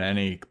him doing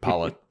any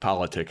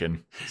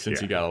politicking since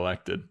he got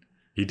elected.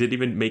 He didn't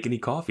even make any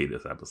coffee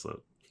this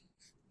episode.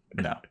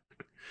 No.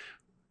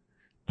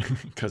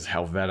 Because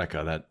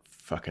Helvetica, that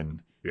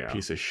fucking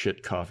piece of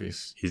shit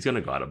coffees. He's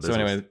gonna go out of business.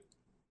 So anyway,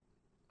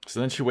 so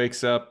then she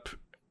wakes up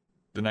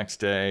the next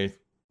day.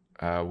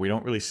 We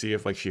don't really see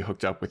if like she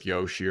hooked up with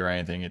Yoshi or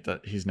anything.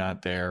 He's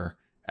not there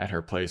at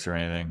her place or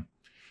anything.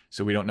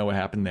 So we don't know what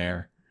happened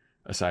there,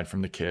 aside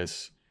from the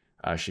kiss.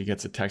 She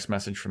gets a text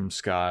message from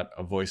Scott,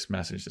 a voice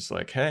message that's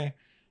like, hey,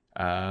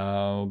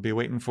 I'll be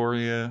waiting for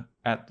you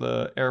at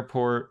the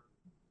airport.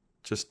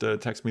 Just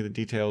text me the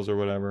details or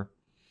whatever.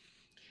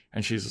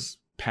 And she's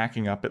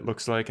packing up, it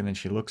looks like, and then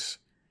she looks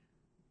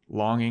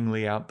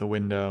longingly out the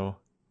window.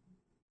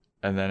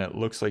 And then it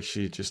looks like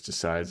she just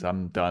decides,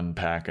 I'm done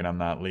packing. I'm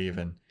not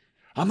leaving.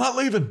 I'm not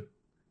leaving.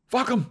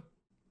 Fuck him.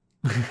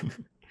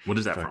 What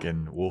is that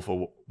fucking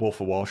from?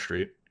 Wolf of Wall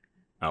Street.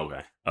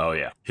 Okay. Oh,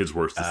 yeah. His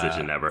worst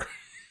decision ever.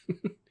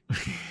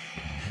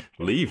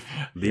 Leave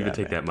and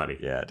take that money.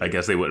 Yeah, I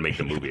guess they wouldn't make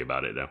the movie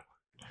about it, though.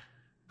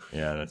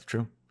 Yeah, that's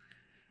true.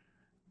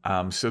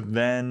 So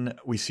then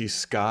we see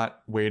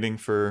Scott waiting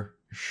for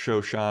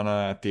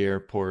Shoshana at the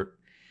airport.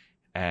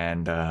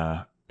 And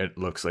it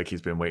looks like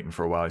he's been waiting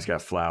for a while. He's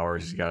got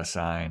flowers. He's got a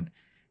sign.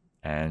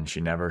 And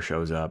she never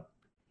shows up.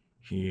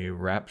 He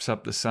wraps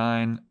up the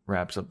sign,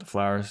 wraps up the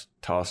flowers,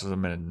 tosses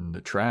them in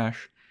the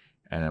trash,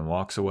 and then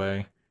walks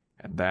away.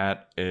 And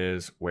that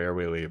is where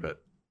we leave it.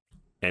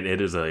 And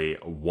it is a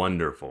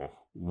wonderful,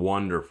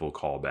 wonderful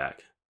callback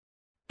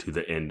to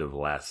the end of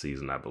last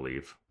season, I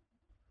believe,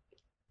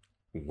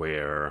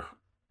 where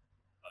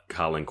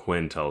Colin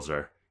Quinn tells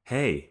her,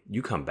 hey,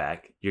 you come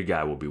back. Your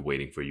guy will be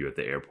waiting for you at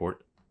the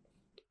airport.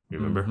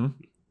 Remember? Mm-hmm.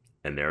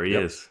 And there he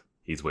is.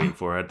 He's waiting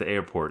for her at the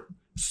airport.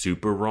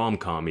 Super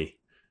rom-com-y.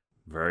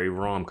 Very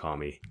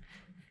rom-com-y.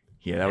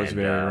 Yeah, that was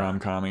very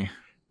rom-com-y.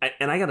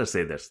 And I gotta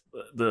say this.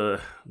 The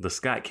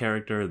Scott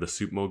character, the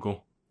soup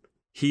mogul,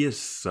 he is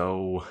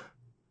so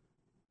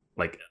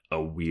like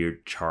a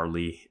weird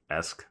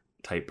Charlie-esque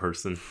type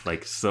person.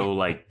 Like so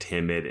like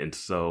timid and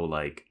so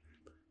like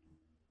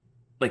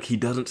he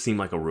doesn't seem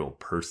like a real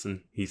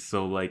person. He's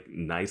so like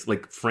nice.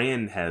 Like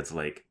Fran has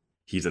like,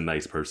 he's a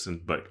nice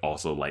person, but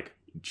also like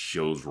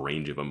shows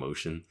range of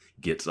emotion,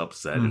 gets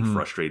upset and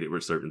frustrated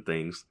with certain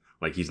things.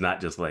 Like he's not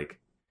just like,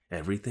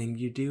 everything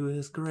you do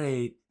is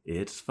great.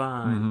 It's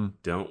fine.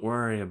 Don't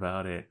worry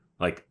about it.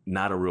 Like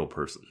not a real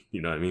person.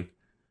 You know what I mean?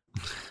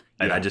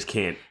 And I just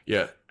can't.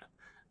 Yeah.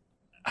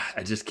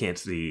 I just can't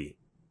see.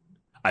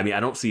 I mean, I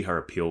don't see her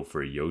appeal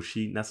for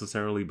Yoshi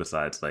necessarily,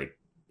 besides like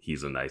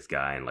he's a nice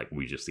guy and like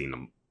we just seen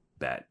him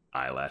bat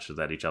eyelashes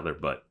at each other.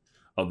 But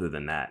other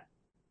than that,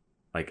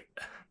 like,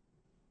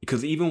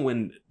 because even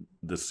when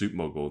the Soup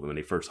Mogul, when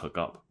they first hook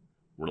up,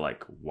 we're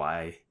like,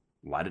 why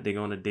did they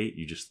go on a date?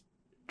 You just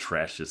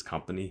trashed his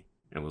company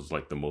and was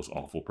like the most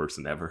awful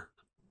person ever.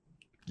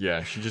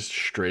 Yeah, she just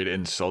straight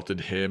insulted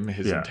him,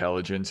 his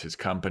intelligence, his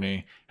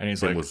company, and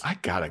he's like, I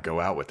gotta go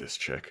out with this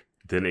chick.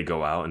 Then they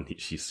go out and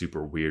she's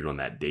super weird on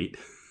that date.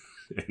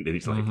 And then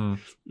he's like,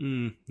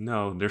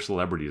 no, they're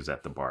celebrities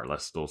at the bar.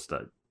 Let's still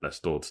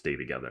stay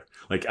together.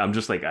 Like, I'm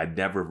just like, I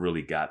never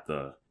really got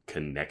the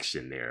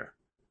connection there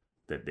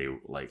that they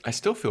like. I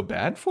still feel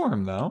bad for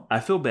him, though. I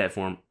feel bad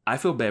for him. I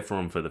feel bad for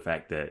him for the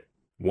fact that,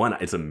 one,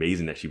 it's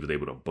amazing that she was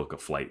able to book a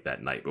flight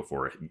that night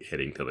before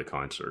heading to the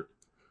concert.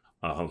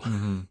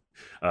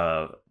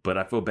 But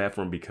I feel bad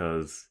for him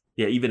because,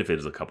 yeah, even if it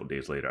is a couple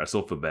days later, I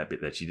still feel bad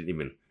that she didn't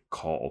even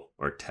call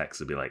or text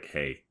to be like,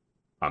 hey,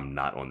 I'm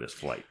not on this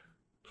flight.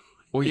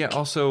 Well, yeah,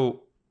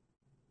 also,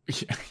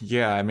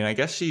 yeah, I mean, I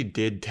guess she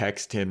did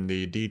text him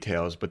the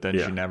details, but then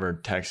she never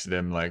texted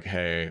him like,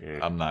 hey,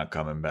 I'm not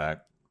coming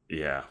back.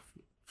 Yeah,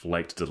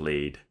 flight's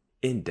delayed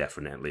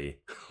indefinitely,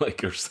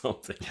 like, or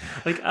something.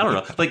 Like, I don't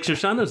know. Like,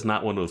 Shoshana's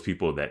not one of those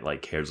people that,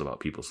 like, cares about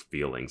people's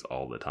feelings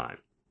all the time.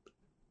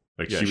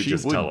 Like, yeah, she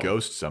would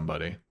ghost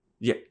somebody.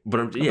 Yeah,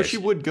 but but she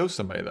would ghost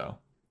somebody, though.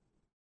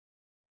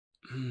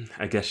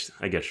 I guess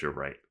you're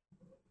right.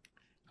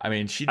 I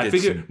mean, she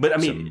did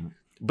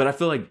but I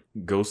feel like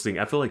ghosting,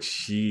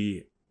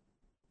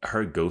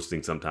 her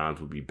ghosting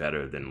sometimes would be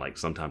better than, like,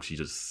 sometimes she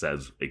just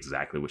says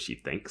exactly what she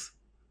thinks.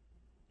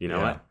 You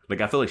know what? Like,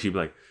 I feel like she'd be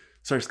like,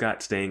 sorry,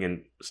 Scott, staying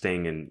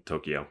in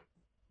Tokyo.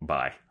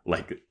 Bye.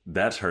 Like,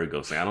 that's her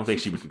ghosting. I don't think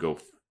she would go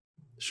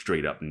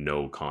straight up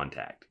no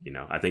contact, you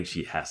know? I think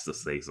she has to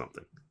say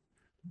something.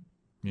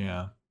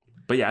 Yeah.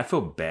 But yeah, I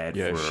feel bad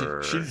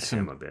for she did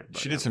him a bit.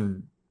 She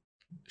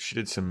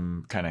did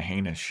some kind of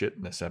heinous shit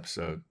in this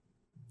episode.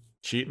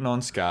 Cheating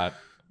on Scott,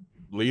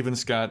 leaving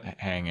Scott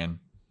hanging.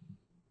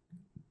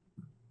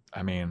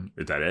 I mean,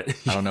 is that it?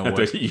 I don't know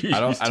what.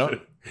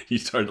 You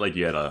started like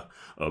you had a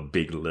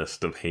big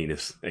list of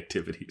heinous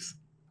activities.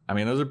 I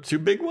mean, those are two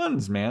big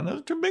ones, man.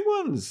 Those are two big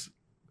ones.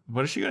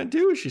 What is she gonna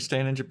do? Is she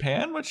staying in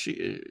Japan? Is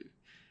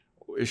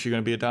she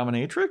gonna be a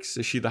dominatrix?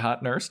 Is she the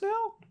hot nurse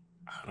now?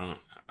 I don't know.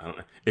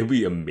 It'd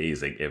be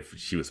amazing if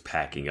she was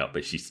packing up,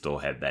 but she still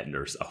had that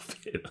nurse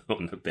outfit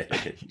on the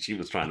bed and she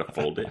was trying to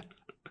fold it.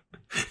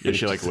 Yeah,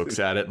 she like looks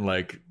at it and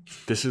like,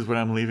 this is what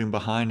I'm leaving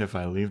behind if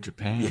I leave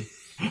Japan.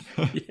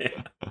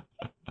 Yeah.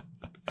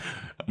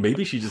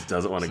 Maybe she just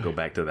doesn't want to go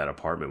back to that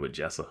apartment with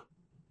Jessa.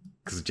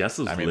 Because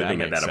Jessa's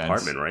living at that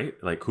apartment, right?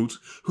 Like,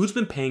 who's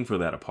been paying for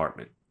that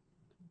apartment?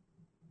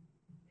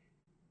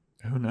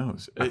 Who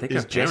knows? I think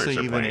is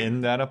Jessa even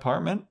in that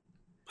apartment?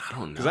 I don't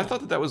know. Because I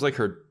thought that was like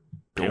her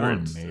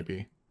dorm,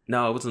 maybe.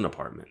 No, it was an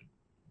apartment.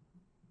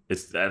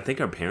 I think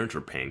her parents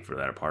were paying for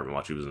that apartment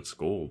while she was in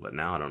school, but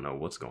now I don't know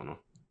what's going on.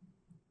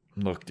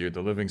 Look, dude,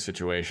 the living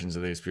situations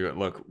of these people.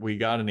 Look, we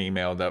got an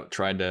email that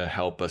tried to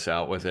help us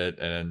out with it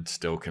and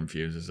still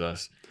confuses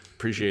us.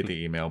 Appreciate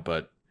the email,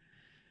 but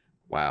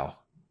wow.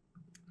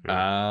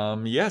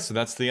 Yeah, so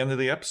that's the end of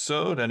the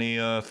episode. Any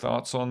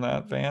thoughts on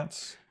that,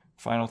 Vance?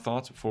 Final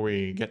thoughts before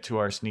we get to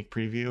our sneak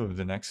preview of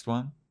the next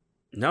one?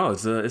 No,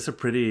 it's a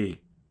pretty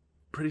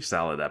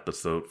solid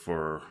episode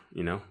for,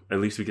 you know,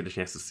 at least we get a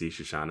chance to see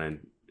Shoshana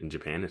in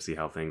Japan and see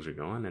how things are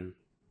going. And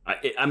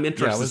I'm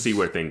interested to see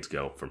where things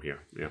go from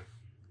here. Yeah.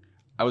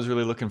 I was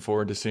really looking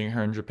forward to seeing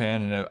her in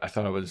Japan, and I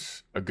thought it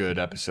was a good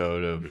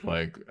episode of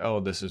like, oh,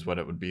 this is what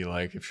it would be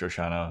like if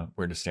Shoshana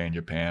were to stay in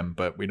Japan,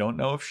 but we don't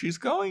know if she's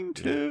going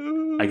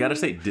to. I gotta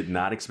say, did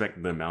not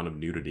expect the amount of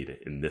nudity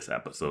in this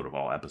episode of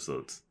all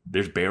episodes.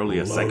 There's barely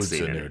a sex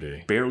scene in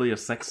it. Barely a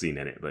sex scene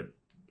in it, but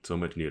so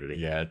much nudity.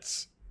 Yeah,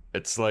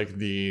 it's like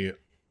the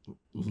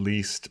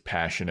least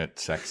passionate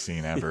sex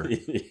scene ever.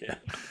 Yeah.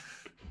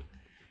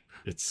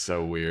 It's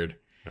so weird.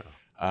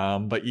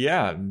 But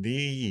yeah,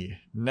 the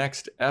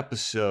next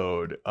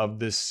episode of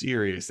this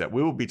series that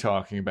we will be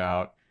talking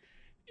about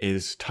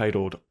is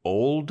titled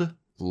Old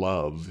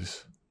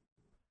Loves.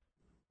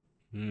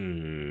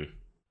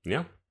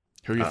 Yeah.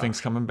 Who you think's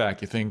coming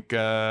back? You think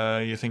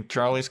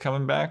Charlie's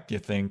coming back? You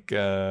think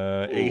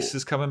Ace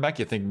is coming back?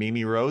 You think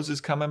Mimi Rose is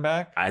coming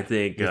back? I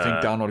think you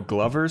think Donald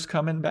Glover's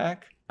coming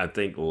back? I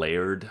think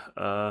Laird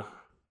will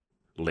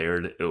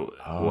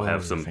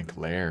have some. I think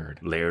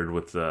Laird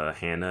with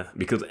Hannah,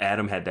 because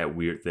Adam had that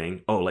weird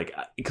thing. Oh, like,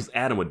 because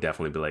Adam would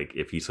definitely be like,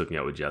 if he's hooking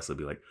up with Jessa,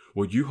 be like,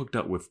 well, you hooked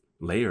up with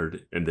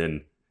Laird, and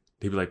then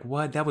they'd be like,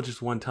 what? That was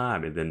just one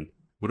time. And then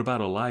what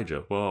about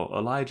Elijah? Well,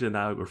 Elijah and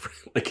I were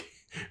like,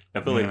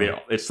 I feel like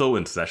it's so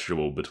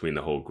incestual between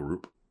the whole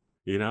group,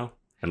 you know.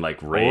 And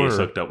like Ray's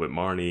hooked up with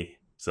Marnie,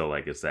 so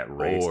like it's that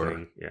Ray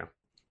thing, yeah.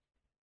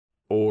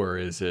 Or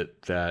is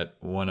it that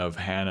one of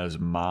Hannah's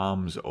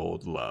mom's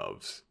old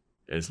loves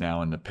is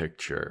now in the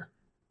picture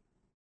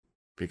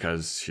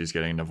because she's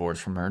getting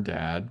divorced from her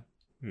dad?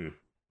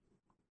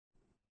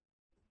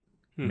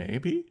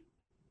 Maybe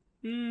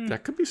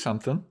that could be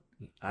something.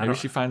 Maybe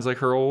she finds like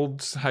her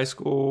old high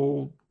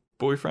school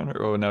boyfriend?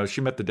 Oh, no, she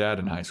met the dad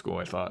in high school,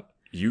 I thought.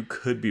 You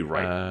could be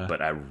right,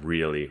 but I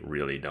really,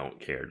 really don't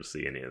care to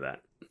see any of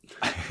that.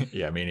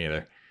 Yeah, me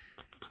neither.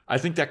 I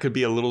think that could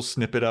be a little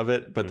snippet of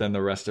it, but then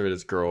the rest of it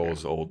is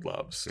girls' old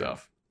love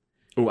stuff.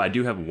 Oh, I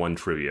do have one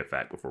trivia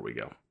fact before we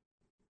go.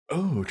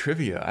 Oh,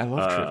 trivia. I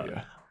love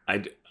trivia.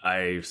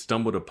 I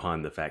stumbled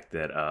upon the fact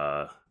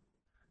that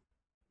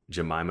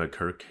Jemima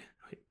Kirke,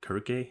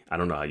 I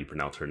don't know how you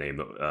pronounce her name,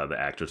 the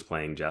actress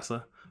playing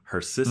Jessa,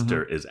 her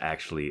sister is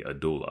actually a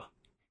doula.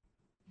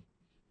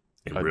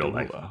 In real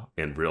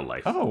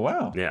life. Oh,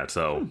 wow. Yeah,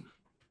 so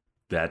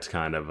that's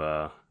kind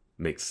of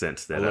makes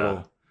sense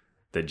that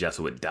that Jessa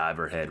would dive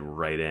her head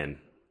right in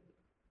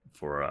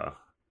for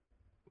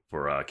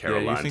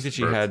Caroline's you think that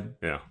she birth. had?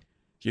 Yeah.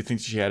 Do you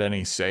think she had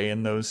any say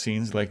in those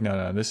scenes? Like,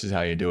 no, this is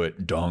how you do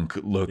it. Dunk,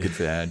 look at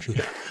that.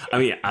 I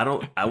mean,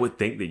 I would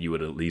think that you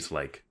would at least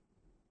like.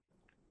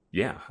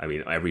 Yeah, I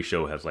mean, every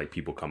show has like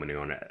people coming in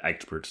on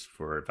experts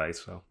for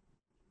advice. So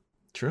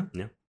true.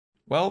 Yeah.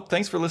 Well,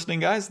 thanks for listening,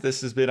 guys.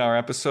 This has been our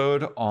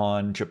episode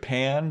on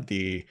Japan,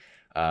 the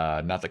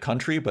not the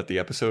country, but the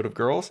episode of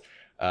Girls.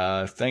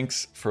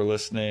 Thanks for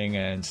listening,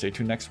 and stay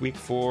tuned next week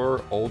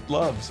for Old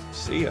Loves.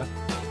 See ya.